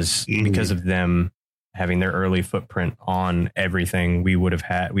because of them having their early footprint on everything. We wouldn't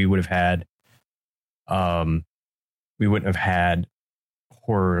have had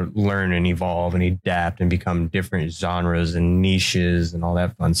horror learn and evolve and adapt and become different genres and niches and all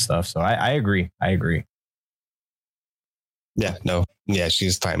that fun stuff. So I agree. Yeah, no. Yeah,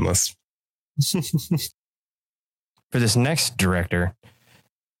 she's timeless. For this next director,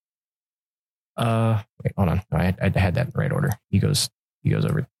 wait, hold on. No, I had that in the right order. He goes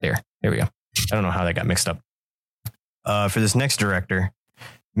over there. There we go. I don't know how that got mixed up. For this next director,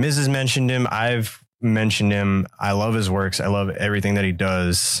 Ms. has mentioned him. I've mentioned him. I love his works. I love everything that he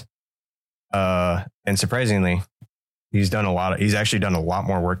does. And surprisingly, he's actually done a lot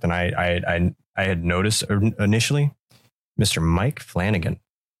more work than I had noticed initially. Mr. Mike Flanagan.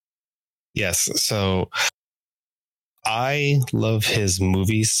 Yes. So I love his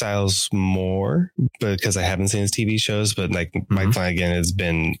movie styles more because I haven't seen his TV shows, but like Mike Flanagan has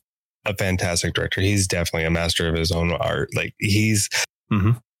been a fantastic director. He's definitely a master of his own art. Like I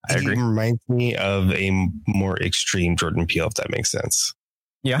agree. He reminds me of a more extreme Jordan Peele, if that makes sense.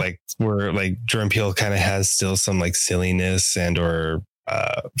 Yeah. Like where like Jordan Peele kind of has still some like silliness and or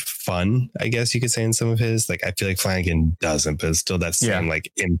fun, I guess you could say in some of his. Like I feel like Flanagan doesn't, but it's still that same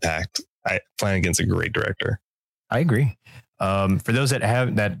like impact. Flanagan's a great director. I agree. For those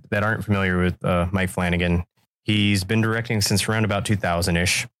that aren't familiar with Mike Flanagan, he's been directing since around about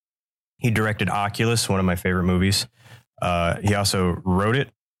 2000-ish. He directed Oculus, one of my favorite movies. He also wrote it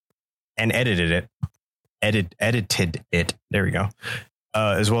and edited it. There we go.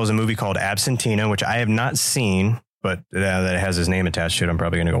 As well as a movie called Absentina, which I have not seen, but that has his name attached to it. I'm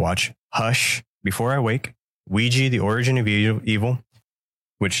probably going to go watch. Hush, Before I Wake, Ouija, The Origin of Evil,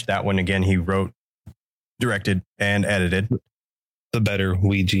 which that one, again, he wrote, directed, and edited. The better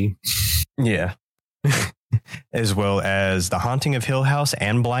Ouija. Yeah. As well as The Haunting of Hill House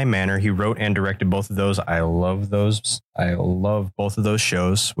and Bly Manor. He wrote and directed both of those. I love those. I love both of those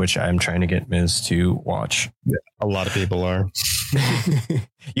shows, which I'm trying to get Ms. to watch. Yeah, a lot of people are.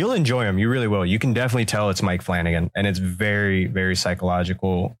 You'll enjoy them. You really will. You can definitely tell it's Mike Flanagan, and it's very, very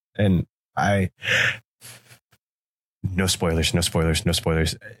psychological. And no spoilers.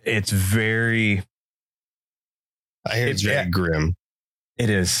 It's very... I hear it's very grim. It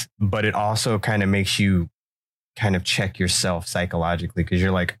is, but it also kind of makes you kind of check yourself psychologically because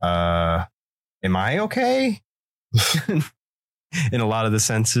you're like, am I okay? In a lot of the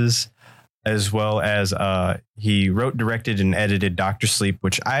senses, as well as he wrote, directed, and edited Dr. Sleep,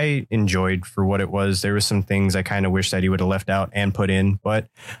 which I enjoyed for what it was. There were some things I kind of wish that he would have left out and put in, but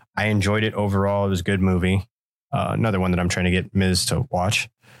I enjoyed it overall. It was a good movie. Another one that I'm trying to get Ms. to watch,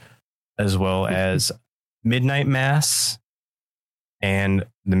 as well as Midnight Mass and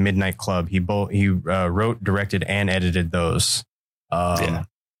The Midnight Club. He wrote, directed, and edited those.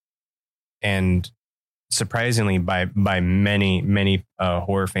 And surprisingly, by many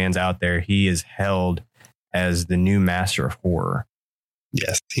horror fans out there, he is held as the new master of horror.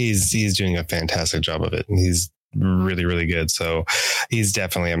 Yes, he's doing a fantastic job of it, and he's really, really good. So he's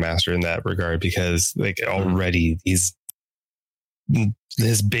definitely a master in that regard, because like already his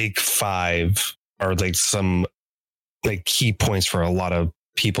big five are like some like key points for a lot of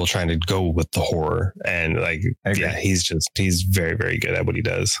people trying to go with the horror. And like, yeah, he's very, very good at what he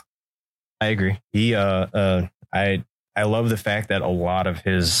does. I agree. I love the fact that a lot of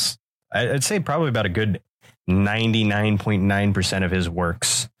his, I'd say probably about a good 99.9% of his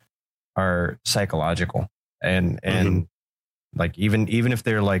works are psychological, and like even if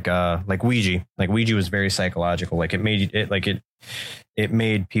they're like Ouija was very psychological. Like it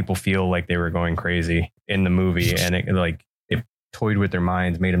made people feel like they were going crazy in the movie, and it toyed with their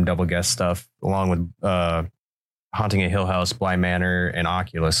minds, made them double guess stuff, along with Haunting a Hill House, Bly Manor, and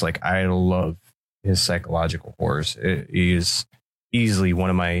Oculus. Like, I love his psychological horrors. He is easily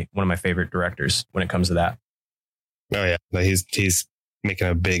one of my favorite directors when it comes to that. Oh yeah, he's making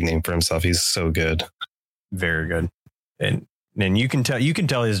a big name for himself. He's so good, very good, and you can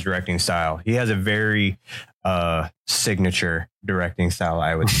tell his directing style. He has a very signature directing style,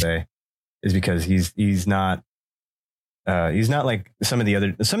 I would say, is because he's not like some of the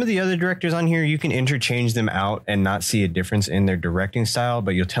other directors on here. You can interchange them out and not see a difference in their directing style,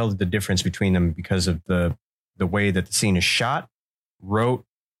 but you'll tell the difference between them because of the way that the scene is shot, wrote,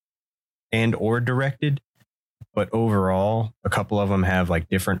 and or directed. But overall, a couple of them have like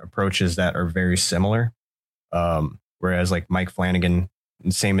different approaches that are very similar. Whereas like Mike Flanagan,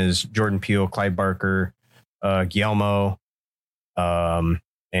 same as Jordan Peele, Clive Barker, Guillermo,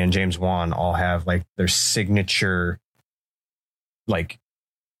 and James Wan all have like their signature like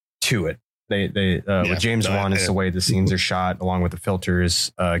to it. With James Wan, it's the way the scenes are shot, along with the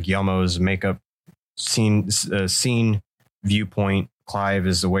filters. Guillermo's makeup, scene viewpoint. Clive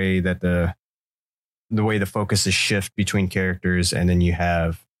is the way that the focus is shift between characters, and then you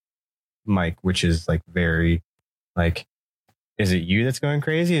have Mike, which is like very like, is it you that's going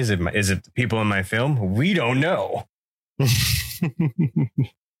crazy? Is it the people in my film? We don't know.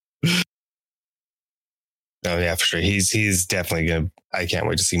 Oh yeah, for sure. He's definitely good. I can't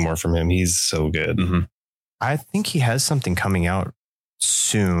wait to see more from him. He's so good. Mm-hmm. I think he has something coming out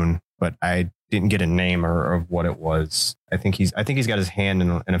soon, but I didn't get a name or of what it was. I think he's got his hand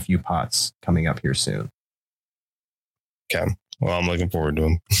in a few pots coming up here soon. Okay. Well, I'm looking forward to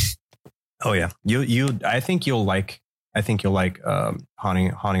him. Oh yeah. I think you'll like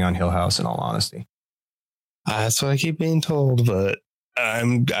Haunting on Hill House, in all honesty. That's what I keep being told, but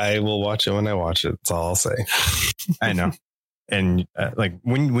I will watch it when I watch it. That's all I'll say. I know. And like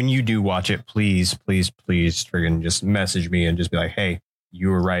when you do watch it, please friggin' just message me and just be like, hey, you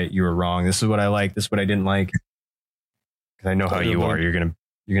were right, you were wrong. This is what I like. This is what I didn't like. Because I know how you are. You're gonna.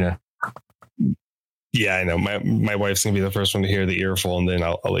 Yeah, I know. My wife's gonna be the first one to hear the earful, and then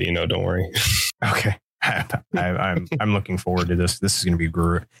I'll let you know. Don't worry. Okay. I'm looking forward to this. This is gonna be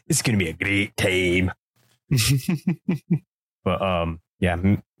great. It's gonna be a great time. But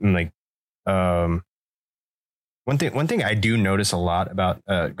yeah, like one thing I do notice a lot about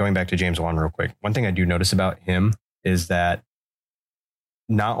going back to James Wan real quick. One thing I do notice about him is that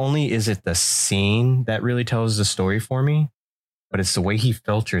not only is it the scene that really tells the story for me, but it's the way he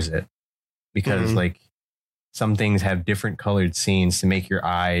filters it. Because like some things have different colored scenes to make your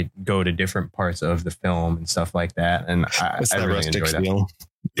eye go to different parts of the film and stuff like that. And I really enjoy that. Feel.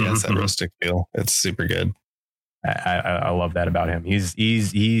 Yeah, it's that rustic feel. It's super good. I love that about him.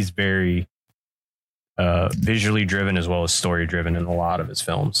 He's very visually driven as well as story driven in a lot of his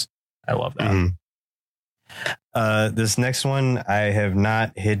films. I love that. This next one, I have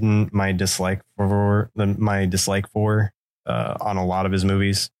not hidden my dislike for on a lot of his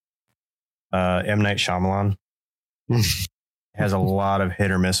movies. M. Night Shyamalan has a lot of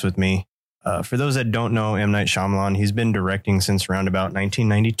hit or miss with me. For those that don't know M. Night Shyamalan, he's been directing since around about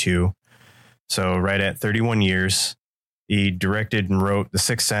 1992. So right at 31 years, he directed and wrote The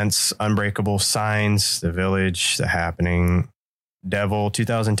Sixth Sense, Unbreakable, Signs, The Village, The Happening, Devil,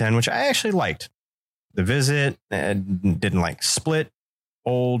 2010, which I actually liked. The Visit, didn't like. Split,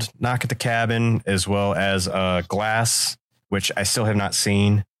 Old, Knock at the Cabin, as well as Glass, which I still have not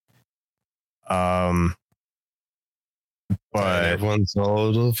seen. But everyone's all a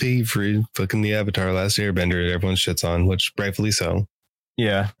little favorite, fucking the Avatar Last Airbender, everyone shits on, which rightfully so.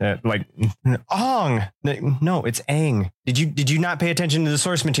 Yeah, like Ong. No, it's Aang. Did you not pay attention to the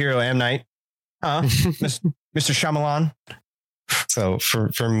source material, M. Night? Huh, Mr. Shyamalan? So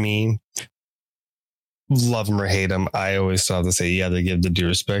for me, love him or hate him, I always still have to say, yeah, they give the due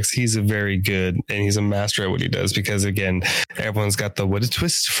respects. He's a very good and he's a master at what he does, because again, everyone's got the what a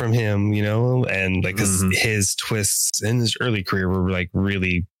twist from him, and like his twists in his early career were like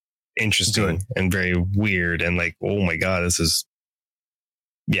really interesting and very weird and like, oh my God, this is,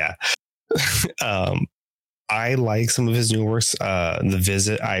 yeah. I like some of his new works. The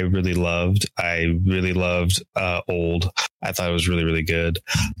Visit, I really loved. Old. I thought it was really, really good.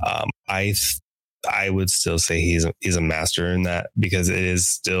 I would still say he's a master in that, because it is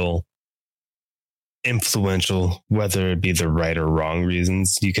still influential, whether it be the right or wrong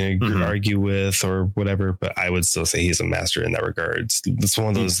reasons you can argue with or whatever. But I would still say he's a master in that regard. It's one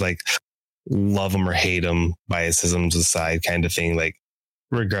of those like love him or hate him, biasisms aside kind of thing. Like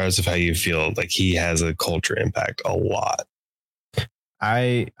regardless of how you feel, like he has a culture impact a lot.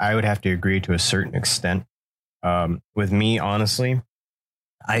 I would have to agree to a certain extent. With me, honestly,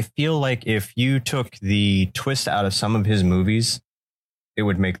 I feel like if you took the twist out of some of his movies, it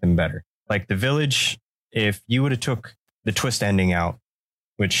would make them better. Like The Village, if you would have took the twist ending out,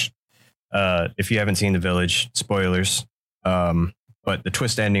 which if you haven't seen The Village, spoilers, but the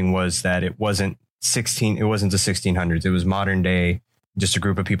twist ending was that it wasn't the 1600s. It was modern day, just a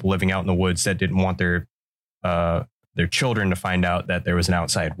group of people living out in the woods that didn't want their children to find out that there was an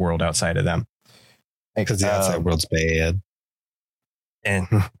outside world outside of them. Because the outside world's bad. And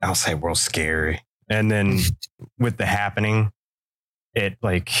outside world's scary. And then with The Happening, it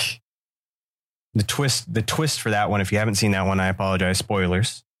like the twist for that one, if you haven't seen that one, I apologize,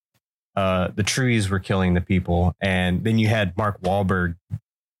 spoilers. The trees were killing the people. And then you had Mark Wahlberg's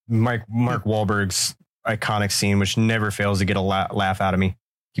iconic scene, which never fails to get a laugh out of me.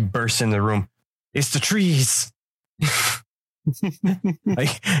 He bursts in the room. It's the trees.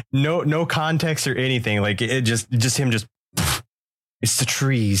 Like no context or anything. Like it just him just. It's the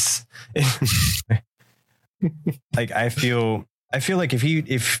trees. Like I feel like if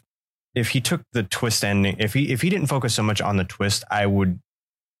he took the twist ending, if he didn't focus so much on the twist, I would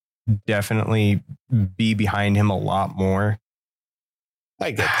definitely be behind him a lot more.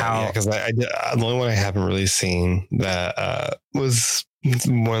 I get that, because the only one I haven't really seen that was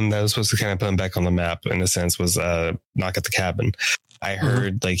one that was supposed to kind of put him back on the map in a sense was Knock at the Cabin. I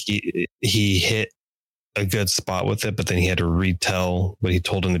heard like he hit a good spot with it, but then he had to retell what he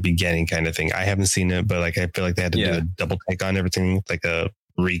told in the beginning kind of thing. I haven't seen it, but like I feel like they had to do a double take on everything, like a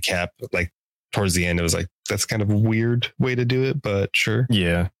recap, like towards the end. It was like, that's kind of a weird way to do it, but sure.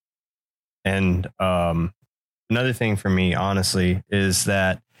 Yeah. And another thing for me, honestly, is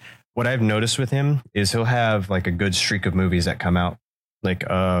that what I've noticed with him is he'll have like a good streak of movies that come out. Like,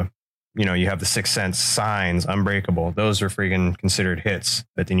 you have The Sixth Sense, Signs, Unbreakable. Those are freaking considered hits.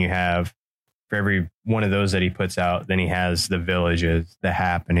 But then you have, for every one of those that he puts out, then he has The Villages, The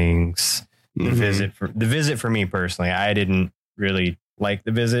Happenings, The Visit. The Visit for me personally, I didn't really like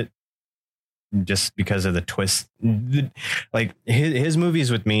The Visit just because of the twist. Like his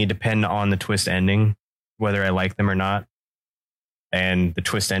movies with me depend on the twist ending, whether I like them or not. And the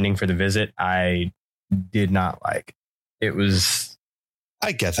twist ending for The Visit, I did not like. It was.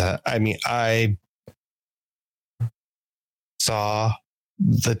 I get that. I mean, I saw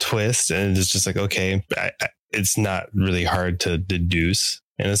the twist and it's just like, okay, it's not really hard to deduce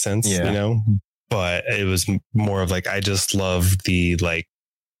in a sense, but it was more of like, I just love the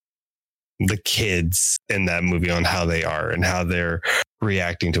kids in that movie on how they are and how they're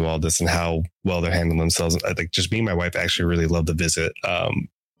reacting to all this and how well they're handling themselves. I think just me and my wife actually really love The Visit.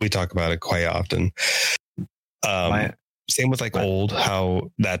 We talk about it quite often. Same with Old,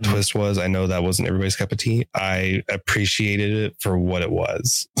 how that twist was. I know that wasn't everybody's cup of tea. I appreciated it for what it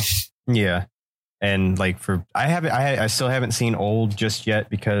was. Yeah. And I still haven't seen Old just yet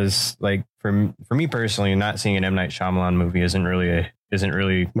because for me personally, not seeing an M. Night Shyamalan movie isn't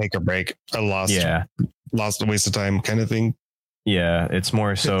really make or break. A lost a waste of time kind of thing. Yeah, it's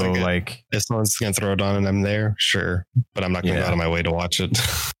more so if someone's gonna throw it on and I'm there, sure, but I'm not gonna go out of my way to watch it.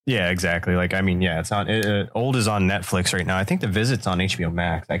 Yeah, exactly. It's on. Old is on Netflix right now. I think The Visit's on HBO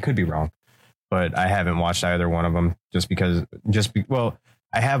Max. I could be wrong, but I haven't watched either one of them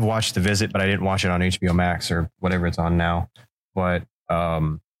I have watched The Visit, but I didn't watch it on HBO Max or whatever it's on now. But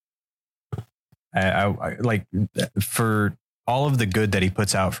I like for all of the good that he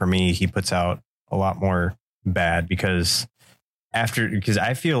puts out for me, he puts out a lot more bad because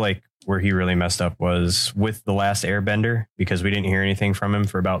I feel like where he really messed up was with The Last Airbender because we didn't hear anything from him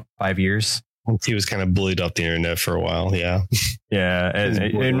for about 5 years. He was kind of bullied off the internet for a while. Yeah. Yeah.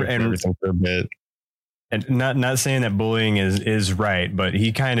 And everything for a bit. And not saying that bullying is right, but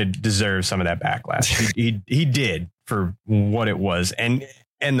he kind of deserves some of that backlash. he did for what it was. And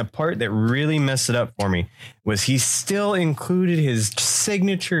the part that really messed it up for me was he still included his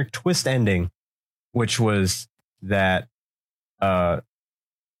signature twist ending, which was that friggin'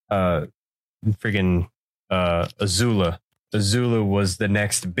 Azula was the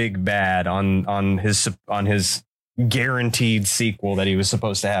next big bad on his guaranteed sequel that he was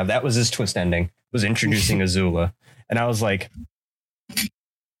supposed to have. That was his twist ending, was introducing Azula. And I was like,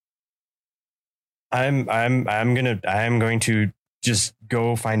 I'm going to just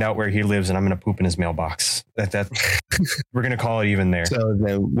go find out where he lives, and I'm going to poop in his mailbox. That we're going to call it even there. So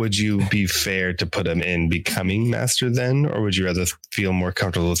then, would you be fair to put him in Becoming Master then, or would you rather feel more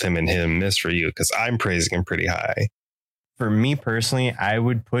comfortable with him in Hit and Miss for you? Because I'm praising him pretty high. For me personally, I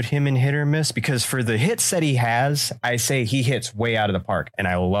would put him in Hit or Miss, because for the hits that he has, I say he hits way out of the park, and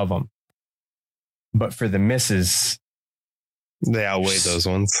I love him. But for the misses, they outweigh those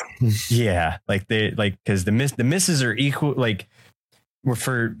ones. Yeah, because the misses are equal. Like,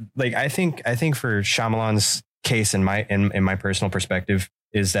 for I think for Shyamalan's case, in my personal perspective,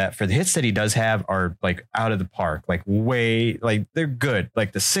 is that for the hits that he does have are like out of the park, like way, like they're good.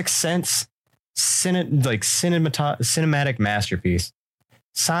 Like The Sixth Sense, cinematic masterpiece.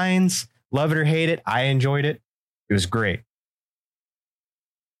 Signs, love it or hate it, I enjoyed it. It was great.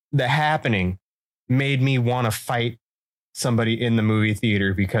 The Happening made me want to fight somebody in the movie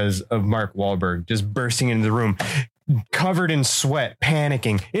theater because of Mark Wahlberg just bursting into the room, covered in sweat,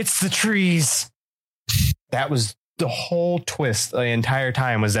 panicking. It's the trees. That was the whole twist the entire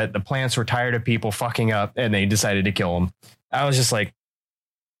time, was that the plants were tired of people fucking up and they decided to kill them. I was just like,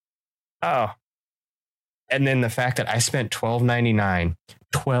 oh. And then the fact that I spent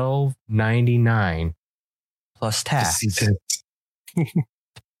 $12.99 plus tax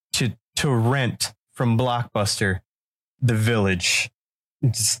to rent from Blockbuster The Village.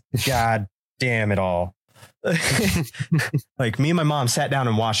 Just, God damn it all. Like, me and my mom sat down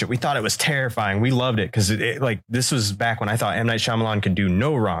and watched it. We thought it was terrifying. We loved it because this was back when I thought M. Night Shyamalan could do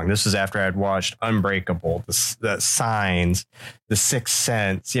no wrong. This was after I'd watched Unbreakable, the Signs, The Sixth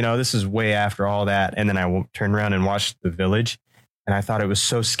Sense. This is way after all that. And then I turned around and watched The Village, and I thought it was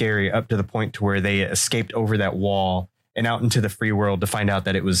so scary, up to the point to where they escaped over that wall and out into the free world to find out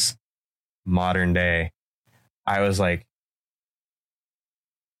that it was modern day. I was like,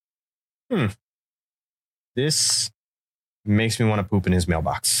 this makes me want to poop in his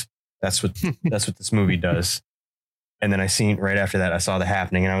mailbox. That's what this movie does. And then right after that, I saw The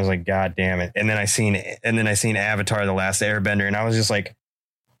Happening, and I was like, God damn it. And then I seen Avatar: The Last Airbender, and I was just like,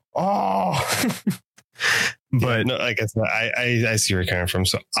 oh. But no, like I said, I see where you're coming from.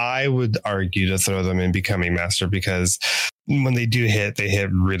 So I would argue to throw them in Becoming Master, because when they do hit, they hit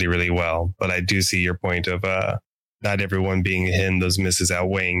really, really well. But I do see your point of not everyone being a hit and those misses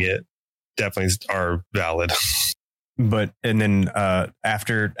outweighing it definitely are valid. But and then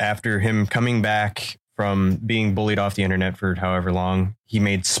after him coming back from being bullied off the internet for however long, he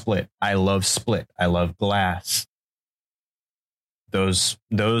made Split. I love Split. I love Glass. Those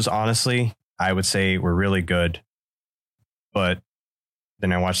honestly, I would say, were really good. But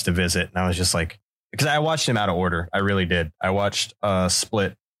then I watched The Visit, and I was just like, because I watched him out of order. I really did. I watched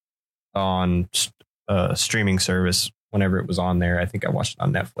Split on a streaming service whenever it was on there. I think I watched it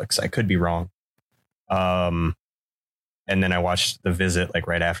on Netflix. I could be wrong. And then I watched The Visit like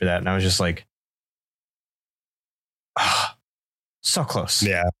right after that, and I was just like, so close.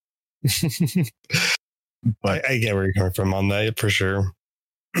 Yeah. But I get where you're coming from on that for sure.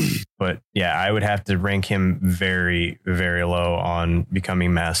 But yeah, I would have to rank him very, very low on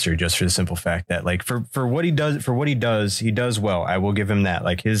Becoming Master, just for the simple fact that, like, for what he does, he does well. I will give him that.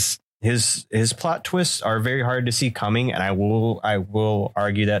 Like, his plot twists are very hard to see coming, and I will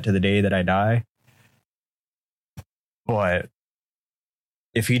argue that to the day that I die. But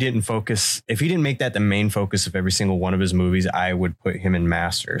if he didn't make that the main focus of every single one of his movies, I would put him in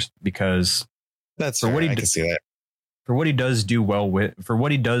Masters, because that's for what I can see that. For what he does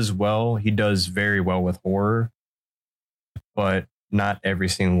well, he does very well with horror, but not every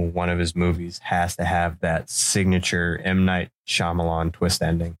single one of his movies has to have that signature M. Night Shyamalan twist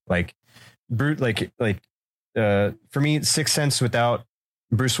ending. Like, for me, Sixth Sense without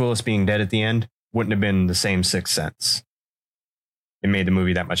Bruce Willis being dead at the end wouldn't have been the same Sixth Sense. It made the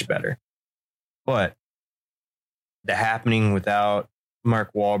movie that much better. But The Happening without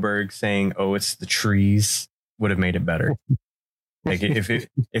Mark Wahlberg saying, "Oh, it's the trees," would have made it better. Like,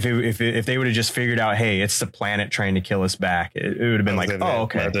 if they would have just figured out, hey, it's the planet trying to kill us back, it would have been like, oh,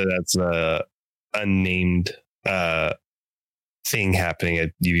 okay, that's a unnamed thing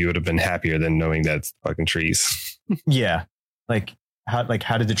happening. You would have been happier than knowing that's fucking trees. Yeah, like, how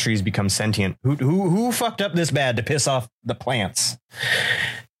did the trees become sentient? Who fucked up this bad to piss off the plants?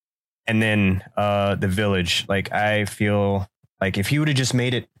 And then the village. Like, I feel like if he would have just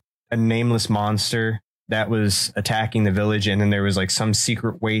made it a nameless monster that was attacking the village, and then there was like some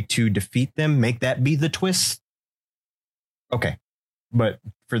secret way to defeat them, make that be the twist. Okay. But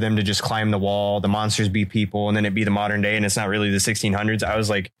for them to just climb the wall, the monsters be people, and then it be the modern day, and it's not really the 1600s. I was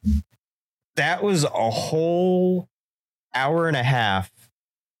like, that was a whole hour and a half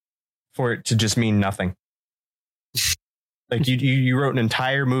for it to just mean nothing. Like you wrote an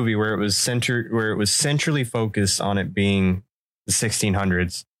entire movie where it was centrally focused on it being the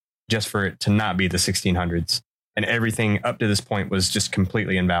 1600s, just for it to not be the 1600s, and everything up to this point was just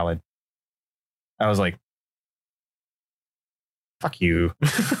completely invalid. I was like, fuck you.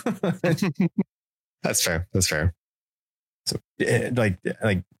 That's fair. That's fair. So like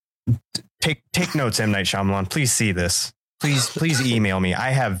take notes, M. Night Shyamalan. Please see this. Please email me.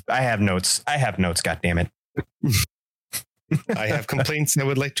 I have notes. I have notes. God damn it. I have complaints I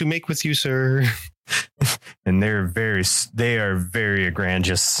would like to make with you, sir. And they are very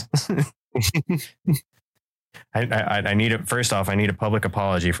egregious. I need it. First off, I need a public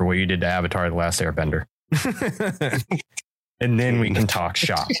apology for what you did to Avatar: The Last Airbender. And then we can talk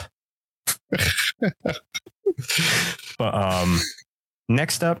shop. But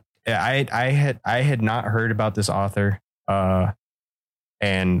next up, I had not heard about this author,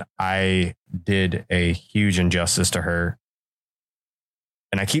 and I did a huge injustice to her.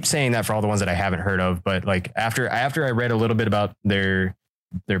 And I keep saying that for all the ones that I haven't heard of, but like after I read a little bit about their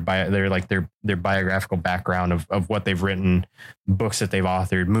biographical background of what they've written, books that they've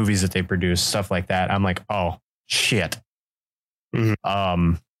authored, movies that they produced, stuff like that, I'm like, oh shit.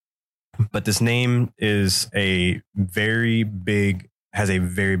 Mm-hmm. But this name has a very big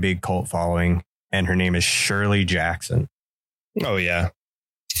cult following, and her name is Shirley Jackson. Oh yeah.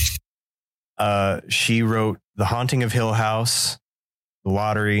 She wrote The Haunting of Hill House, The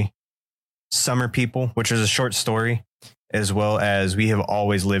Lottery, Summer People, which is a short story, as well as We Have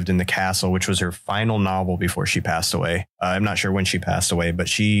Always Lived in the Castle, which was her final novel before she passed away. I'm not sure when she passed away, but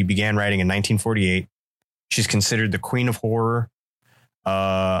she began writing in 1948. She's considered the queen of horror.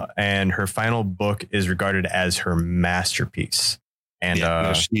 And her final book is regarded as her masterpiece. And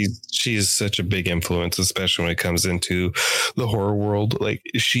no, she's such a big influence, especially when it comes into the horror world. Like,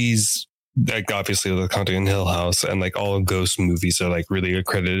 she's like, obviously the Haunting in Hill House and like all ghost movies are like really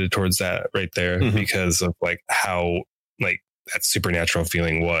accredited towards that right there, because of like how like that supernatural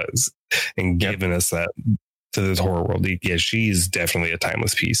feeling was, and giving us that to this horror world. Yeah, she's definitely a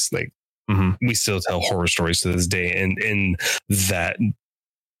timeless piece. Like, we still tell horror stories to this day, and in that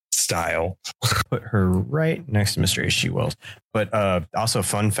style. Put her right next to Mr. H.G. Wells. But also,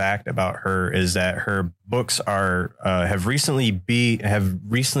 fun fact about her is that her books are have recently began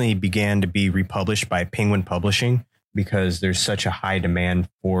to be republished by Penguin Publishing, because there's such a high demand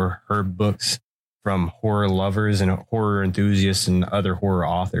for her books from horror lovers and horror enthusiasts and other horror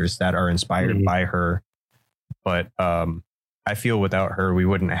authors that are inspired by her. But I feel without her, we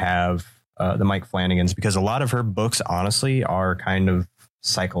wouldn't have the Mike Flanagans, because a lot of her books, honestly, are kind of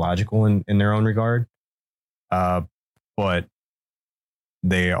psychological in their own regard. But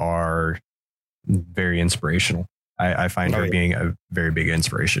they are very inspirational. I find her being a very big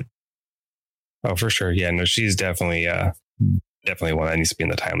inspiration. Oh, for sure. Yeah, no, she's definitely one that needs to be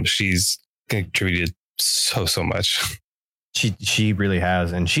in the time. She's contributed so much. She really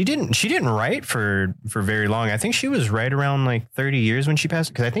has, and she didn't write for very long. I think she was right around like 30 years when she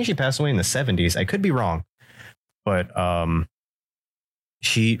passed, because I think she passed away in the 70s. I could be wrong, but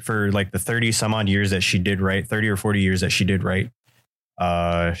she, for like the 30 some odd years that she did write, 30 or 40 years that she did write,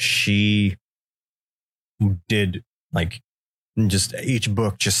 she did like just each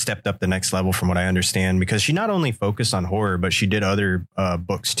book just stepped up the next level from what I understand, because she not only focused on horror, but she did other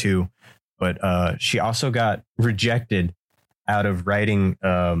books too. But she also got rejected out of writing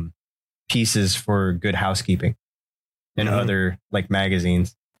pieces for Good Housekeeping and other like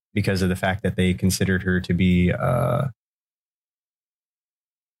magazines, because of the fact that they considered her to be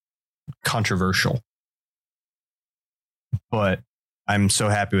controversial. But I'm so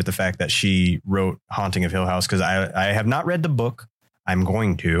happy with the fact that she wrote Haunting of Hill House, because I have not read the book. I'm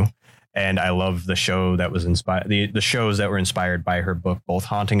going to. And I love the show that was inspired. The shows that were inspired by her book, both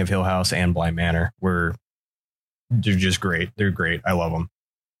Haunting of Hill House and Bly Manor, they're just great. They're great. I love them.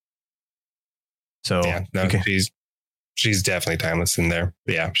 So yeah, no, she's definitely timeless in there.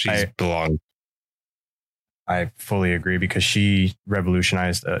 But yeah, she's belonged. I fully agree, because she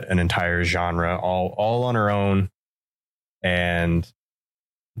revolutionized an entire genre all on her own. And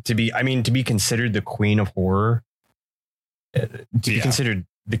to be considered the queen of horror, to be considered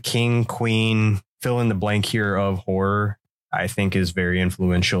the king, queen, fill in the blank here of horror, I think is very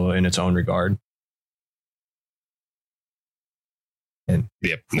influential in its own regard. And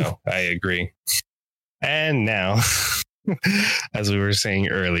no, I agree. And now, as we were saying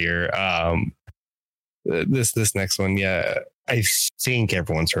earlier, this next one, I think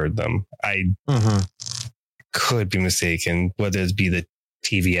everyone's heard them. I could be mistaken, whether it be the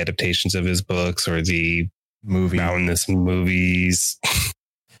TV adaptations of his books or the mountainous movies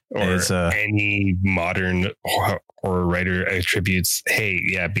or any modern horror writer attributes, hey,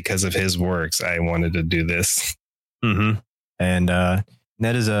 because of his works, I wanted to do this. And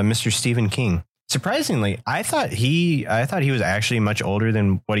that is Mr. Stephen King. Surprisingly, I thought he was actually much older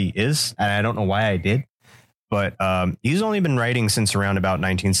than what he is, and I don't know why I did. But he's only been writing since around about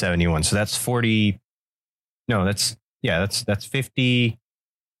 1971, so that's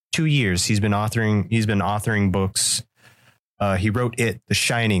 52 years. He's been authoring books. He wrote It, The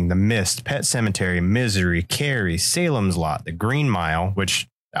Shining, The Mist, Pet Sematary, Misery, Carrie, Salem's Lot, The Green Mile, which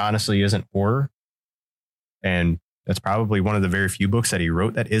honestly isn't horror, and that's probably one of the very few books that he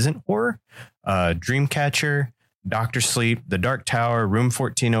wrote that isn't horror. Dreamcatcher, Dr. Sleep, The Dark Tower, Room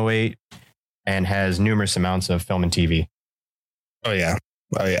 1408, and has numerous amounts of film and TV. Oh yeah.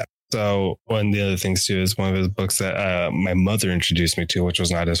 So one of the other things too is one of his books that my mother introduced me to, which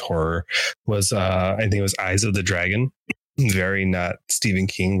was not as horror, was I think it was Eyes of the Dragon. Very not Stephen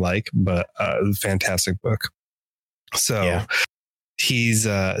King like, but a fantastic book. So he's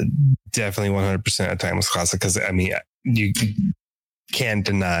definitely 100% a timeless classic, because I mean, you can't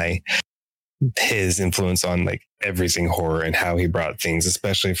deny his influence on like everything horror and how he brought things,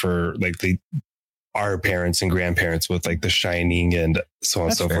 especially for like our parents and grandparents with like The Shining and so on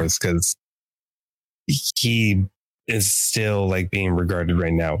and so forth, because he is still like being regarded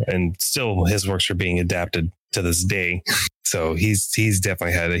right now, and still his works are being adapted to this day. So he's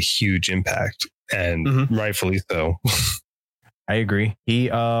definitely had a huge impact, and rightfully so. I agree.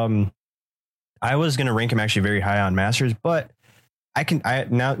 I was going to rank him actually very high on Masters, but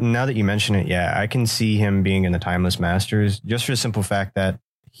now that you mention it, I can see him being in the Timeless Masters, just for the simple fact that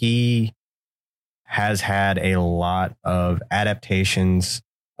he has had a lot of adaptations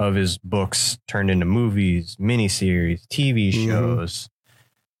of his books turned into movies, miniseries, TV shows.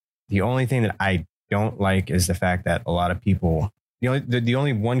 The only thing that I don't like is the fact that a lot of people, the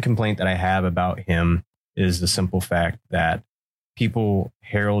only one complaint that I have about him is the simple fact that people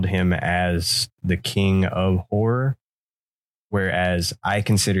herald him as the king of horror, whereas I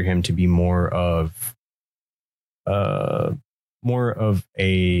consider him to be more of a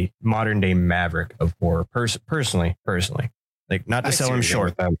modern day Maverick of horror. Personally, like, not to sell him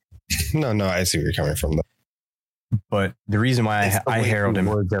short. No, I see where you're coming from. But the reason why I herald him,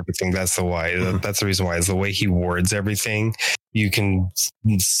 words everything. That's the why. That's the reason why, is the way he words everything. You can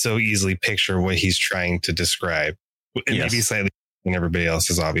so easily picture what he's trying to describe. It may be slightly than everybody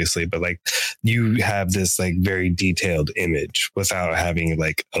else's, obviously, but like, you have this like very detailed image without having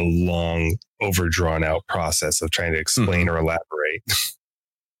like a long, overdrawn out process of trying to explain or elaborate.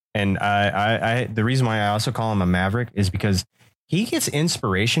 And I the reason why I also call him a Maverick is because he gets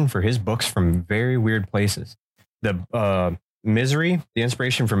inspiration for his books from very weird places. The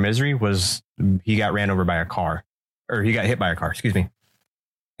inspiration for Misery was he got ran over by a car, or he got hit by a car, excuse me.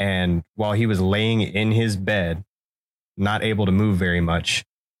 And while he was laying in his bed, not able to move very much,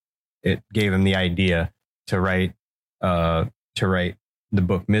 it gave him the idea to write the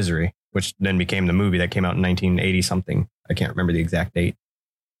book Misery, which then became the movie that came out in 1980 something. I can't remember the exact date,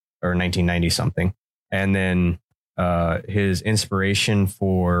 or 1990 something. And then his inspiration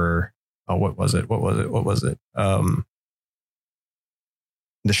for what was it?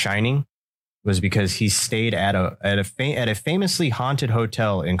 The Shining was because he stayed at a famously haunted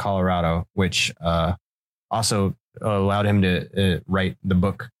hotel in Colorado, which also allowed him to write the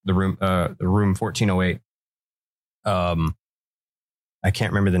book, the Room 1408. I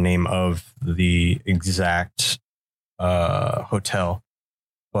can't remember the name of the exact hotel,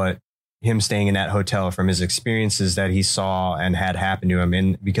 but him staying in that hotel, from his experiences that he saw and had happen to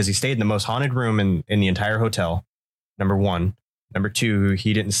him, because he stayed in the most haunted room in the entire hotel. Number one. Number two,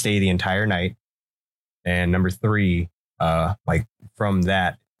 he didn't stay the entire night. And number three, from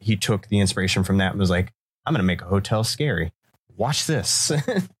that, he took the inspiration from that and was like, I'm going to make a hotel scary. Watch this.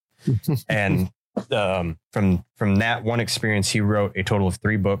 And from that one experience, he wrote a total of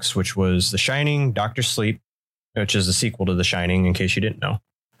 3 books, which was The Shining, Dr. Sleep, which is a sequel to The Shining, in case you didn't know.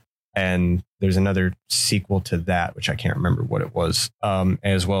 And there's another sequel to that, which I can't remember what it was,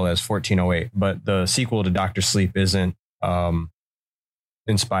 as well as 1408. But the sequel to Dr. Sleep isn't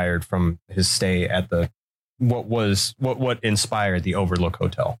inspired from his stay at the what inspired the Overlook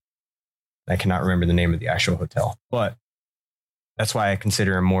Hotel. I cannot remember the name of the actual hotel, but that's why I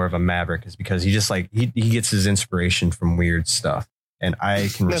consider him more of a maverick, is because he just like he gets his inspiration from weird stuff, and I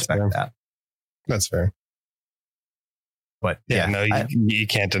can respect that. That's fair. But you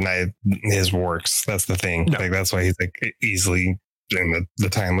can't deny his works. That's the thing. No. Like that's why he's like easily in the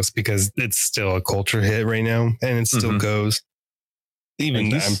timeless, because it's still a culture hit right now, and it still goes.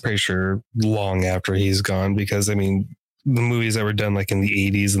 Even I'm pretty sure long after he's gone, because I mean, the movies that were done like in the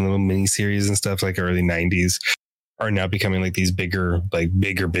 80s and the miniseries and stuff like early 90s are now becoming like these bigger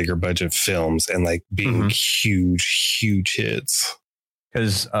budget films and like being huge hits.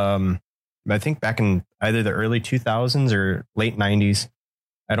 Because I think back in either the early 2000s or late 90s,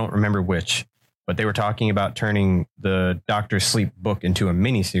 I don't remember which, but they were talking about turning the Dr. Sleep book into a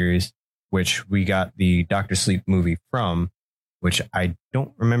miniseries, which we got the Dr. Sleep movie from, which I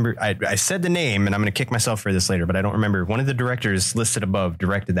don't remember. I said the name, and I'm going to kick myself for this later, but I don't remember. One of the directors listed above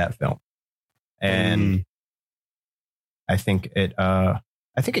directed that film. And I think it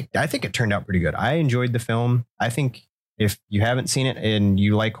turned out pretty good. I enjoyed the film. I think if you haven't seen it and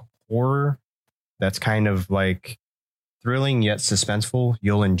you like horror, that's kind of like thrilling yet suspenseful,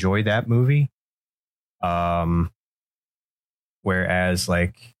 you'll enjoy that movie. Whereas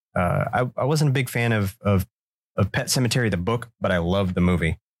like I wasn't a big fan of Pet Sematary the book, but I loved the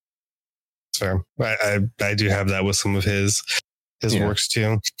movie. Fair. I do have that with some of his works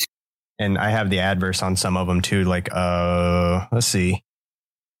too. And I have the adverse on some of them too. Like, let's see.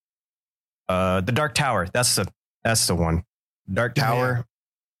 The Dark Tower. That's the one. Dark Tower.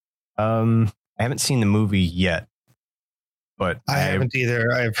 Yeah. I haven't seen the movie yet, but I haven't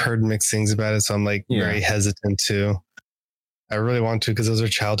either. I've heard mixed things about it, so I'm like very hesitant to. I really want to, because those are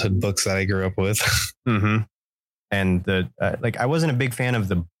childhood books that I grew up with. And the I wasn't a big fan of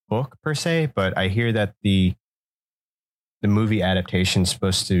the book per se, but I hear that the movie adaptation is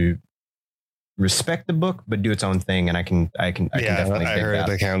supposed to respect the book but do its own thing, and I can definitely I heard that.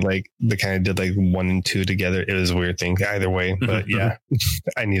 They kind of did like 1 and 2 together. It was a weird thing either way, but yeah,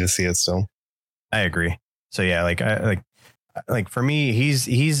 I need to see it still. I agree. So yeah, like for me, he's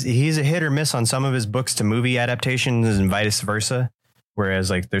a hit or miss on some of his books to movie adaptations and vice versa. Whereas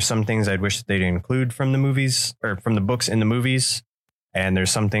like there's some things I'd wish that they'd include from the movies or from the books in the movies. And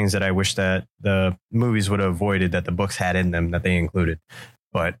there's some things that I wish that the movies would have avoided that the books had in them that they included.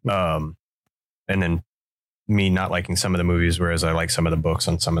 But and then me not liking some of the movies, whereas I like some of the books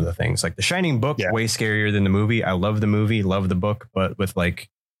on some of the things. Like The Shining book, way scarier than the movie. I love the movie, love the book, but with like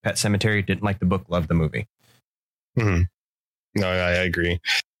Pet Sematary, didn't like the book, loved the movie. No, I agree.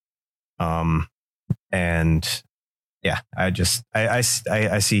 And yeah, I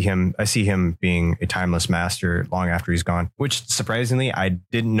see him being a timeless master long after he's gone, which surprisingly, I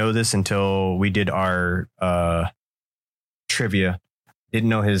didn't know this until we did our trivia. Didn't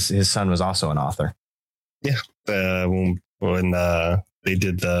know his son was also an author. Yeah. When they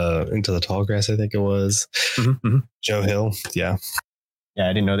did the Into the Tall Grass, I think it was Joe Hill. Yeah. Yeah.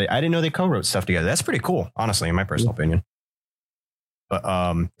 I didn't know they co-wrote stuff together. That's pretty cool, honestly, in my personal opinion.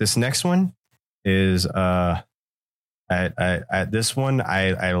 But this next one is this one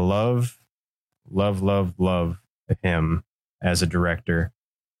I love him as a director,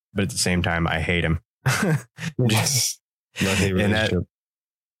 but at the same time I hate him. Yes.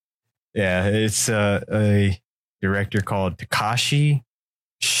 Yeah, it's a director called Takashi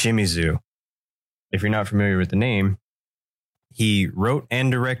Shimizu. If you're not familiar with the name, he wrote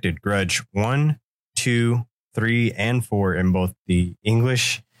and directed Grudge 1, 2, 3, and 4 in both the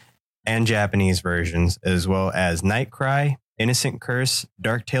English and Japanese versions, as well as Nightcry, Innocent Curse,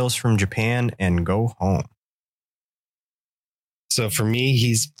 Dark Tales from Japan, and Go Home. So for me,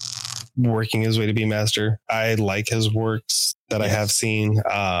 he's working his way to be master. I like his works that I have seen.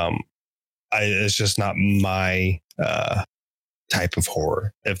 It's just not my type of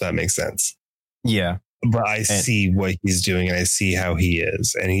horror, if that makes sense. Yeah. But I see what he's doing, and I see how he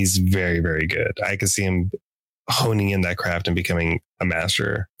is, and he's very, very good. I could see him honing in that craft and becoming a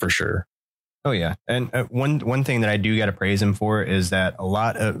master for sure. Oh yeah. And one thing that I do got to praise him for is that a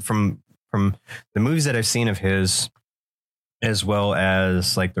lot of from the movies that I've seen of his, as well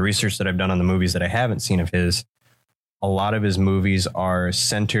as like the research that I've done on the movies that I haven't seen of his, a lot of his movies are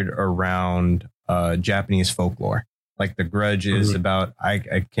centered around Japanese folklore. Like The Grudge is about,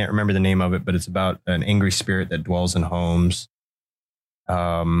 I can't remember the name of it, but it's about an angry spirit that dwells in homes.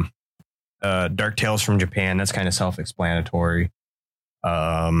 Dark Tales from Japan, that's kind of self-explanatory.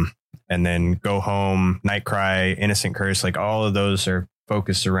 And then Go Home, Nightcry, Innocent Curse, like all of those are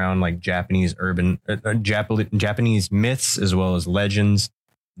focused around like Japanese Japanese myths, as well as legends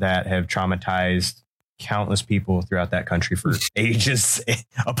that have traumatized countless people throughout that country for ages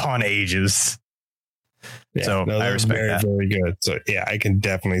upon ages. Yeah, so no, I respect very, that. very good. So yeah, I can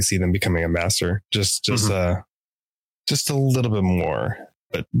definitely see them becoming a master. Just a little bit more,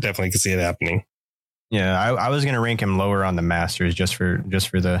 but definitely can see it happening. Yeah, I was going to rank him lower on the masters just for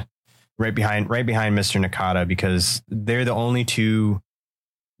the right behind Mr. Nakata, because they're the only two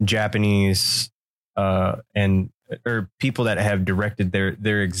Japanese or people that have directed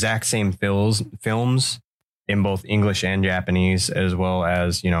their exact same films in both English and Japanese, as well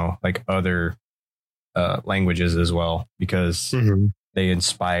as, like other languages as well, because they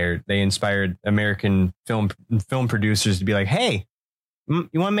inspired American film producers to be like, hey,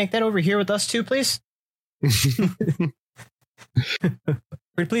 you want to make that over here with us too, please?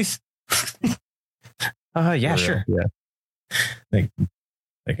 Please. Yeah, sure. Yeah.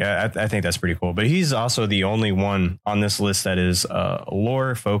 I think that's pretty cool. But he's also the only one on this list that is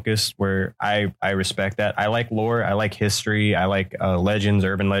lore focused, where I respect that. I like lore. I like history. I like legends,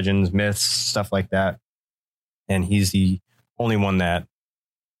 urban legends, myths, stuff like that. And he's the only one that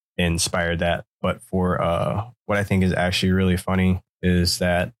inspired that. But for what I think is actually really funny is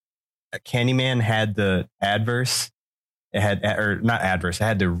that Candyman had the adverse. It had, or not adverse, it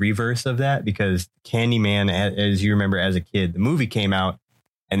had the reverse of that, because Candyman, as you remember as a kid, the movie came out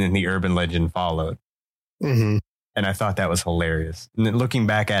and then the urban legend followed. And I thought that was hilarious. And then looking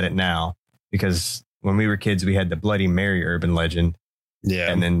back at it now, because when we were kids, we had the Bloody Mary urban legend.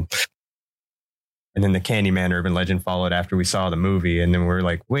 Yeah. And then the Candyman urban legend followed after we saw the movie. And then we're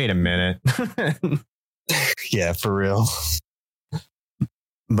like, wait a minute. Yeah, for real.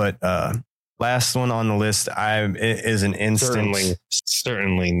 But last one on the list is an instance.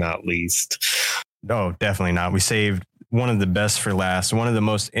 Certainly not least. No, definitely not. We saved one of the best for last, one of the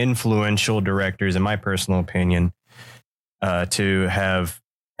most influential directors, in my personal opinion, to have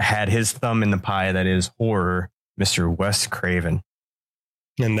had his thumb in the pie that is horror, Mr. Wes Craven.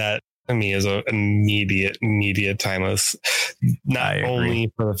 And that, to me, is an immediate timeless. Not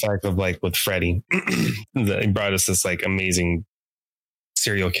only for the fact of, like, with Freddy, that he brought us this, like, amazing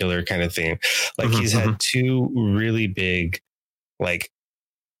serial killer kind of thing. Like, he's had two really big, like,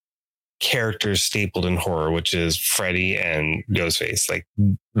 characters stapled in horror, which is Freddy and Ghostface. Like,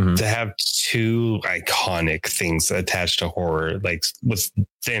 to have two iconic things attached to horror, like,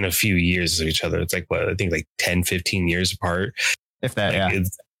 within a few years of each other. It's like, what, I think like 10, 15 years apart. If that, like, yeah.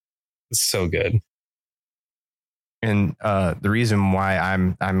 It's so good. And the reason why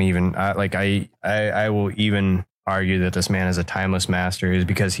I'm even I will even argue that this man is a timeless master is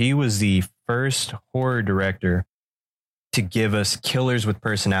because he was the first horror director to give us killers with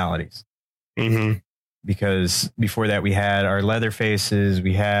personalities. Because before that, we had our Leatherfaces,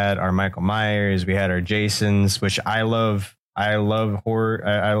 we had our Michael Myers, we had our Jasons, which I love. I love horror.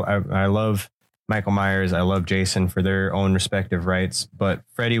 I love Michael Myers. I love Jason for their own respective rights. But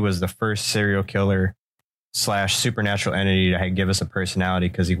Freddy was the first serial killer / supernatural entity to give us a personality,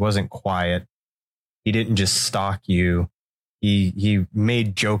 because he wasn't quiet. He didn't just stalk you. He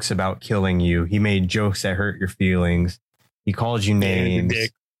made jokes about killing you. He made jokes that hurt your feelings. He called you names.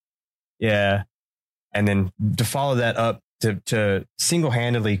 Yeah. And then to follow that up, to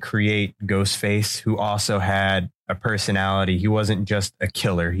single-handedly create Ghostface, who also had a personality. He wasn't just a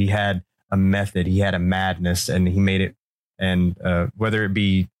killer. He had a method. He had a madness, and he made it. And whether it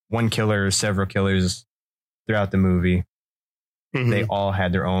be one killer or several killers throughout the movie, they all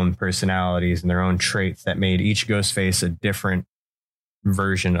had their own personalities and their own traits that made each Ghostface a different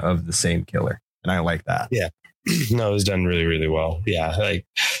version of the same killer. And I like that. Yeah. No, it was done really, really well. Yeah. Like,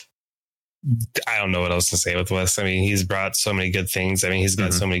 I don't know what else to say with Wes. I mean, he's brought so many good things. I mean, he's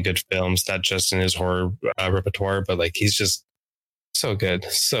got so many good films, not just in his horror repertoire, but like, he's just so good.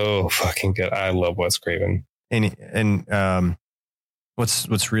 So fucking good. I love Wes Craven. And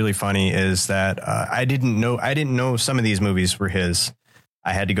what's really funny is that I didn't know some of these movies were his.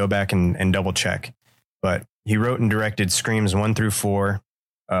 I had to go back and double check, but he wrote and directed Screams 1 through 4.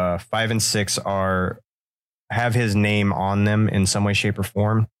 5 and 6 have his name on them in some way, shape, or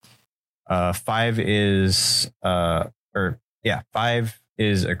form. 5 is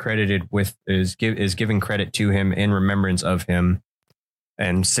accredited with is giving credit to him in remembrance of him,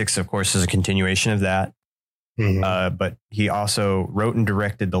 and 6, of course, is a continuation of that. But he also wrote and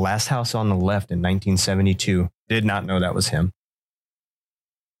directed The Last House on the Left in 1972. Did not know that was him.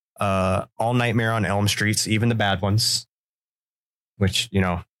 All Nightmare on Elm Streets, even the bad ones, which,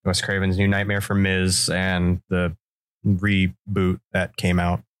 Wes Craven's New Nightmare for Miz and the reboot that came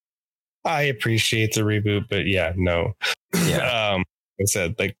out. I appreciate the reboot, but yeah, no. Yeah. I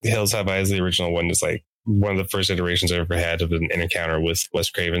said, like, Hills Have Eyes, the original one, is like one of the first iterations I ever had of an encounter with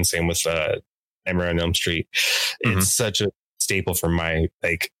Wes Craven. Same with Nightmare on Elm Street. It's such a staple for my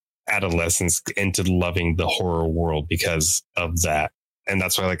like adolescence into loving the horror world because of that. And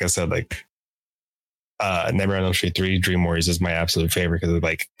that's why, like I said, like Nightmare on Elm Street 3 Dream Warriors is my absolute favorite because it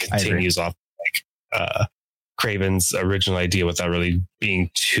like continues off like Craven's original idea without really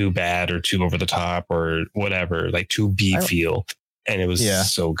being too bad or too over the top or whatever, like too B feel. And it was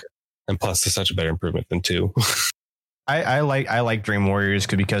so good. And plus it's such a better improvement than 2. I like Dream Warriors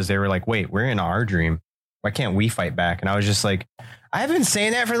because they were like, wait, we're in our dream. Why can't we fight back? And I was just like, I've been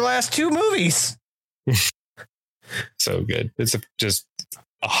saying that for the last 2 movies. So good. It's just,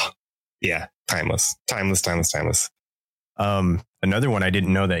 timeless. Another one I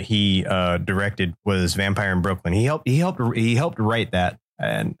didn't know that he directed was Vampire in Brooklyn. He helped write that,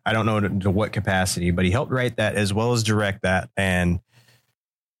 and I don't know to what capacity, but he helped write that as well as direct that, and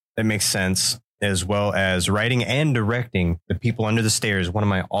that makes sense. As well as writing and directing The People Under the Stairs, one of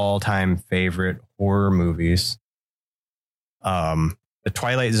my all-time favorite horror movies. The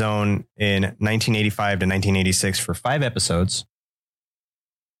Twilight Zone in 1985 to 1986 for 5 episodes,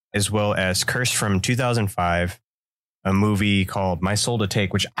 as well as Cursed from 2005, a movie called My Soul to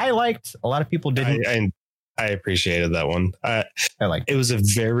Take, which I liked. A lot of people didn't. I appreciated that one. I liked it. It was a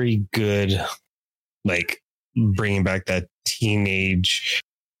very good, like, bringing back that teenage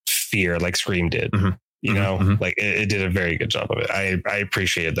fear like Scream did. You know, like it did a very good job of it. I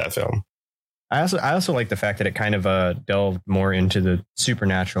appreciated that film. I also like the fact that it kind of delved more into the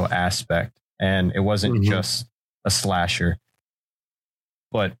supernatural aspect, and it wasn't just a slasher.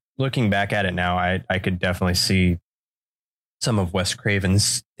 But looking back at it now, I could definitely see some of Wes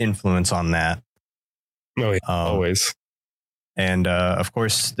Craven's influence on that. Oh, yeah, always. And of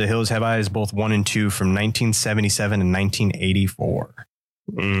course, The Hills Have Eyes, both 1 and 2 from 1977 and 1984.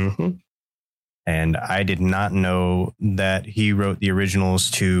 And I did not know that he wrote the originals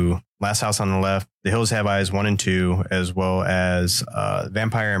to Last House on the Left, The Hills Have Eyes 1 and 2, as well as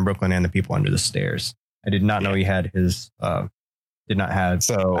Vampire in Brooklyn and The People Under the Stairs. I did not know he had his. I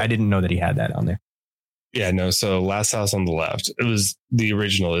didn't know that he had that on there. Yeah, no. So Last House on the Left, it was the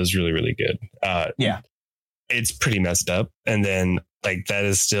original is really, really good. It's pretty messed up. And then like that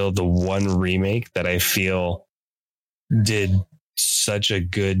is still the one remake that I feel did such a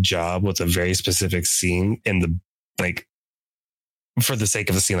good job with a very specific scene in the, like, for the sake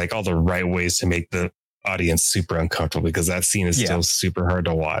of the scene, like all the right ways to make the audience super uncomfortable because that scene is still super hard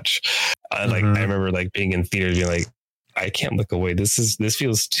to watch. Like I remember like being in theater being like, I can't look away. This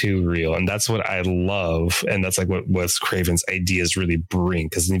feels too real. And that's what I love. And that's like what Wes Craven's ideas really bring.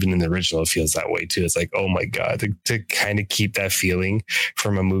 Cause even in the original, it feels that way too. It's like, oh my God, to kind of keep that feeling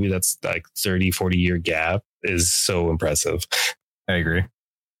from a movie that's like 30, 40 year gap is so impressive. I agree.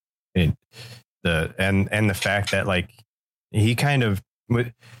 And the fact that like he kind of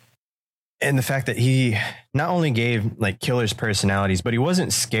and the fact that he not only gave like killers personalities, but he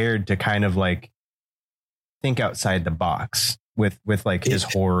wasn't scared to kind of like think outside the box with like his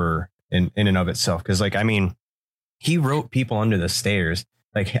horror in and of itself. Cause like, I mean, he wrote People Under the Stairs.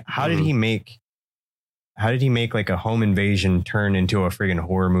 Like how did he make like a home invasion turn into a friggin'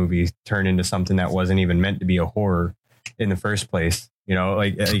 horror movie, turn into something that wasn't even meant to be a horror in the first place? You know,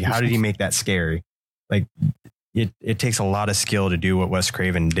 like how did he make that scary? Like it takes a lot of skill to do what Wes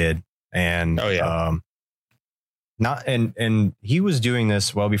Craven did. And, and he was doing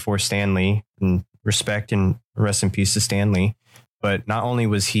this well before Stan Lee, and respect and rest in peace to Stan Lee. But not only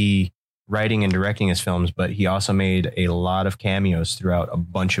was he writing and directing his films, but he also made a lot of cameos throughout a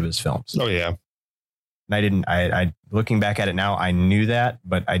bunch of his films. Oh yeah. And I looking back at it now, I knew that,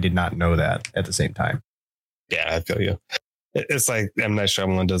 but I did not know that at the same time. Yeah, I feel you. It's like M. Night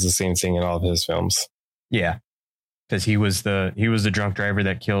Shyamalan does the same thing in all of his films. Yeah. Because he was the drunk driver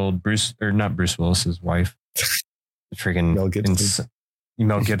that killed not Bruce Willis's wife. Freaking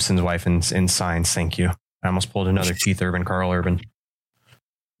Mel Gibson's wife in Signs. Thank you. I almost pulled another Keith Urban, Carl Urban.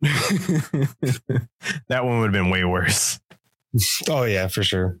 That one would have been way worse. Oh yeah, for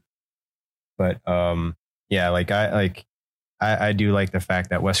sure. But yeah, like I do like the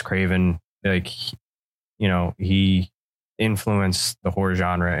fact that Wes Craven, like, you know, he influenced the horror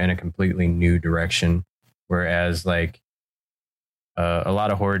genre in a completely new direction. Whereas like a lot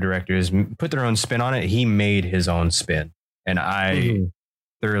of horror directors put their own spin on it. He made his own spin, and I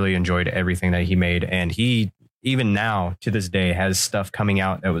thoroughly enjoyed everything that he made. And he, even now to this day, has stuff coming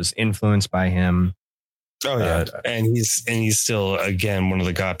out that was influenced by him. Oh yeah. And he's still, again, one of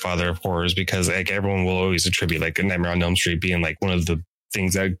the godfather of horrors, because like everyone will always attribute like Nightmare on Elm Street being like one of the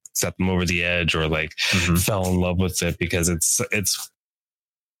things that set them over the edge or like fell in love with it, because it's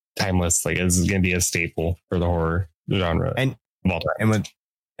timeless. Like it's going to be a staple for the horror genre. And of all time.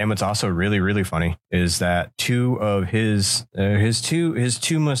 And what's also really, really funny is that two of his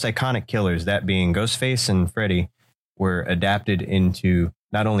two most iconic killers, that being Ghostface and Freddy, were adapted into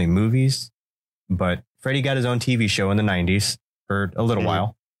not only movies, but Freddy got his own TV show in the 90s for a little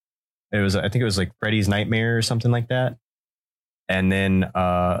while. I think it was like Freddy's Nightmare or something like that. And then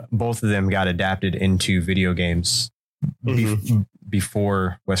both of them got adapted into video games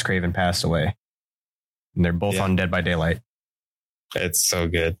before Wes Craven passed away. And they're both on Dead by Daylight. It's so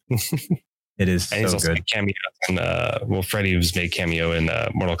good. It is and so good. Cameo in, Freddy was made cameo in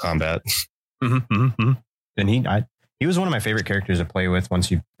Mortal Kombat. And he was one of my favorite characters to play with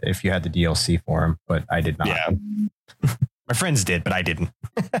if you had the DLC for him, but I did not. Yeah. My friends did, but I didn't.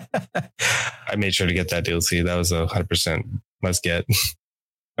 I made sure to get that DLC. That was 100% must get.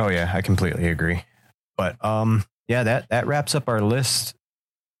 Oh yeah, I completely agree. But that wraps up our list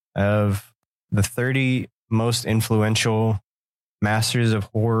of the 30 most influential masters of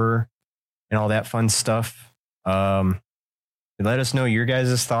horror and all that fun stuff. Let us know your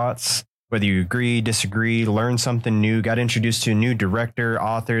guys' thoughts, whether you agree, disagree, learn something new, got introduced to a new director,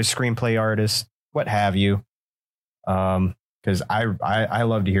 author, screenplay artist, what have you. Because I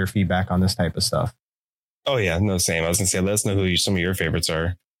love to hear feedback on this type of stuff. Oh yeah, no, same. I was gonna say, let us know who some of your favorites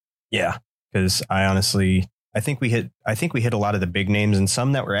are. Yeah, because I think we hit a lot of the big names and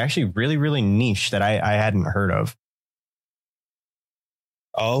some that were actually really, really niche that I hadn't heard of.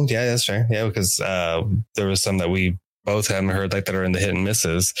 Oh yeah, that's fair. Yeah, because there was some that we both haven't heard, like that are in the hit and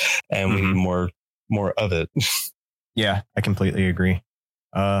misses, and we need more of it. Yeah, I completely agree.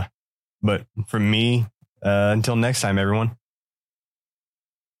 But from me, until next time, everyone.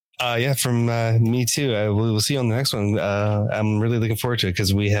 Yeah, from me too. We'll see you on the next one. I'm really looking forward to it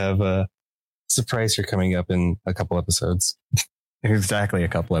because we have a surprise here coming up in a couple episodes. Exactly, a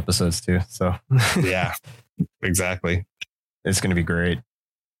couple episodes too. So yeah, exactly. It's going to be great.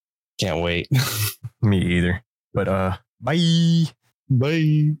 Can't wait. Me either. But bye.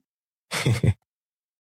 Bye.